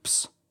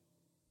loops.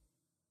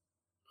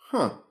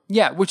 Huh.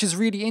 Yeah, which is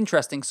really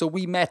interesting. So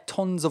we met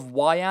tons of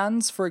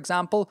Wyans, for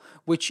example,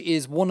 which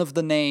is one of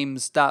the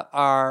names that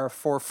are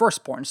for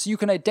firstborn. So you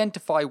can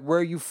identify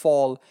where you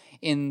fall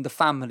in the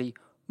family,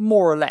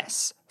 more or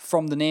less,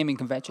 from the naming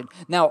convention.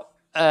 Now,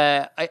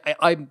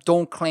 I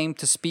don't claim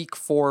to speak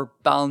for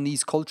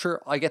Balinese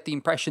culture. I get the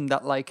impression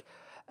that like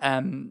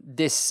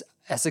this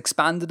has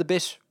expanded a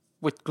bit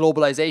with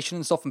globalization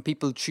and stuff, and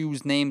people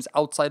choose names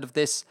outside of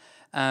this.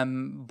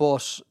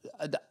 But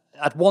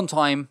at one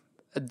time,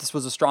 this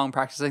was a strong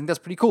practice. I think that's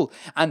pretty cool.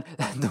 And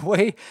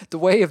the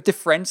way of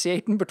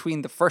differentiating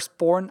between the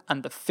firstborn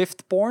and the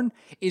fifthborn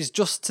is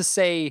just to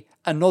say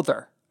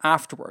another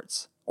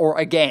afterwards or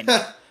again.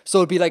 So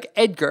it'd be like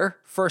Edgar,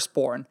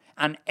 firstborn,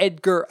 and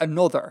Edgar,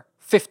 another,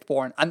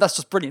 fifthborn, and that's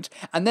just brilliant.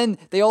 And then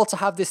they also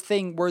have this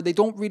thing where they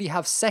don't really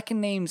have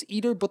second names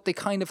either, but they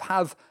kind of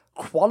have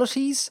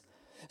qualities.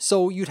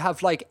 So you'd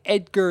have like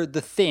Edgar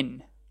the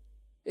Thin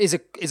is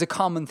a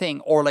common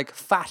thing, or like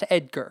Fat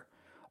Edgar,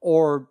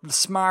 or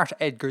Smart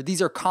Edgar.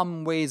 These are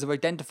common ways of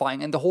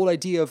identifying, and the whole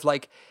idea of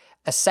like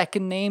a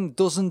second name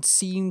doesn't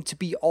seem to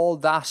be all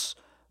that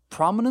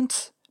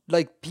prominent.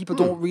 Like people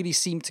don't really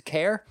seem to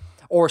care,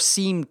 or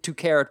seem to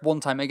care at one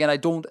time. Again, I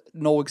don't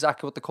know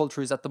exactly what the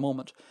culture is at the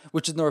moment,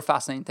 which is another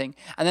fascinating thing.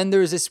 And then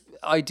there's this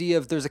idea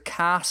of there's a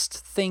caste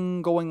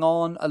thing going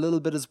on a little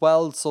bit as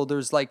well. So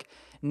there's like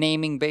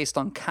naming based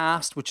on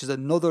caste, which is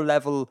another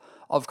level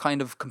of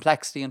kind of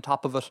complexity on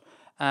top of it.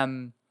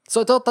 So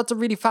I thought that's a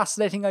really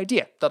fascinating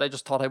idea that I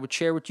just thought I would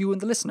share with you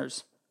and the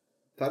listeners.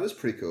 That is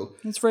pretty cool.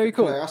 It's very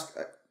cool. Can I ask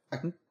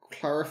a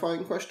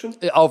clarifying question?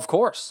 Of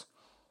course.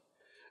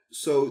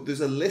 So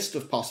there's a list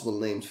of possible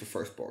names for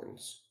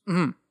firstborns.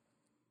 Mm-hmm.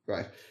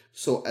 Right.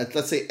 So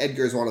let's say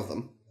Edgar is one of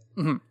them.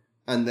 Mm-hmm.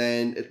 And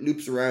then it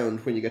loops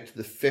around when you get to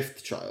the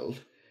 5th child.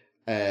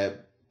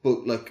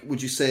 But like,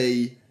 would you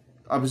say,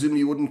 I presume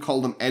you wouldn't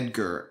call them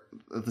Edgar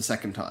the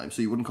second time.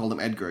 So you wouldn't call them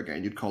Edgar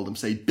again. You'd call them,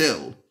 say,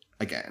 Bill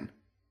again.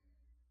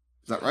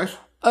 Is that right?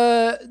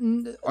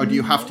 Or do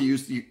you have to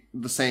use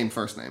the same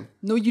first name?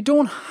 No, you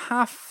don't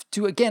have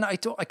to. Again, I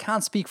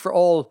can't speak for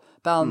all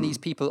Balinese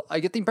people. I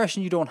get the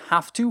impression you don't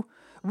have to.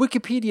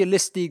 Wikipedia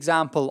lists the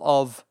example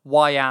of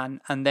Wayan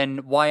and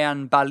then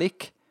Wayan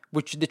Balik,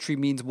 which literally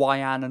means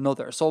Wayan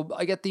another. So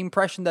I get the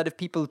impression that if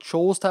people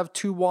chose to have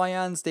 2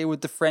 Wayans, they would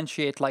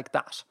differentiate like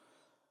that.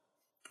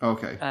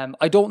 Okay.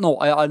 I don't know.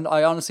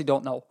 I honestly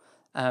don't know.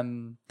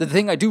 The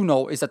thing I do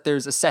know is that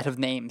there's a set of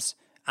names,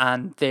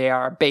 and they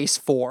are base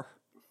 4.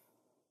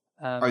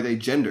 Are they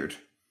gendered?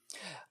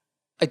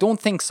 I don't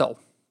think so.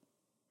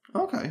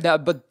 Okay. Yeah,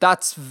 but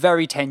that's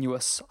very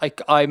tenuous.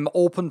 I'm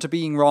open to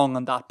being wrong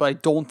on that, but I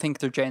don't think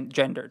they're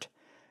gendered.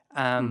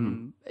 Tell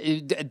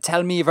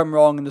me if I'm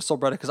wrong in the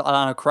subreddit, because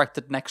I'll correct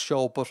it next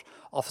show, but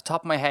off the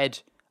top of my head,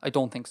 I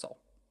don't think so.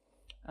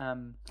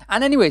 And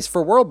anyways,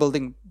 for world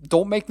building,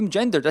 don't make them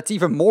gendered. That's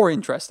even more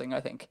interesting, I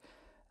think.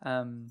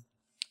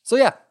 So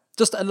yeah,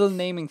 just a little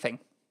naming thing.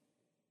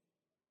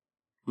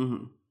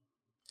 Mm-hmm.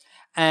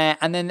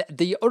 And then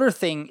the other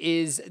thing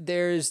is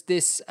there's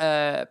this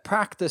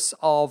practice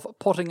of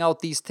putting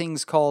out these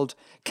things called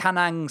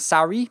Kanang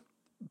Sari,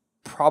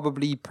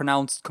 probably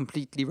pronounced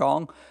completely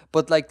wrong,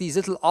 but like these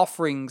little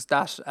offerings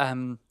that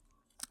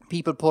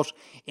people put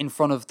in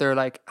front of their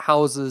like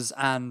houses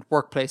and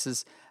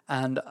workplaces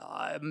and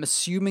I'm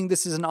assuming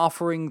this is an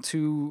offering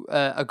to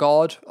a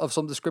god of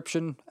some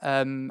description,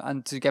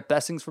 and to get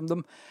blessings from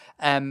them.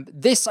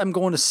 This I'm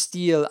going to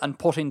steal and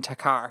put in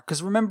Takar,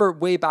 because remember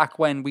way back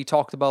when we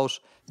talked about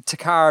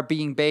Takar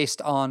being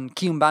based on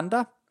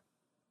Kiumbanda?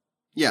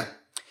 Yeah.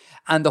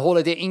 And the whole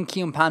idea in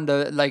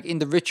Kiumbanda, like in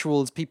the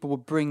rituals, people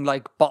would bring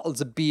like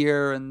bottles of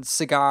beer and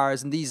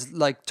cigars and these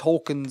like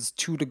tokens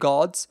to the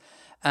gods.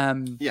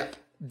 Yeah.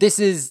 This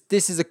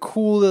is a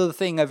cool little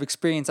thing I've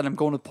experienced, and I'm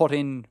going to put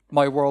in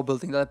my world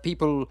building, that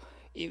people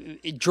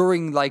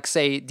during, like,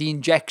 say, the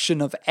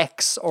injection of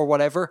X or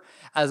whatever,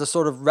 as a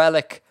sort of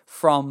relic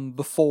from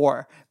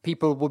before,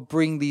 people would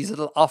bring these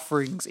little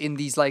offerings in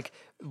these like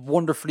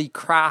wonderfully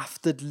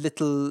crafted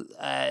little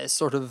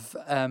sort of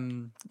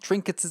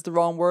trinkets is the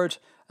wrong word,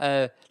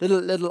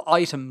 little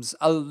items.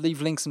 I'll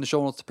leave links in the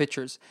show notes to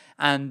pictures,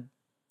 and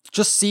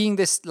just seeing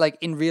this like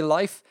in real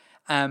life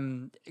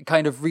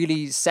kind of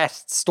really set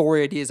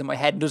story ideas in my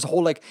head. And there's a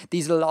whole, like,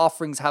 these little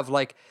offerings have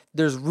like,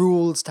 there's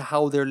rules to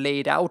how they're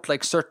laid out,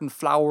 like certain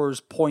flowers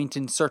point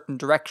in certain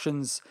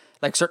directions,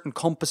 like certain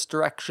compass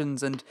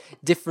directions, and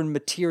different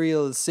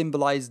materials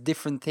symbolize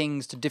different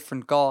things to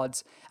different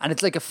gods, and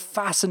it's like a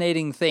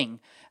fascinating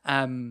thing.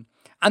 And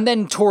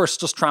then tourists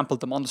just trampled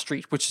them on the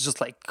street, which is just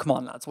like, come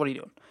on lads, what are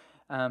you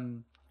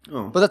doing?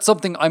 But that's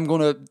something I'm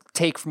going to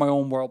take for my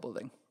own world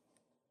building.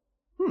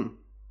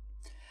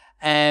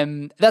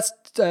 That's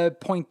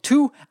point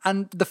 2,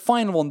 and the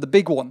final one, the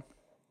big one,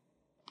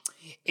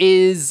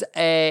 is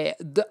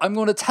I'm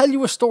going to tell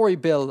you a story,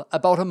 Bill,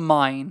 about a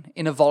mine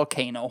in a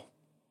volcano.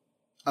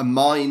 A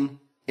mine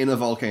in a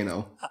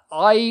volcano.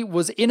 I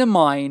was in a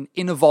mine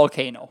in a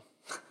volcano.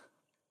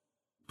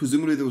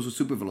 Presumably there was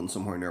a supervillain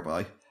somewhere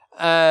nearby.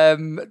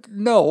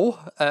 No,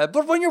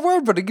 but when you're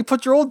world building, you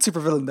put your own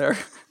supervillain there.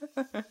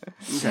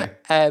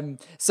 Okay.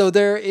 So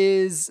there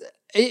is.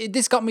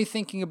 This got me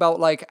thinking about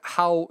like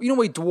how, you know,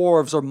 why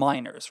dwarves are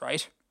miners,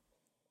 right?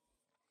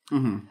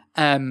 Mm-hmm.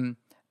 And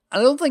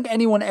I don't think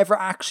anyone ever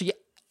actually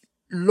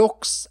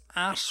looks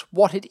at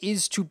what it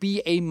is to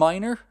be a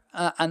miner,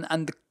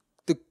 and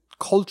the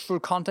cultural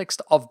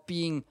context of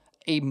being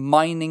a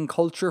mining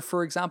culture,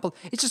 for example.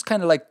 It's just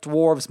kind of like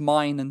dwarves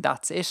mine and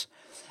that's it.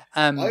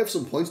 I have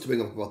some points to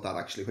bring up about that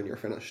actually when you're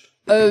finished.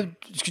 Do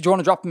you want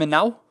to drop them in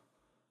now?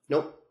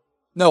 Nope.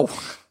 No.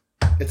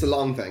 It's a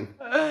long thing.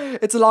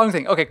 It's a long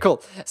thing. Okay,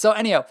 cool. So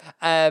anyhow,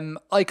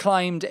 I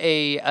climbed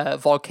a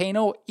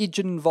volcano,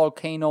 Ijen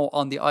volcano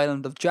on the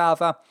island of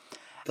Java.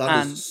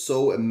 That is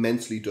so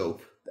immensely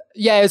dope.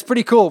 Yeah, it was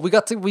pretty cool.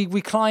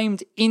 We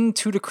climbed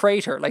into the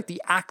crater, like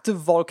the active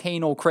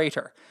volcano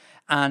crater,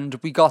 and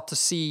we got to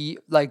see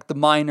like the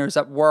miners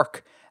at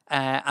work.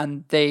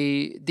 And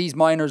these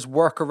miners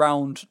work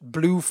around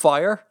blue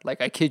fire.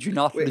 Like, I kid you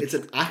not. Wait, it's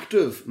an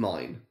active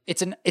mine.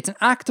 It's an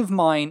active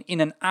mine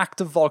in an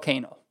active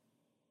volcano.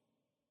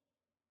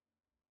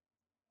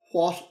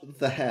 What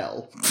the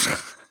hell?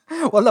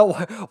 Well, no,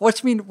 what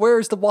do you mean,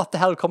 where's the what the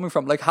hell coming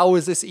from? Like, how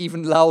is this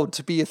even allowed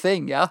to be a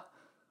thing, yeah?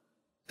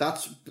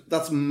 That's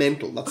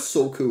mental. That's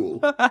so cool.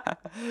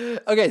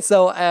 Okay,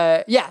 so,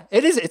 yeah,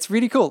 it is. It's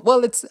really cool.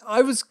 Well,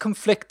 I was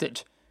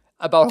conflicted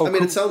about how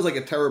it sounds like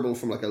a terrible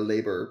from like a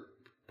labor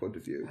point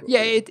of view.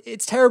 Yeah,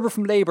 it's terrible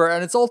from labor,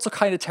 and it's also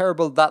kind of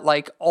terrible that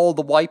like all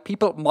the white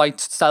people,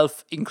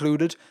 myself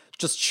included,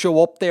 just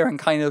show up there and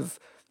kind of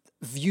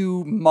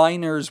view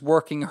miners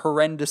working in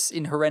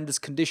horrendous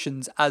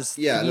conditions as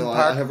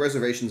I have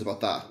reservations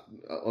about that,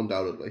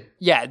 undoubtedly.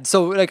 Yeah,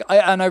 so like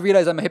I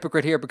realize I'm a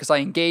hypocrite here because I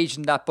engaged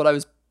in that, but I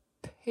was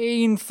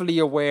painfully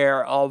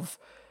aware of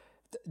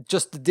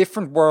just the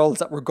different worlds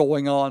that were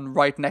going on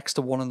right next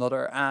to one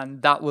another,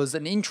 and that was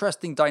an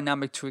interesting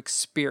dynamic to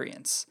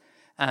experience.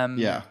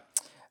 Yeah.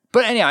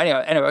 But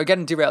anyway,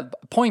 getting derailed.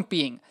 Point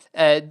being,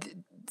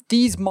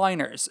 these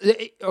miners.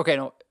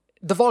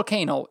 The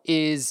volcano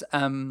is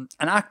an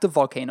active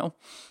volcano,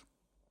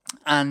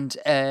 and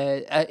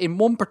in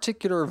one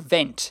particular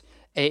vent,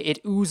 it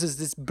oozes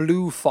this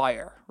blue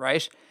fire,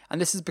 right?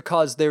 And this is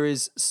because there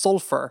is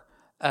sulfur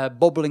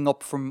bubbling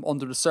up from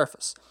under the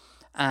surface.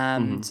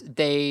 And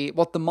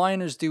what the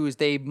miners do is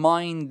they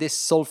mine this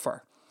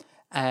sulfur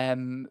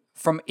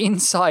from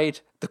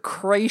inside the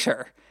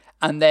crater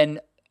and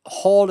then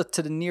haul it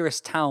to the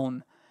nearest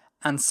town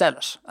and sell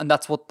it. And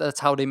that's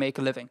how they make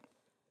a living.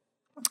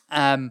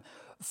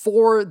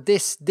 For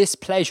this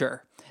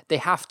pleasure, they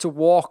have to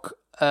walk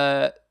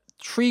 3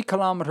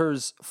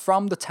 kilometers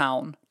from the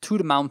town to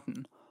the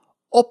mountain,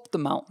 up the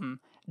mountain,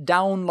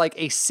 down like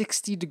a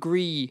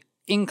 60-degree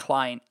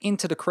incline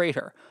into the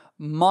crater,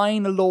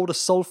 mine a load of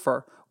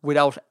sulfur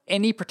without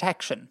any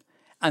protection,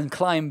 and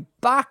climb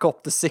back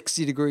up the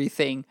 60-degree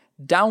thing,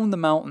 down the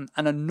mountain,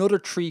 and another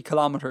 3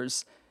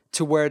 kilometers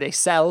to where they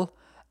sell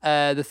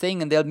the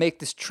thing, and they'll make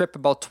this trip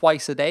about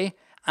twice a day.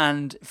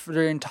 And for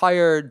their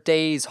entire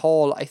day's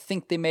haul, I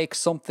think they make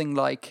something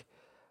like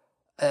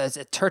is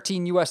it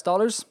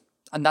 $13,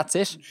 and that's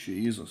it.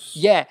 Jesus.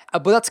 Yeah,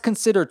 but that's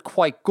considered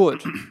quite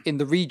good in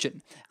the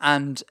region.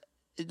 And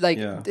like,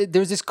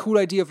 there's this cool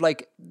idea of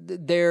like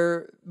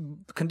their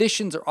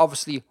conditions are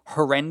obviously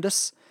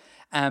horrendous,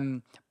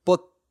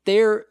 but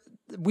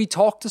we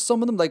talked to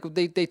some of them, like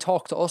they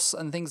talk to us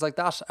and things like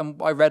that,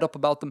 and I read up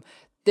about them.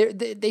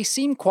 They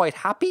seem quite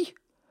happy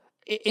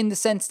in the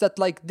sense that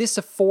like this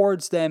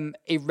affords them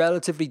a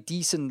relatively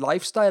decent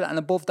lifestyle, and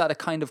above that a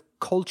kind of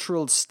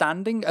cultural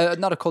standing,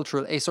 not a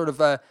cultural, a sort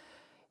of a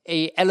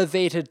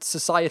elevated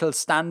societal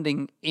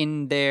standing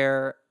in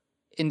their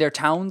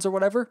towns or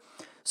whatever.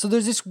 So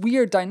there's this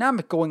weird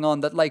dynamic going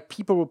on that like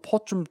people will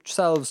put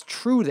themselves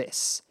through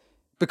this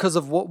because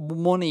of what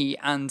money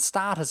and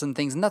status and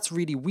things, and that's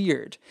really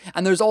weird.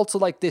 And there's also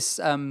like this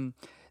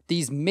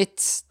these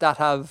myths that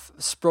have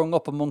sprung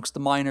up amongst the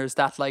miners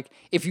that like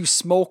if you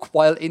smoke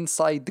while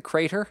inside the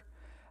crater,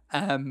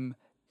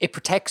 it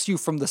protects you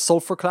from the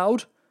sulfur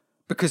cloud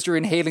because you're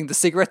inhaling the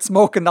cigarette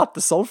smoke and not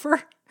the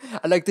sulfur.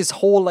 And like this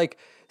whole like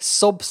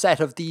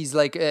subset of these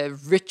like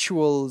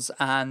rituals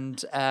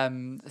and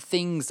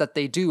things that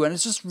they do, and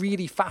it's just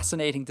really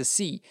fascinating to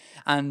see.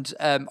 And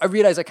I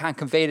realize I can't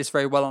convey this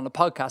very well on a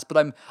podcast,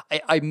 but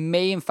I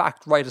may in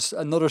fact write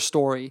another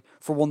story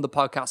for one of the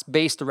podcasts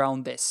based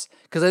around this,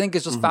 because I think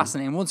it's just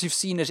fascinating. Once you've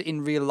seen it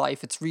in real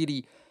life, it's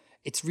really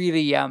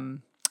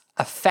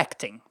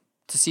affecting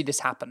to see this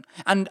happen.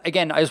 And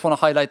again, I just want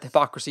to highlight the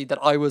hypocrisy that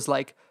I was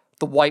like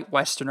the white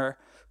Westerner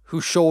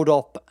who showed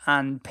up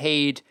and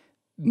paid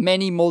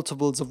many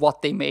multiples of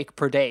what they make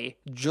per day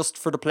just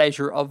for the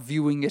pleasure of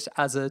viewing it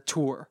as a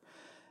tour.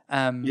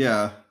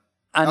 Yeah.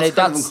 And that's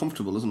kind of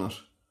uncomfortable, isn't it?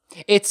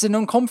 It's an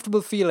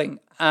uncomfortable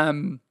feeling.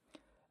 And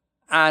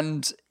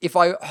if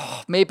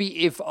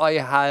I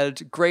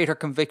had greater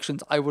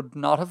convictions, I would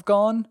not have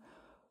gone.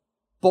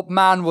 But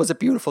man, was it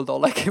beautiful though.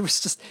 Like it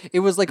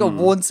was like a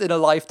once in a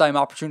lifetime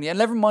opportunity. And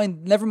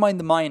never mind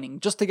the mining,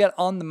 just to get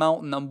on the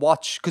mountain and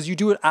watch, because you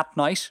do it at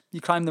night.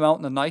 You climb the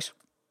mountain at night.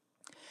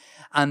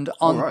 And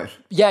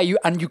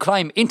you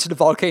climb into the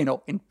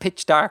volcano in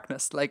pitch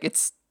darkness. Like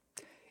it's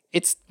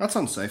that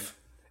sounds safe.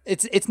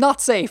 It's not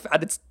safe,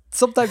 and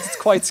sometimes it's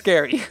quite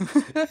scary.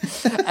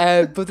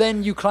 But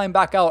then you climb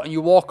back out and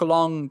you walk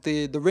along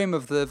the rim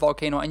of the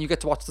volcano, and you get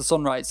to watch the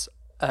sunrise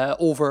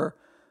over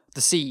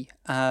the sea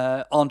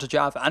onto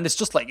Java, and it's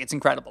just like it's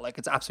incredible. Like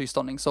it's absolutely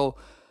stunning. So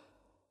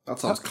that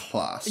sounds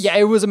class. Yeah,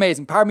 it was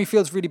amazing. Part of me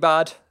feels really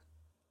bad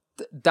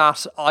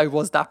that I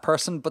was that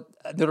person, but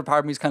the other part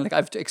of me is kind of like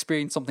I've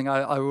experienced something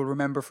I will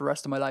remember for the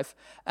rest of my life.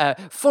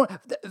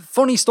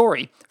 Funny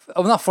story.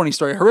 Oh, not funny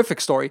story,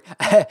 horrific story.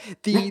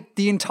 The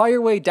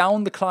entire way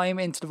down the climb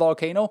into the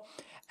volcano,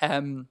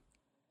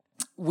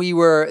 we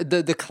were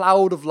the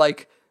cloud of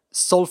like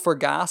sulfur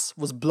gas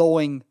was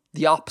blowing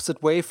the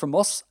opposite way from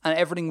us, and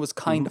everything was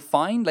kind of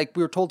fine. Like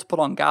we were told to put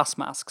on gas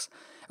masks.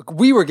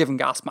 We were given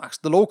gas masks.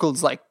 The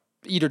locals like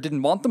either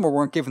didn't want them or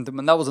weren't given them,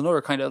 and that was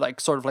another kind of like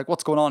sort of like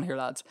what's going on here,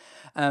 lads.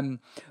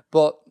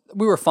 But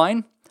we were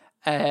fine,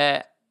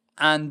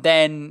 and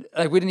then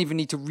like we didn't even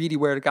need to really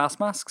wear the gas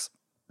masks.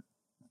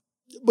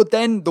 But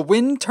then the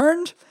wind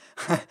turned,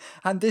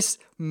 and this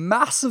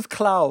massive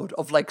cloud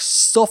of like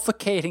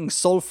suffocating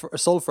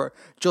sulfur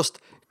just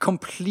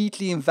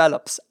completely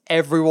envelops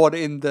everyone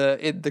in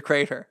the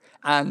crater.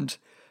 And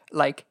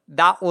like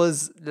that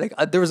was like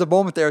there was a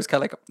moment there. It's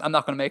kind of like I'm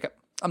not gonna make it.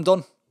 I'm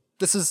done.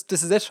 This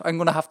is it. I'm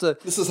going to have to...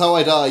 This is how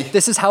I die.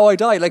 This is how I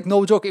die. Like,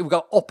 no joke. It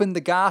got up in the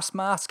gas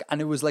mask,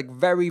 and it was, like,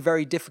 very,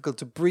 very difficult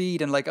to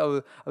breathe. And, like,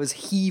 I was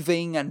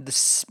heaving, and the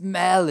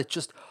smell, it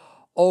just...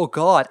 Oh,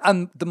 God.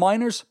 And the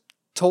miners,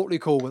 totally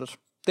cool with it.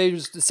 They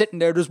just sitting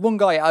there. There's one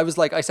guy,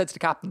 I said to the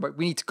captain, right,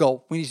 we need to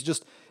go. We need to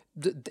just...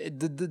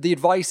 The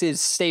advice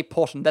is stay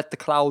put and let the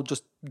cloud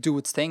just do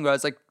its thing. I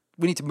was like,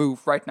 we need to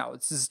move right now.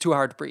 This is too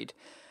hard to breathe.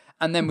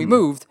 And then we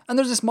moved, and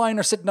there's this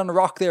miner sitting on a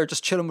rock there,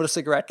 just chilling with a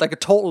cigarette, like a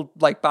total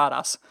like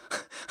badass.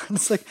 And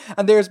it's like,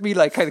 and there's me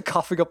like kind of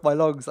coughing up my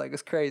lungs, like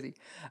it's crazy.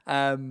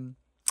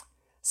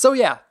 So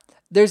yeah,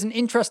 there's an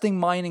interesting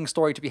mining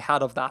story to be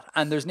had of that,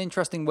 and there's an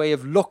interesting way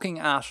of looking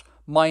at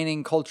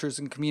mining cultures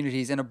and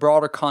communities in a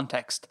broader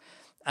context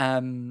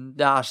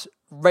that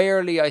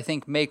rarely, I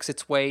think, makes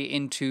its way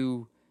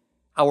into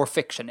our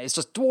fiction. It's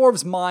just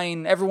dwarves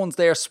mine, everyone's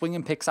there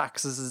swinging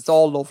pickaxes, it's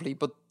all lovely,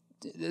 but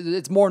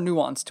it's more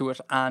nuance to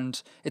it,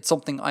 and it's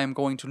something I am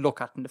going to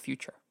look at in the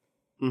future.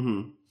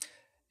 Mm-hmm.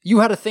 You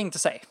had a thing to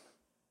say.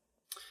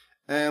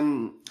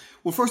 Well,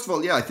 first of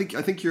all, yeah, I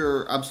think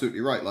you're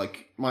absolutely right.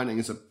 Like, mining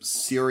is a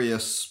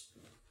serious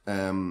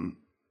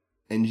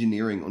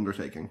engineering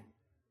undertaking.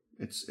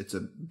 It's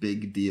a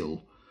big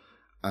deal,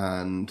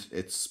 and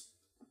it's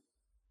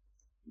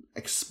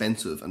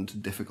expensive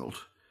and difficult.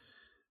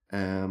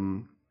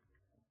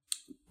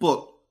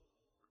 But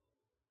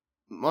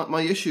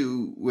my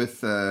issue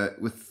with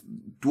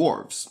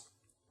dwarves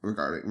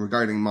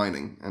regarding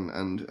mining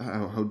and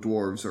how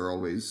dwarves are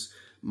always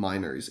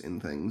miners in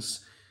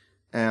things.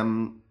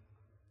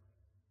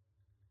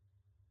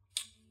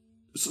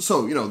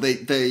 So you know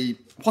they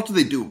what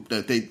do?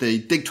 They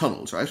dig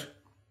tunnels, right?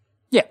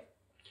 Yeah.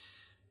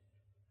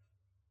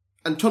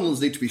 And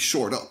tunnels need to be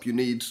shored up. You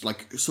need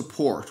like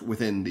support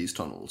within these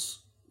tunnels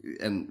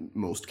in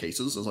most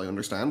cases, as I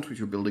understand, if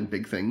you're building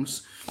big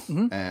things.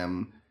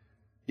 Mm-hmm.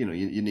 You know,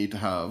 you need to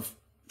have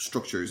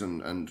structures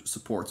and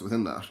supports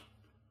within that.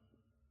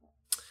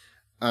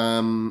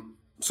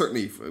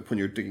 Certainly when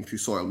you're digging through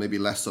soil, maybe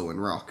less so in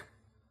rock.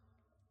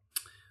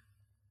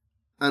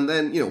 And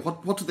then,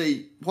 what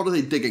are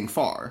they digging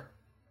for?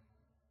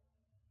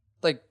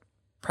 Like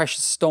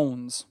precious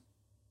stones.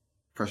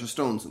 Precious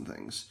stones and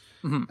things.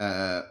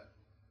 Mm-hmm.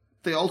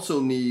 They also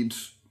need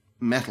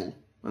metal,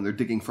 and they're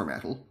digging for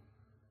metal.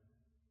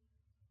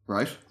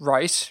 Right?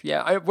 Right,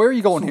 yeah. Where are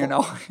you going here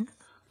now?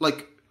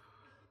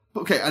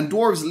 Okay, and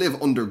dwarves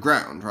live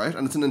underground, right?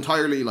 And it's an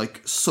entirely,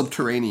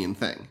 subterranean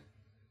thing.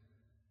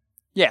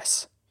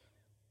 Yes.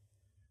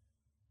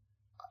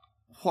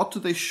 What do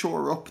they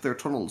shore up their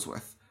tunnels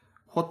with?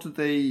 What do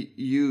they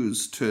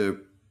use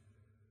to,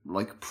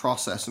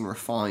 process and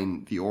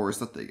refine the ores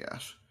that they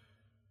get?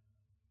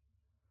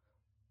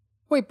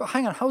 Wait, but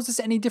hang on. How is this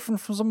any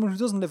different from someone who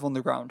doesn't live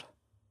underground?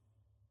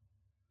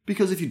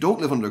 Because if you don't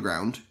live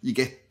underground, you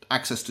get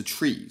access to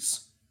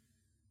trees.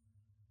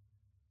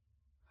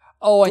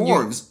 Oh, and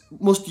dwarves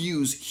must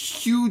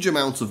use huge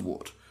amounts of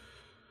wood.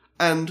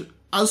 And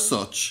as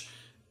such,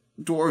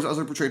 dwarves, as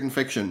are portrayed in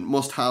fiction,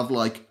 must have,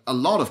 a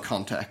lot of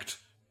contact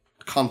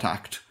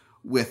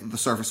with the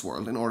surface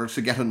world in order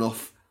to get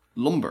enough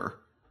lumber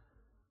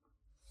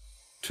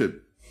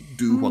to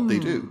do what they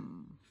do.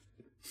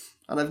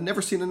 And I've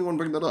never seen anyone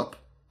bring that up.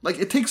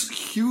 It takes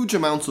huge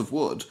amounts of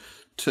wood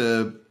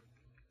to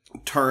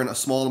turn a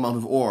small amount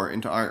of ore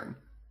into iron.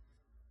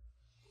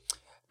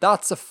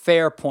 That's a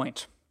fair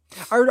point.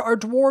 Are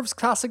dwarves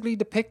classically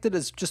depicted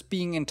as just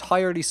being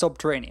entirely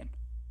subterranean?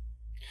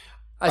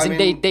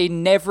 They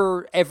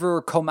never,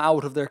 ever come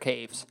out of their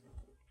caves?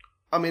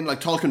 I mean,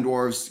 Tolkien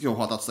dwarves,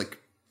 that's a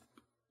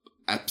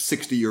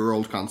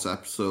 60-year-old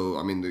concept,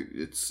 so,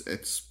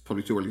 it's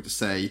probably too early to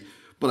say,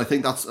 but I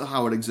think that's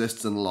how it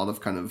exists in a lot of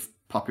kind of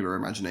popular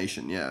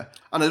imagination, yeah.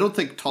 And I don't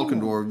think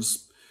Tolkien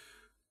dwarves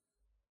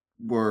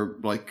were,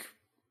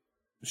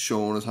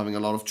 shown as having a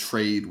lot of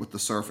trade with the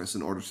surface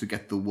in order to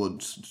get the wood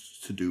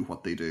to do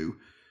what they do.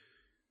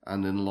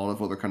 And in a lot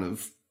of other kind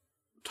of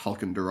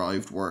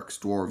Tolkien-derived works,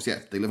 dwarves, yeah,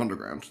 they live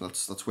underground.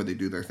 That's where they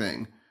do their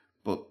thing.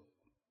 But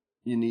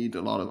you need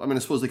a lot of... I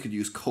suppose they could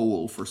use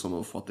coal for some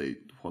of what they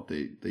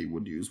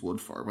would use wood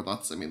for, but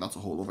that's a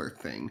whole other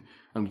thing.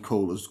 And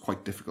coal is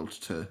quite difficult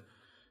to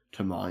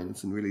mine.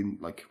 It's in really,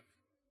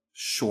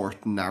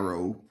 short,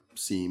 narrow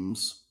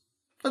seams.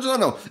 I just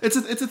don't know. It's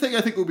a thing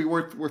I think would be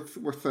worth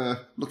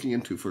looking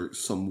into for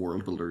some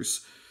world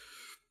builders.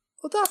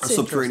 Well, that's a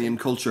subterranean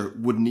culture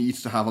would need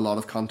to have a lot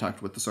of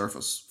contact with the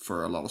surface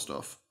for a lot of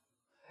stuff.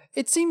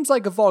 It seems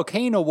like a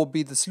volcano would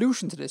be the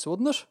solution to this,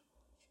 wouldn't it?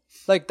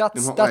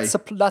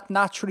 That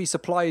naturally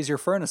supplies your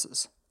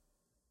furnaces.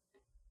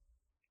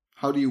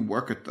 How do you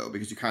work it though?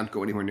 Because you can't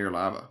go anywhere near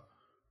lava.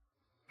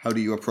 How do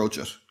you approach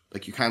it?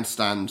 You can't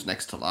stand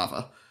next to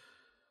lava.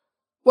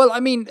 Well,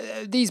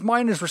 these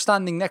miners were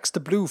standing next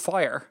to blue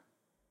fire.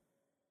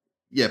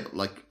 Yeah,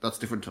 but that's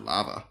different to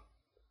lava.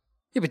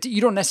 Yeah, but you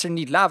don't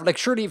necessarily need lava.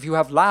 Surely if you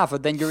have lava,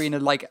 then you're in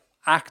a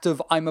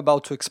active I'm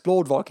about to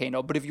explode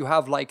volcano. But if you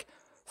have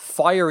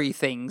fiery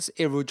things,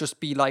 it would just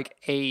be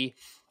I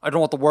don't know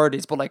what the word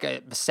is, but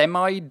a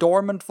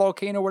semi-dormant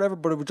volcano or whatever,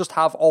 but it would just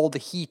have all the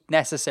heat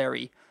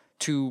necessary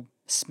to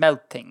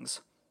smelt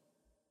things.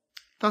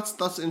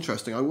 That's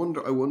interesting. I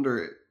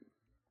wonder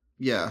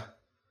yeah.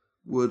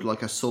 Would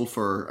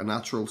a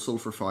natural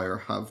sulfur fire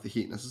have the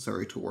heat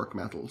necessary to work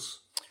metals?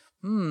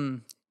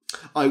 Not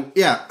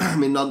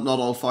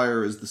all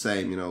fire is the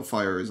same.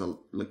 Fire is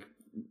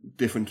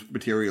different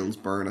materials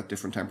burn at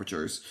different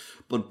temperatures.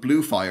 But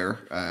blue fire,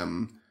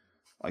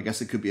 I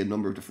guess it could be a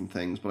number of different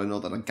things. But I know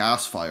that a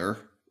gas fire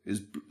is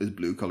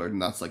blue colored,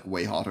 and that's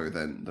way hotter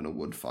than a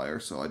wood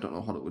fire. So I don't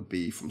know what it would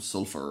be from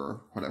sulfur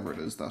or whatever it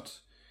is that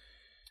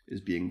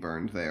is being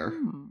burned there.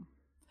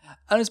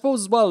 And I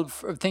suppose as well,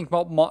 think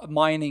about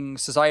mining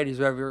societies,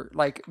 wherever,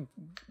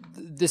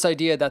 this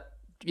idea that,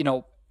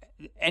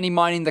 any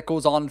mining that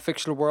goes on in the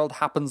fictional world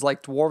happens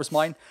like dwarves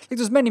mine.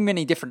 There's many,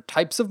 many different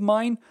types of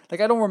mine. I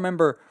don't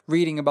remember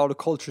reading about a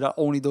culture that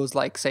only does,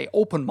 say,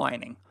 open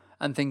mining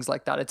and things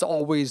like that. It's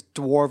always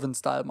dwarven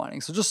style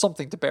mining. So just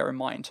something to bear in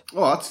mind.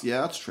 Oh,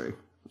 that's true.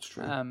 That's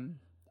true.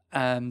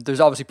 There's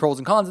obviously pros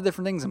and cons of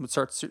different things and with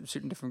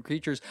certain different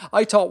creatures.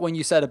 I thought when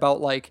you said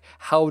about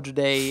how do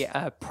they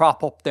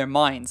prop up their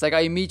mines, I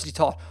immediately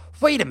thought,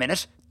 wait a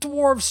minute,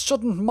 dwarves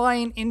shouldn't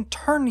mine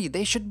internally,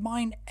 they should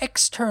mine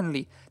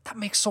externally. That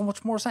makes so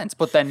much more sense.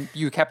 But then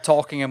you kept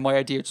talking and my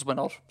idea just went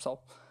out. So,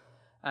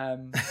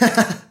 no,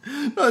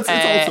 it's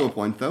also a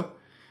point though.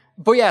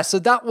 But yeah, so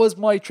that was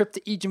my trip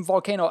to Aegean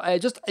Volcano.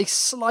 Just a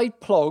slight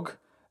plug.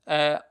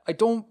 I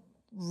don't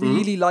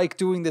really like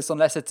doing this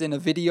unless it's in a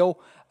video.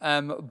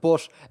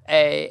 But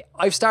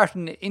I've started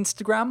an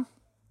Instagram.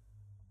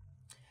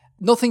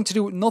 Nothing to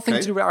do with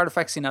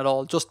Artifacting at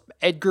all. Just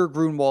Edgar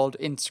Grunwald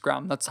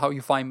Instagram. That's how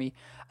you find me.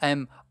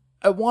 I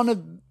want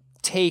to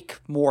take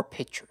more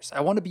pictures.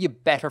 I want to be a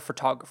better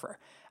photographer.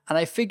 And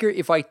I figure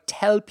if I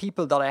tell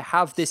people that I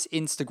have this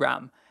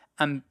Instagram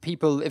and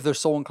people, if they're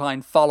so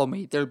inclined, follow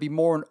me, there'll be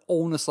more an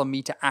onus on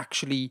me to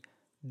actually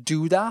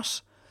do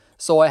that.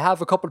 So I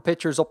have a couple of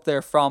pictures up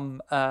there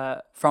from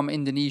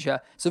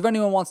Indonesia. So if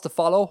anyone wants to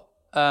follow,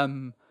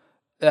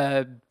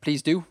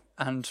 please do.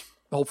 And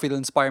hopefully it'll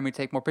inspire me to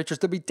take more pictures.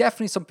 There'll be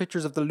definitely some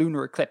pictures of the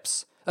lunar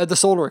eclipse, the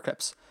solar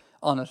eclipse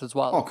on it as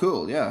well. Oh,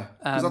 cool, yeah.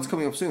 Because that's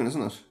coming up soon,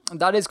 isn't it?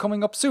 That is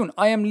coming up soon.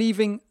 I am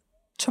leaving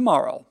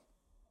tomorrow.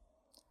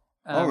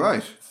 All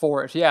right.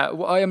 For it, yeah.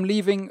 I am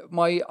leaving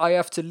I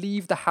have to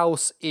leave the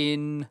house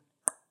in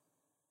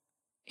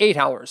 8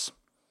 hours.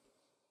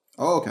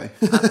 Oh, okay.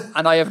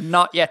 And I have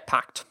not yet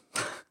packed.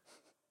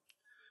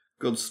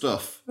 Good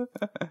stuff.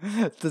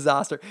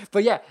 Disaster.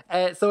 But yeah,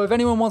 so if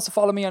anyone wants to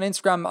follow me on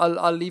Instagram,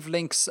 I'll leave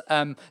links.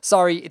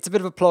 Sorry, it's a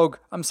bit of a plug.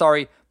 I'm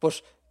sorry,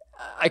 but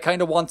I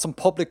kind of want some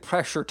public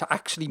pressure to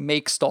actually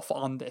make stuff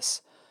on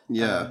this.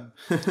 Yeah.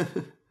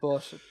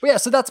 But yeah,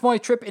 so that's my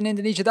trip in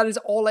Indonesia. That is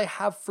all I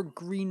have for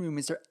Green Room.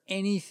 Is there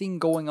anything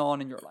going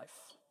on in your life?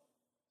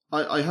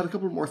 I had a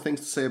couple more things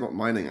to say about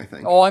mining, I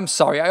think. Oh, I'm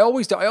sorry. I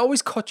always do. I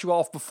always cut you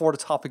off before the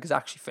topic is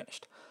actually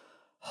finished.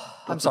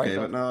 I'm sorry. Okay,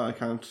 but now I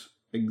can't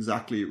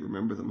exactly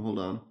remember them. Hold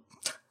on.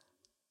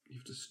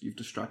 You've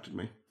distracted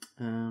me.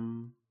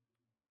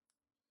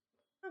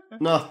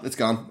 No, it's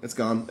gone. It's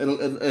gone.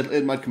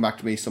 It might come back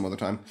to me some other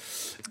time.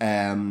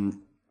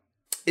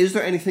 Is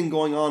there anything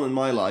going on in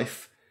my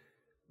life?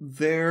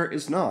 There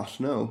is not.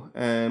 No.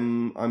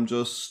 I'm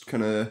just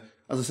kind of,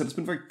 as I said, it's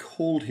been very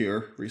cold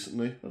here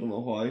recently. I don't know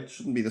why. It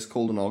shouldn't be this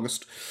cold in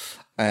August.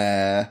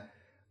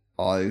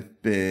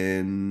 I've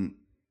been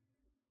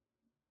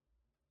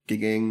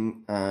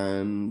gigging,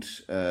 and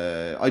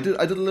I did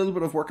a little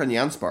bit of work on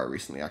Janspar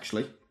recently,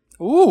 actually.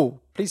 Ooh,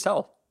 please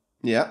tell.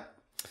 Yeah.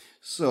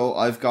 So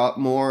I've got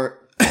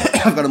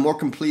I've got a more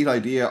complete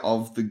idea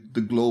of the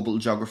global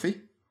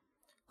geography.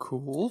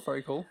 Cool,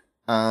 very cool.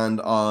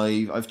 And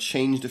I've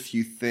changed a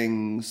few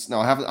things. Now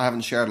I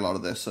haven't shared a lot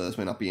of this, so this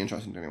may not be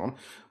interesting to anyone.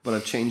 But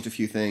I've changed a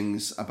few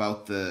things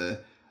about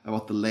the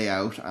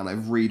layout, and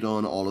I've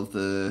redone all of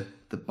the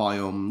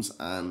biomes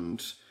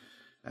and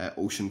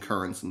ocean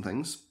currents and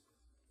things.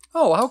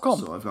 Oh, how come?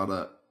 So I've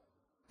got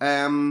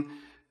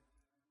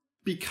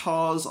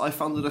because I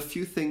found that a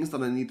few things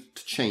that I needed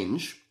to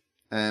change.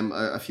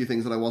 A few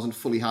things that I wasn't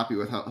fully happy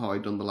with how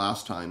I'd done the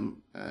last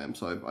time.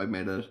 So I've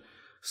made it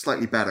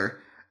slightly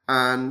better.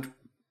 And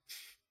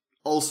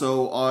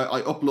also,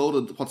 I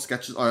uploaded what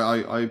sketches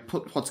I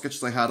put what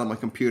sketches I had on my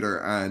computer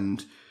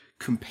and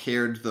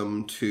compared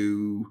them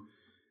to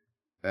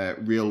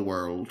real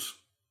world,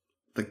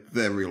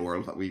 the real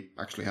world that we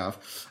actually have.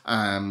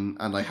 And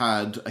I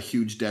had a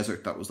huge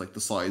desert that was like the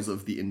size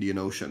of the Indian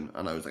Ocean,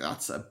 and I was like,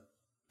 that's a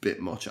bit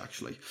much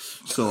actually.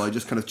 So I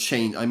just kind of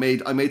changed. I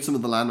made some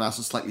of the land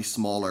masses slightly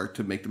smaller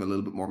to make them a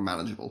little bit more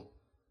manageable.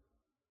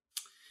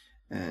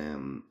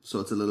 So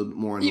it's a little bit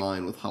more in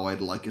line with how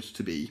I'd like it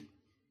to be.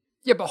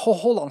 Yeah, but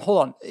hold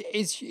on.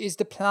 Is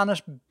the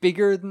planet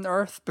bigger than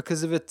Earth?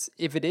 Because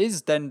if it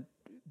is, then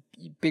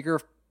bigger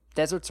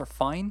deserts are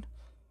fine.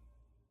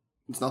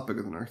 It's not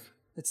bigger than Earth.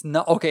 It's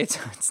not okay.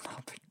 It's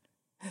not big.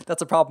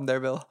 That's a problem there,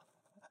 Bill.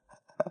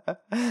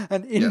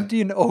 An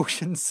Indian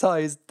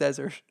Ocean-sized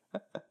desert.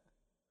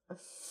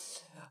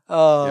 Yeah,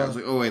 I was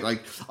like, oh wait,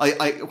 like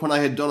I when I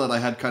had done it, I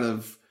had kind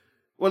of,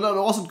 well, no,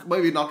 it wasn't,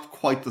 maybe not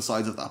quite the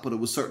size of that, but it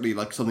was certainly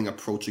like something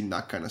approaching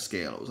that kind of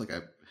scale. It was like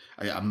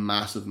a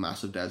massive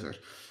desert,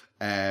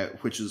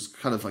 which is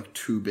kind of like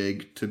too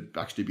big to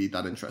actually be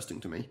that interesting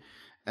to me.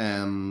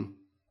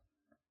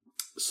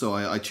 So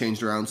I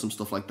changed around some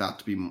stuff like that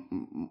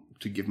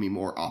to give me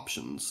more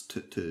options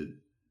to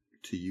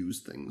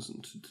use things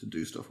and to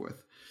do stuff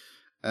with.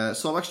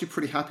 So I'm actually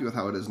pretty happy with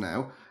how it is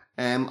now.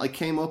 I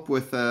came up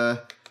with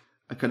a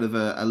kind of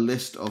a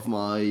list of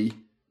my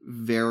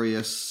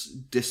various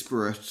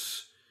disparate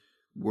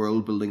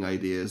world building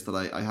ideas that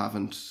I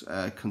haven't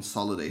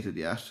consolidated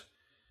yet.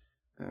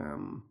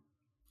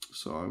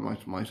 So I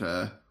might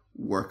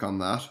work on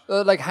that.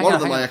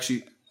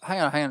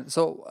 Hang on.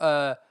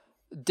 So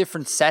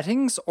different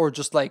settings, or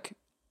just like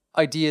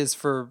ideas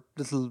for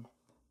little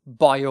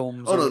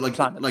biomes? Oh no, like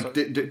planets,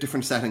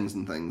 different settings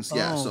and things.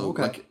 Yeah, so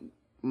okay. like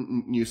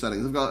new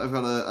settings. I've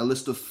got a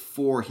list of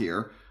 4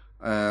 here.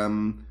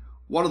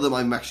 One of them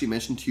I've actually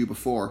mentioned to you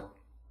before,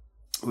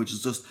 which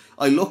is just,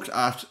 I looked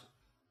at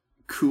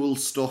cool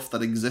stuff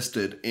that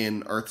existed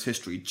in Earth's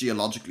history,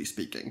 geologically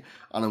speaking,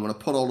 and I'm going to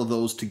put all of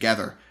those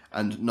together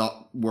and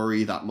not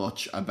worry that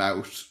much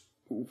about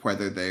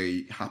whether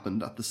they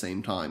happened at the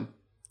same time.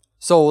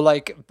 So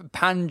like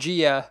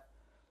Pangea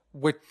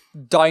with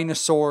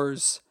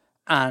dinosaurs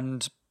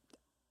and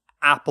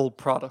Apple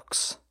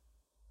products.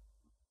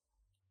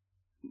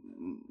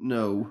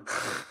 No.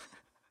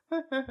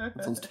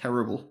 That sounds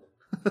terrible.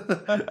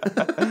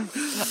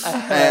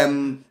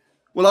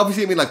 Well,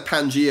 obviously, I mean, like,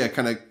 Pangea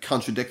kind of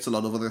contradicts a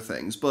lot of other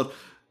things, but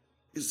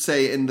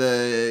say in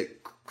the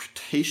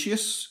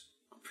Cretaceous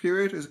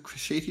period, is it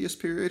Cretaceous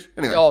period?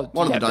 Anyway,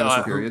 one of the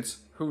dinosaur periods.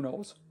 Who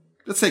knows?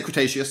 Let's say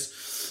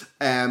Cretaceous.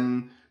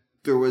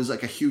 There was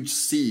like a huge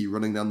sea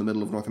running down the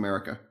middle of North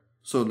America.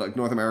 So like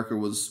North America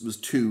was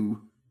 2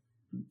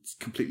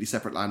 completely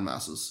separate land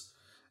masses.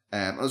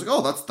 And I was like,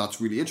 oh,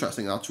 that's really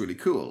interesting. That's really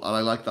cool. And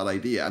I like that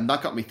idea. And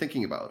that got me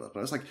thinking about it. And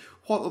I was like,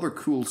 what other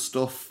cool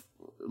stuff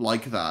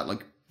like that?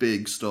 Like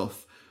big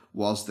stuff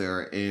was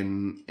there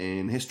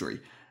in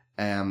history?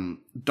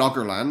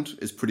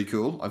 Doggerland is pretty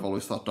cool. I've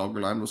always thought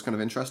Doggerland was kind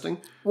of interesting.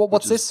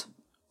 What's this?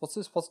 What's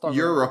Doggerland?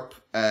 Europe,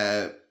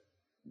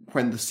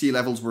 when the sea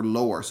levels were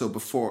lower, so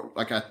before,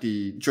 like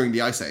during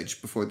the Ice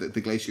Age, before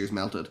the glaciers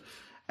melted,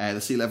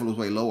 the sea level was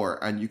way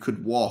lower, and you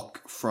could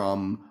walk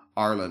from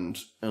Ireland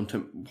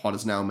into what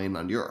is now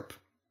mainland Europe.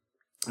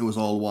 It was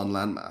all one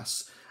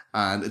landmass,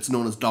 and it's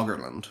known as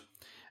Doggerland.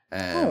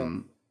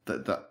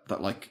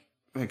 That like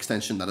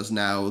extension that is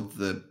now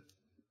the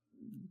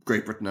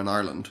Great Britain and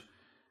Ireland.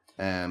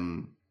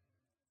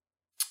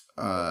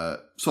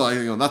 So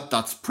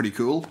that's pretty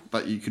cool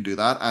that you could do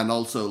that, and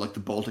also like the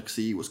Baltic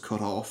Sea was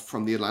cut off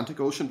from the Atlantic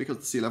Ocean because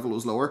the sea level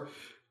was lower.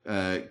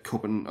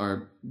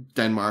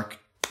 Denmark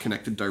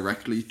connected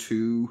directly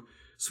to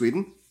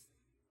Sweden.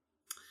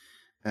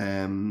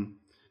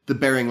 The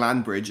Bering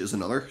Land Bridge is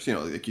another.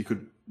 So, like you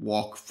could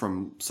walk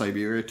from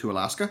Siberia to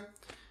Alaska.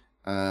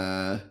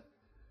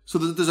 So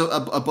there's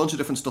a bunch of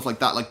different stuff like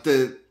that. Like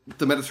the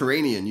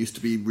Mediterranean used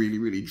to be really,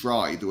 really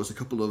dry. There was a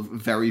couple of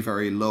very,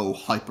 very low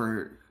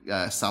hyper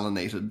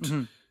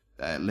salinated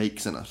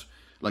lakes in it.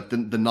 Like the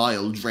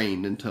Nile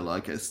drained into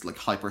like a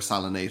hyper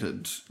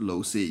salinated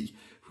low sea,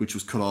 which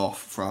was cut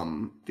off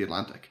from the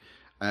Atlantic.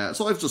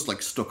 So I've just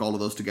like stuck all of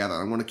those together.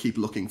 I'm going to keep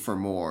looking for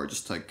more,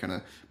 just to kind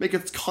of make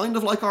it kind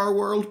of like our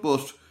world,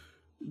 but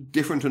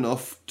different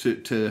enough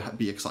to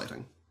be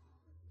exciting.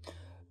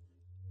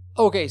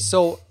 Okay,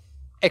 so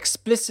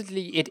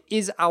explicitly it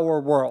is our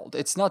world.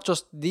 It's not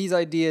just these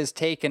ideas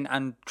taken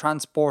and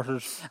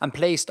transported and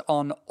placed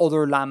on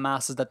other land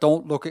masses that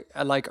don't look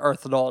like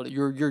Earth at all.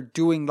 You're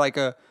doing like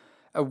a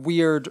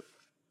weird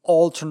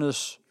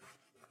alternate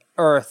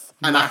Earth,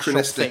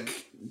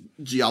 anachronistic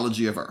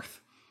geology of Earth.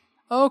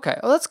 Okay,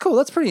 well that's cool.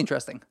 That's pretty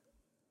interesting.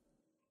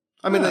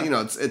 I mean,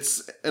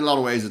 it's in a lot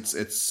of ways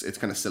it's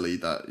kind of silly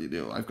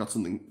that I've got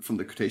something from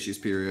the Cretaceous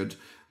period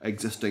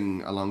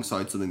existing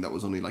alongside something that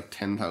was only like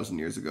 10,000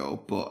 years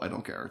ago, but I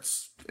don't care.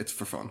 It's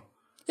for fun.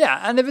 Yeah,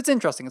 and if it's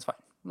interesting, it's fine.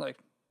 Like,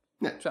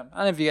 yeah,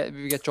 and if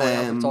you get joy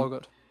out of it, it's all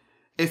good.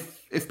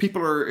 If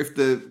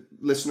the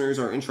listeners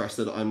are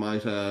interested, I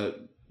might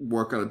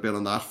work on a bit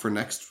on that for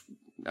next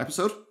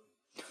episode.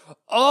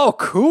 Oh,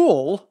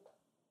 cool!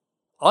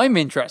 I'm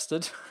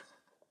interested.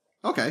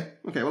 Okay.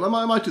 Well,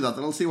 I might do that.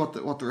 Then I'll see what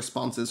the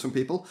response is from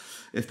people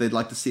if they'd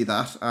like to see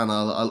that, and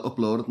I'll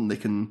upload it, and they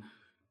can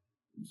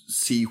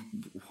see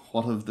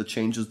what of the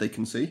changes they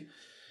can see.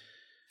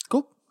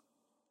 Cool.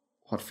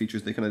 What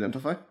features they can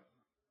identify.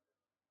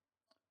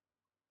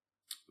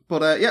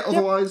 But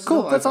otherwise,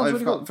 cool. That sounds I've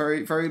really got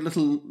cool.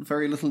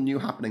 very little new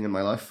happening in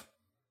my life.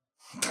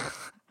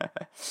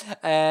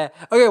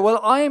 Okay, well,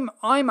 I'm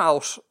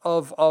out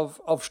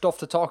of stuff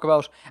to talk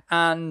about,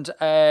 and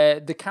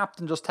the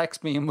captain just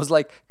texted me and was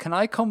like, "Can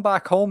I come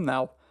back home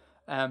now?"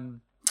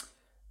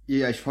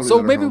 Yeah, I should probably.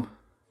 So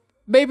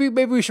maybe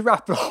we should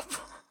wrap it up.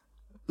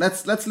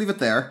 Let's leave it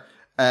there.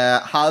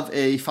 Have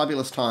a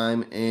fabulous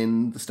time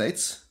in the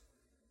States.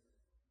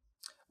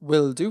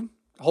 Will do.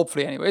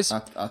 Hopefully, anyways.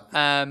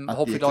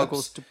 Hopefully it all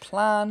goes to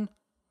plan.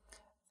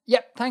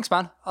 Yep, thanks,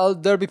 man.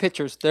 There'll be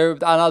pictures there,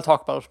 and I'll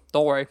talk about it.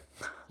 Don't worry.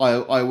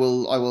 I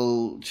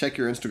will check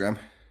your Instagram.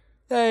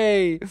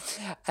 Hey.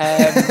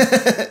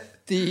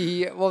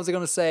 What was I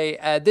going to say?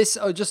 This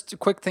just a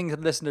quick thing to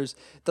the listeners.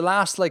 The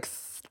last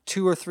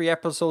 2 or 3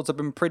 episodes have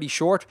been pretty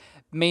short,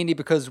 mainly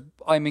because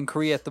I'm in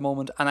Korea at the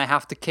moment and I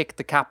have to kick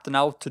the captain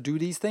out to do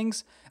these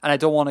things, and I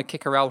don't want to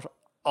kick her out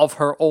of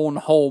her own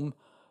home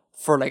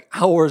for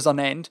hours on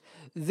end.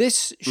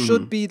 This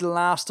should be the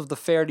last of the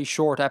fairly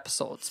short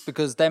episodes,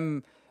 because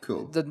then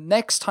the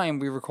next time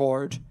we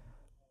record,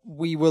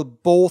 we will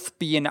both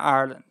be in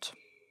Ireland.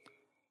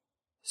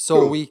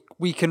 So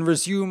we can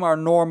resume our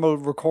normal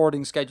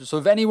recording schedule. So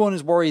if anyone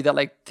is worried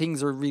that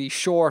things are really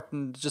short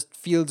and just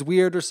feels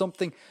weird or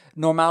something,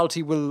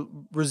 normality will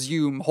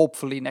resume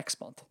hopefully next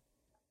month.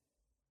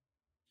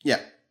 Yeah.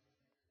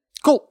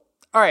 Cool.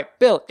 All right,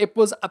 Bill, it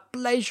was a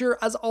pleasure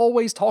as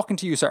always talking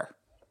to you, sir.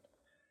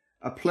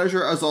 A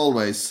pleasure as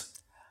always.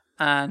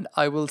 And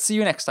I will see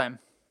you next time.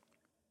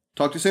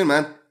 Talk to you soon,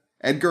 man.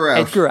 Edgar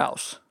out. Edgar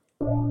out.